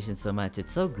animation so much,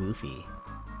 it's so goofy.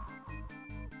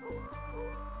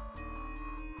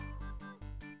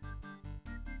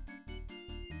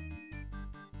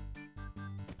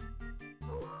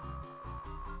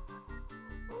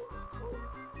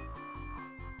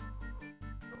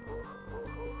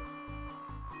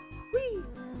 Whee!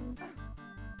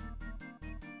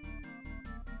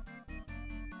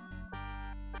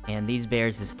 And these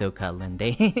bears are still cuddling,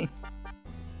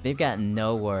 they've got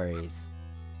no worries.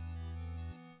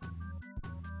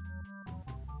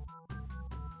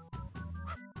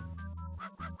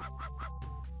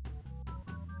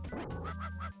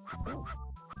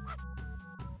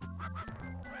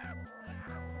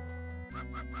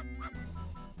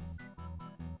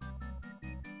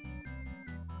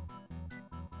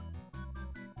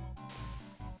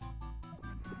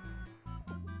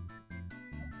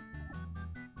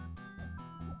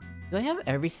 Do I have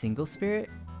every single spirit?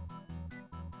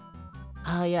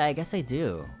 Oh yeah, I guess I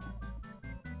do.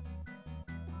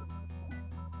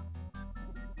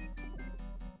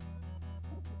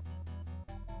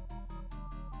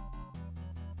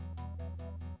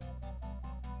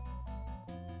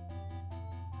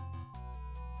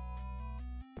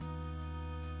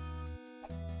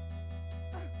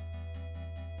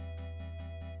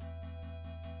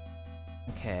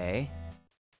 Okay.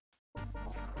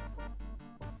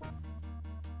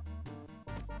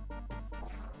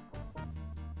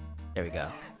 There we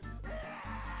go.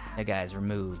 That guy's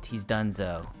removed. He's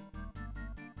donezo.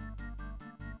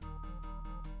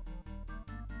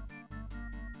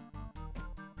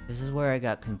 This is where I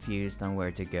got confused on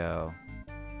where to go.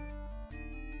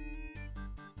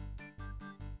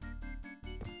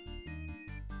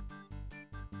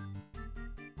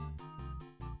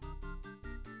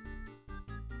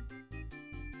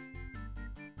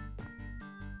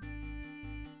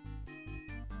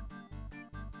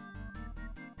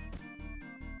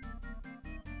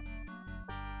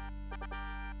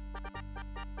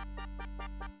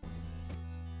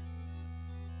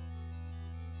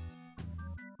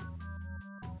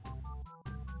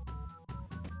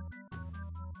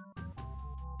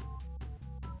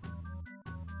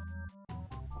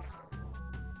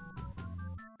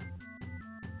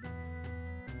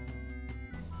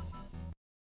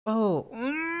 Oh,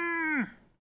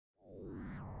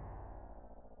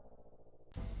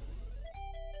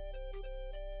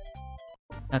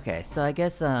 Okay, so I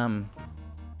guess,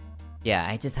 Yeah,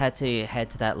 I just had to head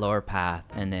to that lower path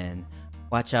and then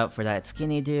watch out for that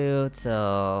skinny dude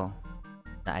so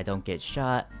that I don't get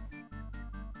shot.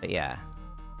 But yeah.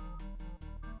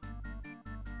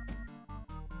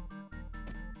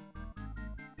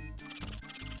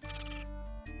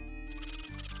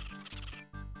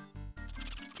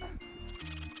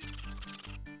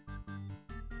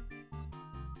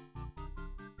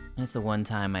 It's the one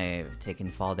time I've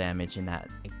taken fall damage in that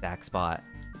exact spot.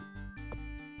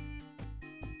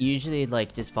 Usually,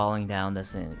 like, just falling down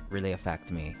doesn't really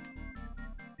affect me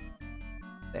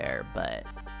there, but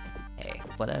hey,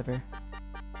 whatever.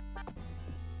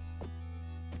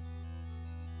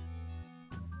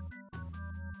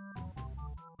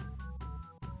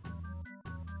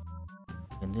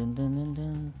 Dun dun dun dun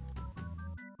dun.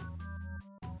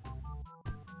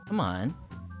 Come on.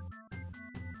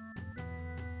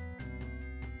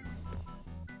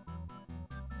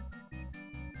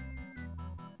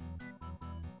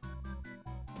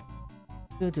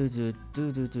 Do do do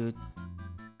do do do.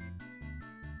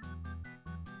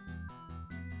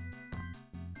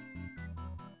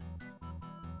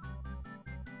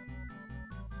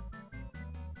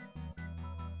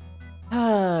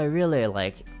 I really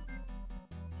like.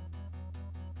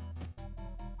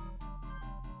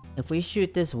 If we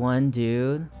shoot this one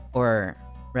dude, or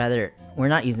rather, we're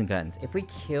not using guns. If we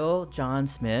kill John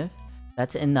Smith,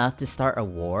 that's enough to start a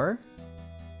war.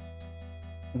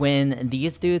 When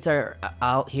these dudes are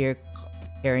out here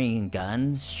carrying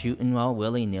guns, shooting all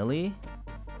willy-nilly.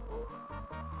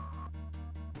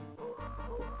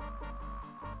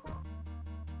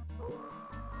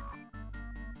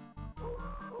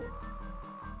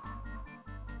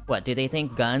 What, do they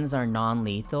think guns are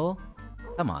non-lethal?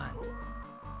 Come on.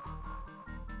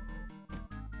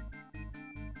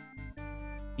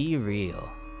 Be real.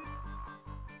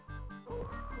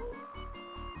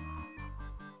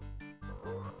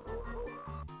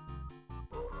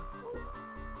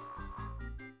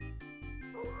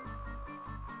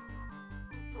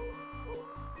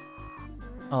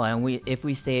 Oh, and if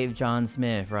we save John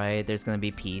Smith, right, there's gonna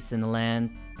be peace in the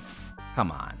land?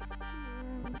 Come on.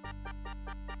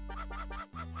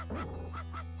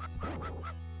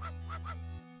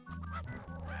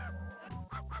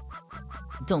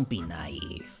 Don't be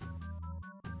naive.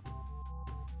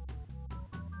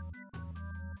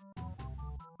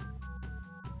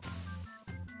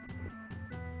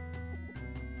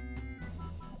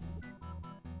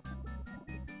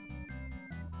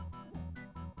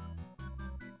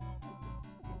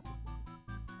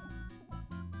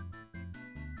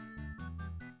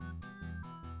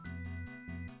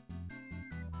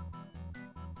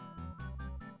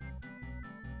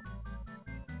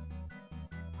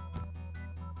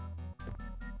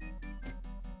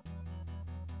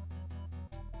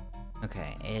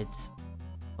 Okay, it's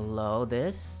below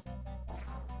this.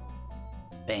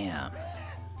 Bam.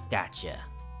 Gotcha.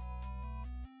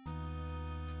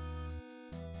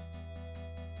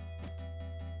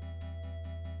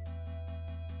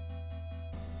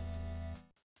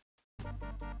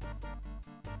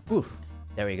 Oof.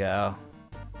 There we go.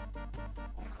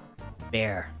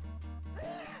 Bear.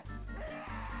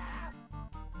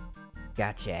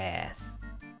 Gotcha ass.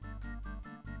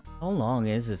 How long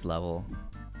is this level?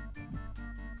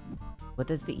 What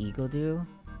does the eagle do?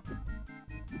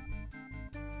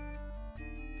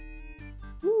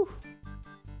 Woo.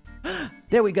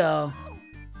 There we go!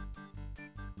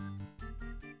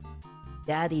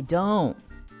 Daddy, don't!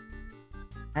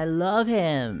 I love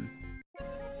him!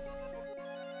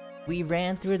 We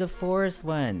ran through the forest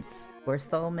once. We're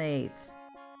soulmates.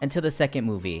 Until the second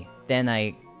movie. Then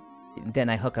I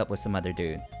hook up with some other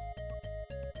dude.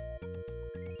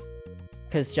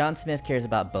 Because John Smith cares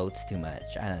about boats too much.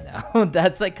 I don't know.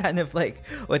 That's like kind of like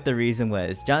what the reason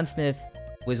was. John Smith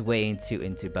was way too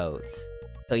into boats.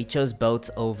 So he chose boats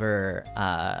over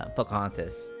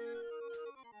Pocahontas.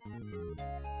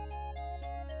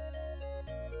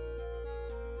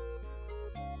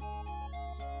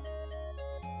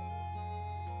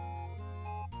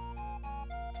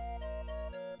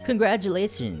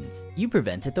 Congratulations! You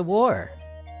prevented the war!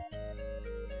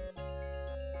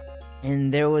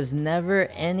 And there was never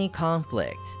any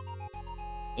conflict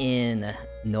in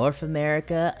North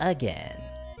America again.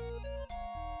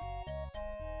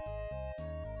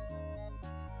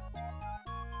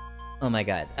 Oh my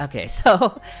god. Okay,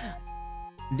 so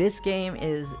this game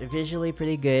is visually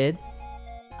pretty good.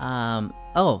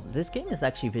 Oh, this game is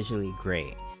actually visually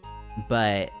great,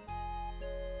 but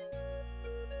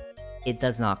it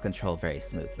does not control very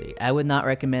smoothly. I would not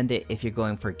recommend it if you're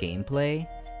going for gameplay.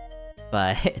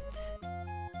 But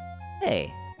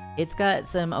hey, it's got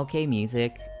some okay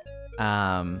music.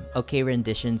 okay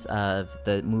renditions of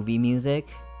the movie music,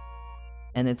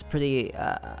 and it's pretty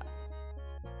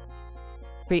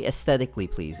pretty aesthetically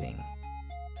pleasing.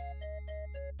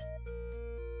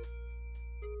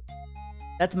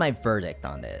 That's my verdict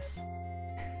on this.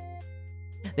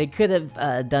 They could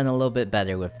have done a little bit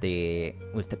better with the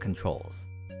controls.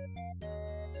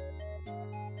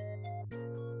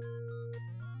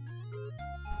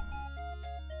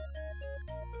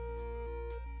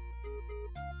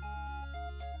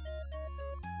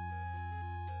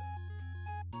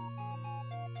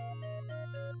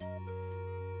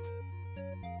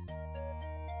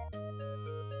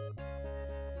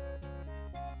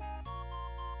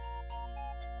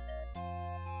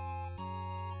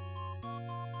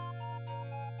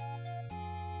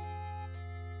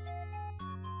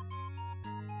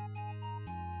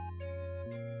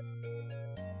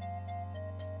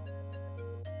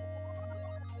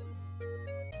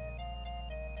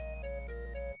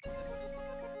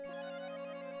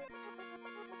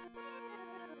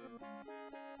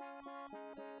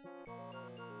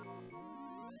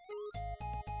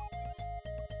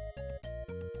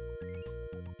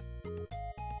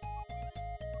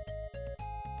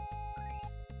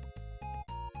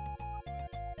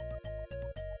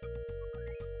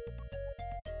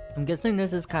 I'm guessing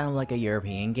this is kind of like a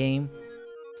European game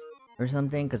or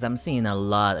something, because I'm seeing a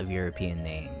lot of European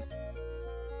names.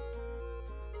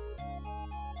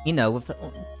 You know, with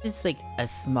just like a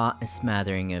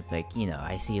smattering of like, you know,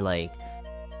 I see like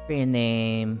Korean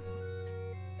name,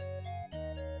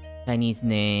 Chinese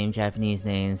name, Japanese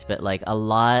names, but like a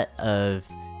lot of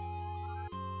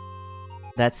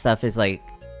that stuff is like,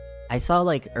 I saw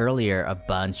like earlier a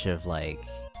bunch of like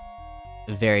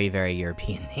very, very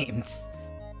European names.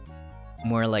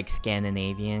 More like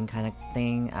Scandinavian kind of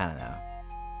thing, I don't know.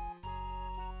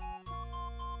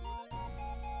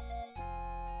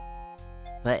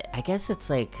 But I guess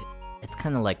it's like, it's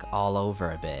kind of like all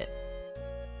over a bit.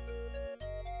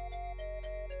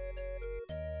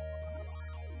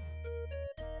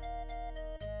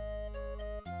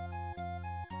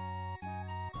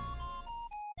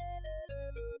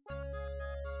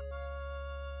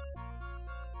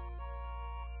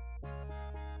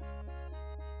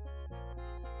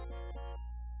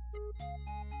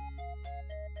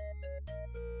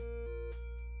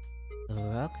 A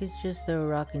rock is just a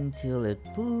rock until it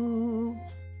boo.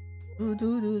 Do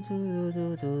do do do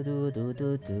do do do do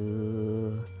do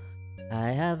do. I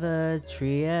have a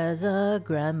tree as a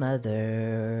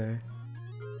grandmother.